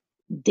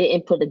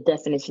didn't put a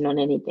definition on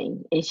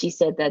anything. And she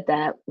said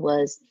that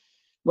was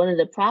one of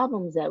the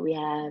problems that we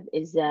have,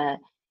 is that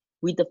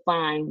we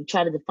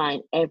try to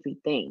define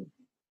everything.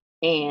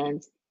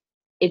 And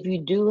if you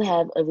do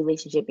have a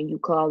relationship and you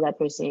call that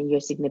person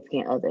your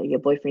significant other, your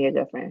boyfriend, your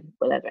girlfriend,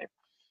 whatever,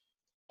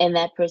 and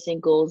that person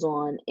goes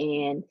on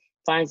and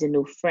finds a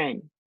new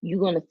friend, you're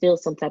going to feel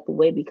some type of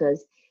way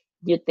because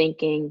you're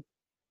thinking,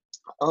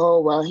 oh,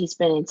 well, he's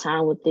spending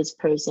time with this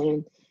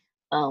person.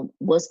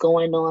 What's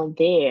going on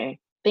there?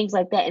 Things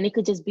like that. And it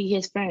could just be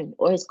his friend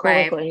or his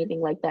coworker or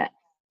anything like that.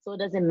 So it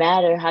doesn't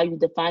matter how you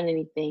define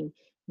anything.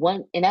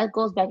 And that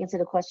goes back into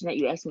the question that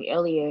you asked me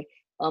earlier.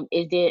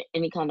 Is there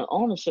any kind of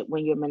ownership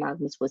when you're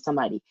monogamous with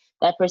somebody?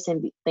 That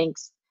person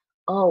thinks,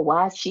 oh,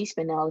 why is she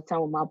spending all the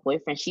time with my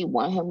boyfriend? She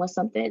want him or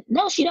something?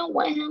 No, she don't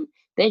want him.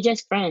 They're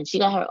just friends. She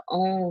got her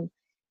own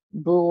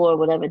boo or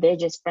whatever. They're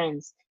just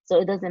friends. So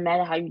it doesn't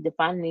matter how you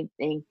define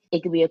anything.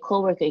 It could be a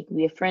coworker, it could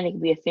be a friend, it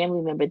could be a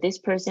family member. This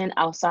person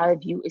outside of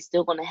you is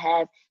still going to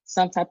have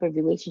some type of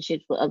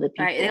relationships with other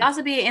people. Right. It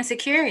also be an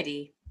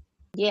insecurity.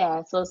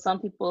 Yeah. So some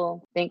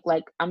people think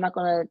like, I'm not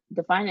going to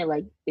define it,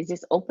 like it's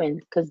just open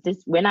because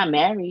we're not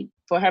married.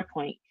 For her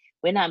point,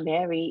 we're not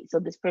married. So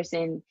this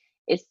person,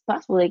 it's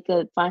possible they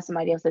could find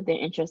somebody else that they're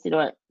interested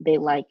or they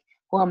like.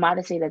 Who am I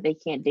to say that they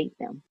can't date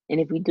them?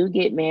 And if we do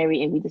get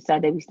married and we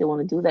decide that we still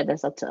want to do that,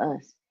 that's up to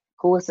us.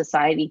 Who is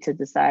society to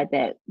decide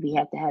that we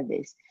have to have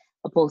this,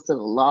 opposed to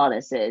the law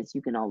that says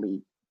you can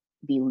only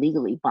be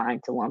legally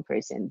bind to one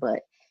person.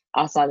 But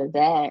outside of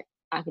that,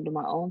 I can do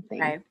my own thing.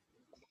 Right.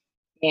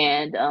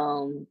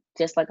 And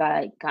just like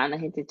I kind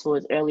of hinted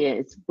towards earlier,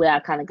 it's where I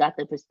kind of got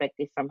the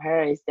perspective from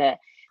her, is that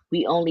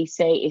we only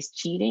say it's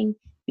cheating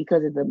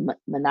because of the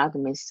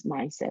monogamous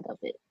mindset of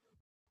it.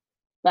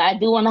 But I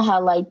do want to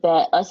highlight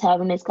that us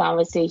having this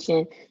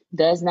conversation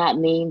does not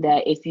mean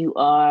that if you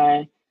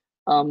are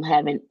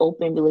having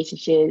open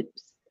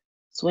relationships,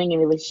 swinging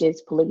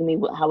relationships, polygamy,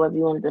 however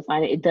you want to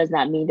define it, it does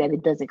not mean that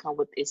it doesn't come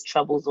with its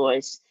troubles or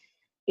its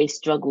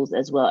struggles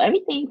as well.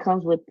 Everything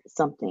comes with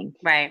something.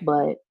 Right.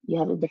 But you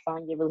have to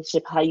define your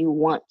relationship how you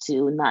want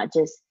to, not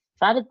just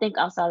try to think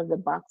outside of the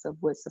box of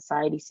what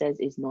society says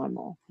is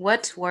normal.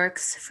 What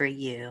works for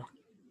you?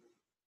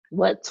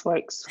 What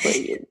works for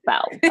you?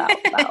 Bow, bow,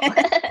 bow.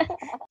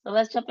 So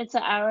let's jump into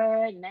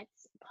our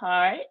next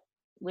part,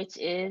 which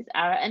is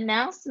our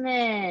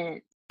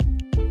announcement.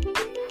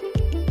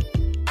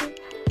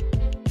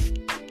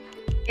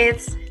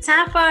 It's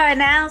time for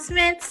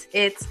announcements.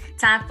 It's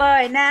time for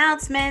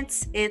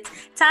announcements. It's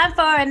time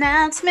for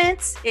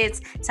announcements.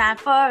 It's time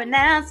for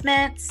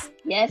announcements.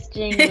 Yes,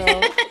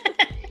 Jingle.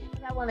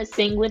 I want to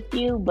sing with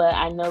you, but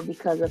I know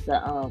because of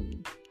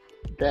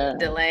the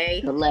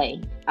delay,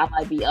 I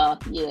might be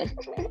off. Yeah,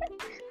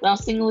 but I'm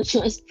singing with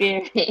you in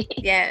spirit.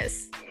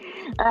 Yes.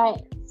 All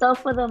right. So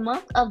for the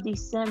month of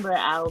December,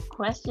 our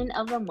question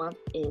of the month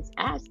is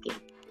asking,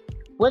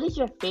 what is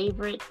your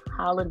favorite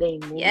holiday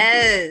movie?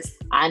 Yes.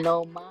 I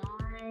know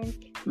mine.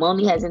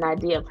 Moni has an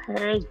idea of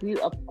hers. We,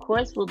 of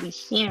course, will be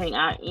sharing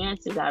our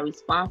answers, our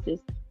responses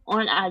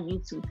on our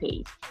YouTube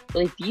page.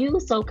 But if you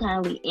so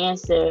kindly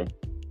answer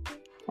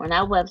on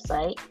our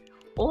website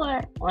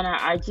or on our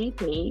RG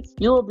page,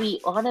 you will be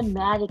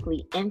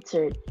automatically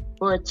entered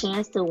for a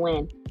chance to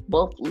win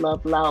both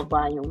Love Loud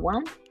Volume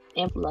 1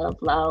 and Love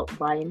Loud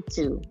Volume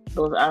 2.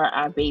 Those are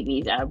our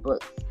babies, our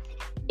books.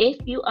 If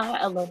you are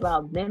a Love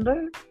Loud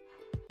member,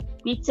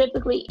 we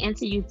typically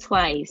enter you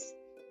twice,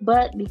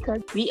 but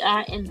because we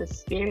are in the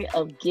spirit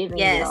of giving,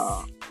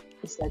 y'all,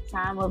 it's the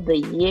time of the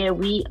year,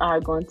 we are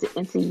going to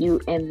enter you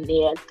in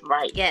there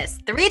thrice. Yes,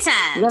 3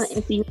 times. We're going to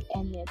enter you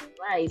in there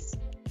thrice.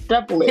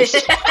 Thruplish.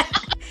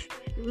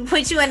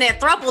 Put you in there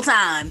thruple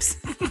times.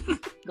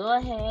 Go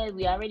ahead.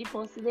 We already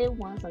posted it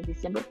once on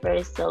December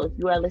 1st. So if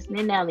you are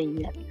listening now and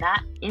you have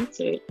not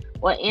entered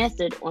or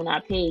answered on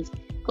our page,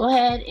 go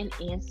ahead and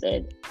answer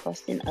the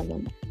question of the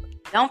month.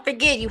 Don't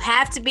forget, you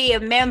have to be a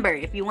member.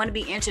 If you want to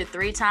be entered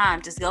 3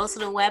 times, just go to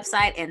the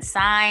website and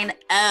sign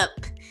up.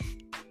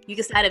 You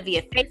can sign up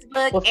via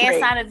Facebook and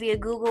sign up via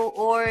Google,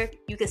 or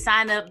you can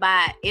sign up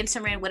by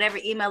entering whatever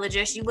email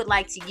address you would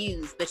like to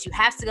use. But you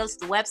have to go to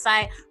the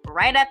website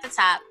right at the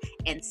top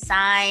and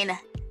sign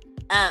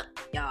up,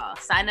 y'all.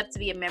 Sign up to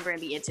be a member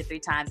and be entered 3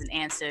 times and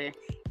answer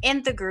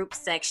in the group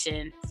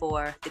section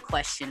for the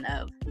question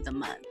of the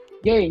month.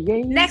 Yeah.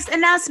 Next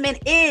announcement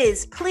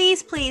is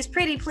please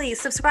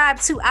subscribe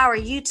to our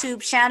YouTube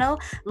channel,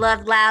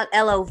 Love Loud,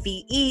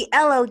 LOVELOUDD,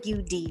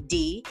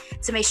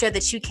 to make sure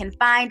that you can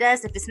find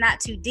us. If it's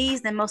not 2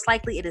 D's, then most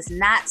likely it is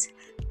not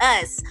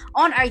us.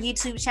 On our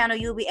YouTube channel,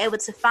 you'll be able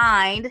to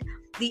find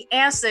the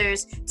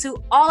answers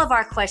to all of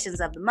our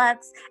questions of the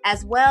month,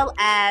 as well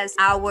as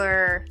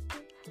our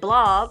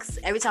blogs.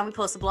 Every time we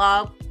post a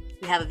blog,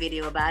 we have a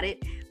video about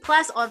it.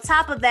 Plus, on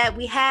top of that,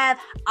 we have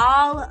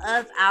all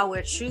of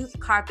our Truth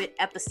Carpet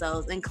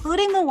episodes,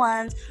 including the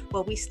ones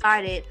where we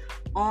started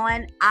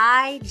on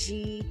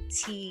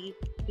IGTV.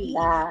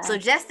 So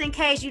just in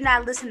case you're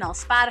not listening on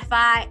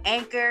Spotify,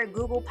 Anchor,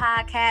 Google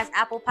Podcasts,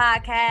 Apple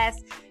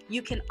Podcasts,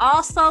 you can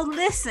also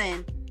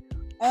listen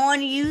on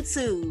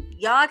YouTube.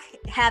 Y'all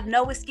have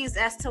no excuse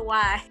as to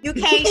why you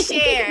can't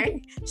share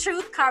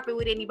Truth Carpet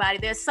with anybody.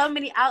 There's so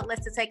many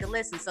outlets to take a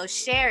listen, so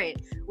share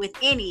it with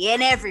any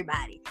and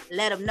everybody.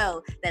 Let them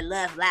know that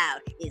Love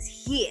Loud is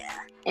here.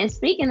 And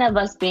speaking of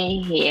us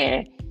being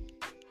here,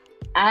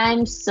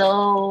 I'm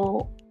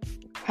so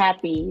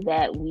happy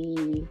that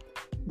we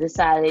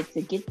decided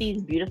to get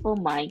these beautiful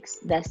mics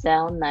that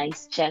sound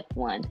nice. Check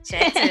 1.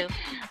 Check 2.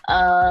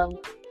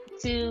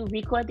 To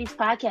record these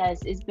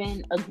podcasts. It's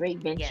been a great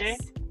venture,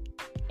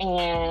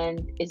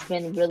 and it's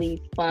been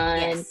really fun.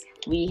 Yes.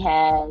 We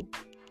had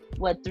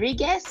 3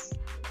 guests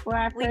for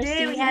our first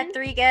season? We had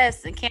 3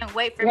 guests and can't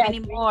wait for many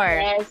more.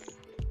 Guests.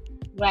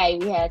 Right,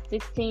 we had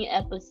 16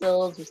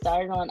 episodes. We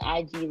started on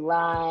IG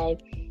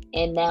Live,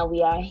 and now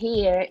we are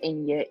here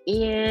in your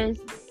ears,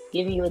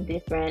 giving you a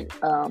different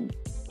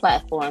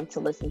platform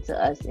to listen to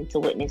us and to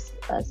witness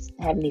us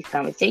having these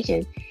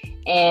conversations.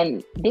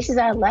 And this is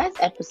our last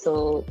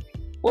episode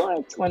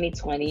for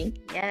 2020.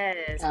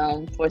 Yes.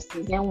 For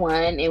season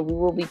 1, and we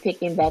will be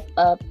picking back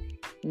up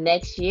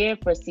next year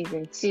for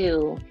season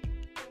 2.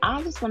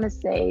 I just want to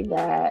say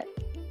that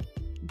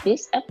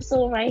this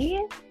episode right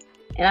here,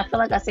 and I feel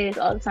like I say this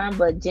all the time,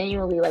 but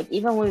genuinely, like,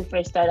 even when we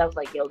first started, I was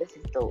like, yo, this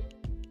is dope.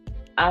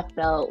 I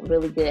felt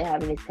really good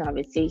having this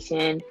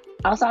conversation.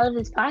 Outside of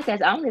this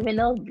podcast, I don't even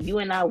know if you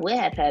and I would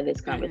have had this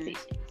conversation.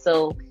 Mm-hmm.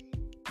 So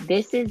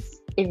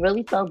it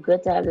really felt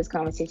good to have this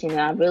conversation, and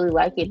I really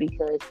like it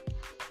because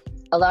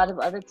a lot of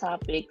other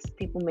topics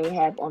people may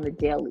have on the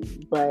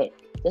daily, but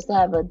just to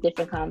have a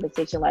different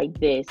conversation like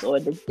this, or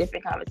the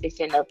different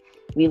conversation of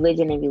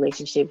religion and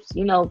relationships,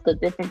 the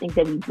different things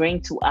that we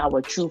bring to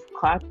our Truth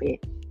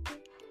Carpet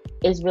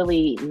is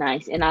really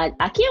nice. And I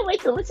can't wait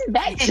to listen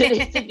back to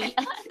this, to be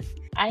honest.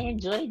 I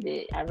enjoyed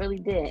it. I really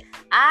did.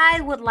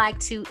 I would like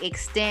to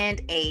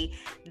extend a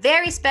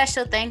very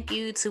special thank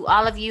you to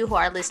all of you who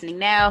are listening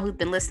now, who've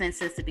been listening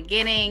since the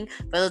beginning,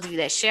 for those of you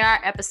that share our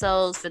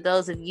episodes, for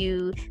those of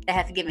you that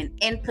have given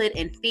input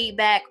and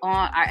feedback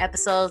on our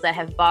episodes, that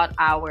have bought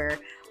our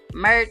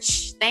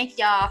merch. Thank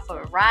y'all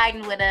for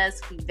riding with us.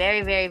 We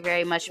very, very,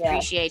 very much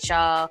appreciate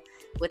y'all.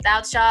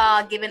 Without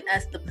y'all giving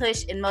us the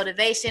push and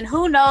motivation,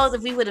 who knows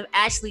if we would have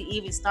actually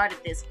even started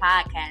this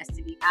podcast,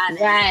 to be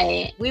honest.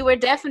 Right. We were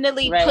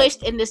definitely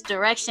pushed in this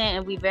direction,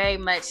 and we very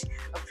much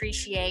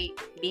appreciate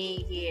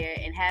being here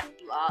and having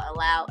you all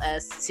allow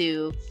us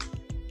to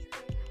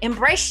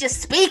embrace your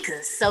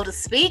speakers, so to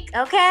speak,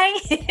 okay?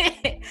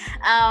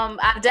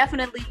 I've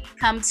definitely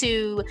come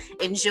to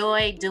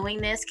enjoy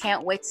doing this.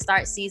 Can't wait to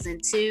start season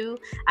 2.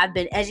 I've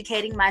been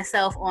educating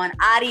myself on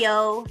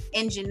audio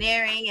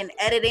engineering and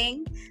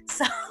editing.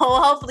 So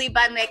hopefully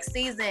by next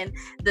season,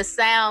 the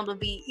sound will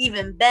be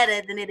even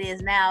better than it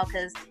is now.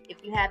 Because if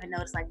you haven't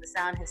noticed, like the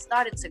sound has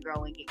started to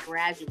grow and get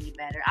gradually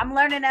better. I'm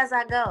learning as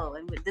I go.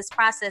 And with this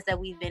process that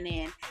we've been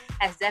in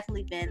has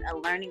definitely been a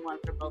learning one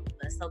for both of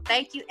us. So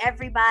thank you,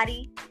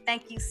 everybody.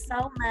 Thank you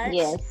so much.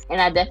 Yes.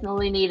 And I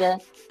definitely need a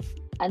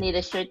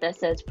shirt that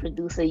says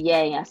producer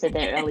yay. I said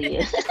that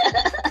earlier. Yes.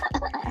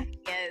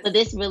 So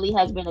this really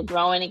has been a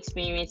growing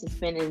experience. It's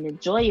been an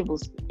enjoyable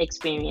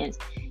experience.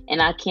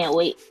 And I can't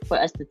wait for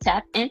us to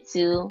tap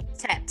into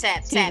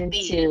season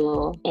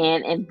 2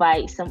 and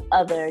invite some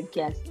other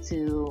guests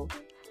to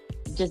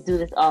just do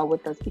this all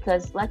with us.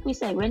 Because like we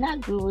said, we're not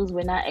gurus,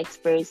 we're not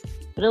experts,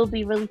 but it'll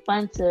be really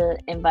fun to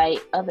invite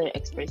other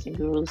experts and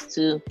gurus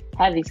to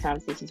have these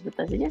conversations with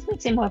us. It just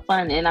makes it more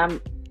fun, and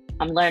I'm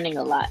learning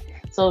a lot.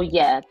 So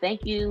yeah,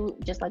 thank you.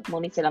 Just like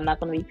Moni said, I'm not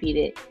going to repeat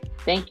it.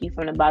 Thank you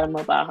from the bottom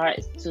of our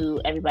hearts to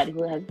everybody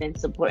who has been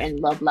supporting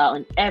Love Loud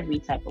in every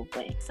type of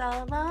way.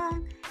 So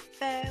long,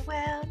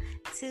 farewell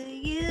to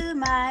you,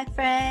 my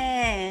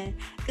friend.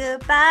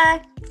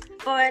 Goodbye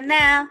for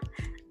now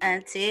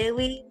until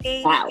we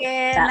meet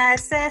again. I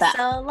said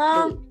so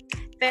long,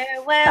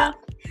 farewell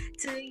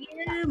to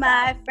you,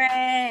 my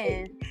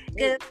friend.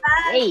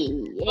 Goodbye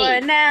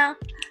for now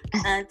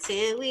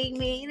until we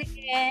meet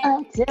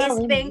again.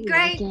 It's been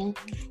great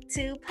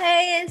to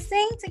play and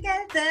sing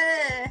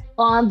together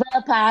on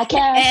the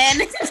podcast. And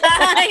it's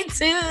time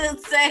to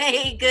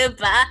say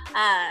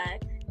goodbye.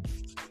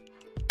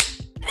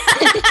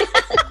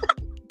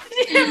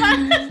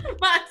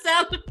 my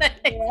sound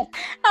effect.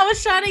 I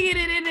was trying to get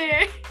it in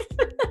there.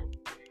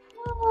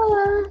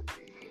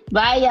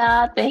 Bye,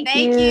 y'all. Thank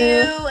you. Thank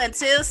you.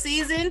 Until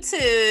season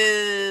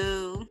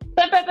 2.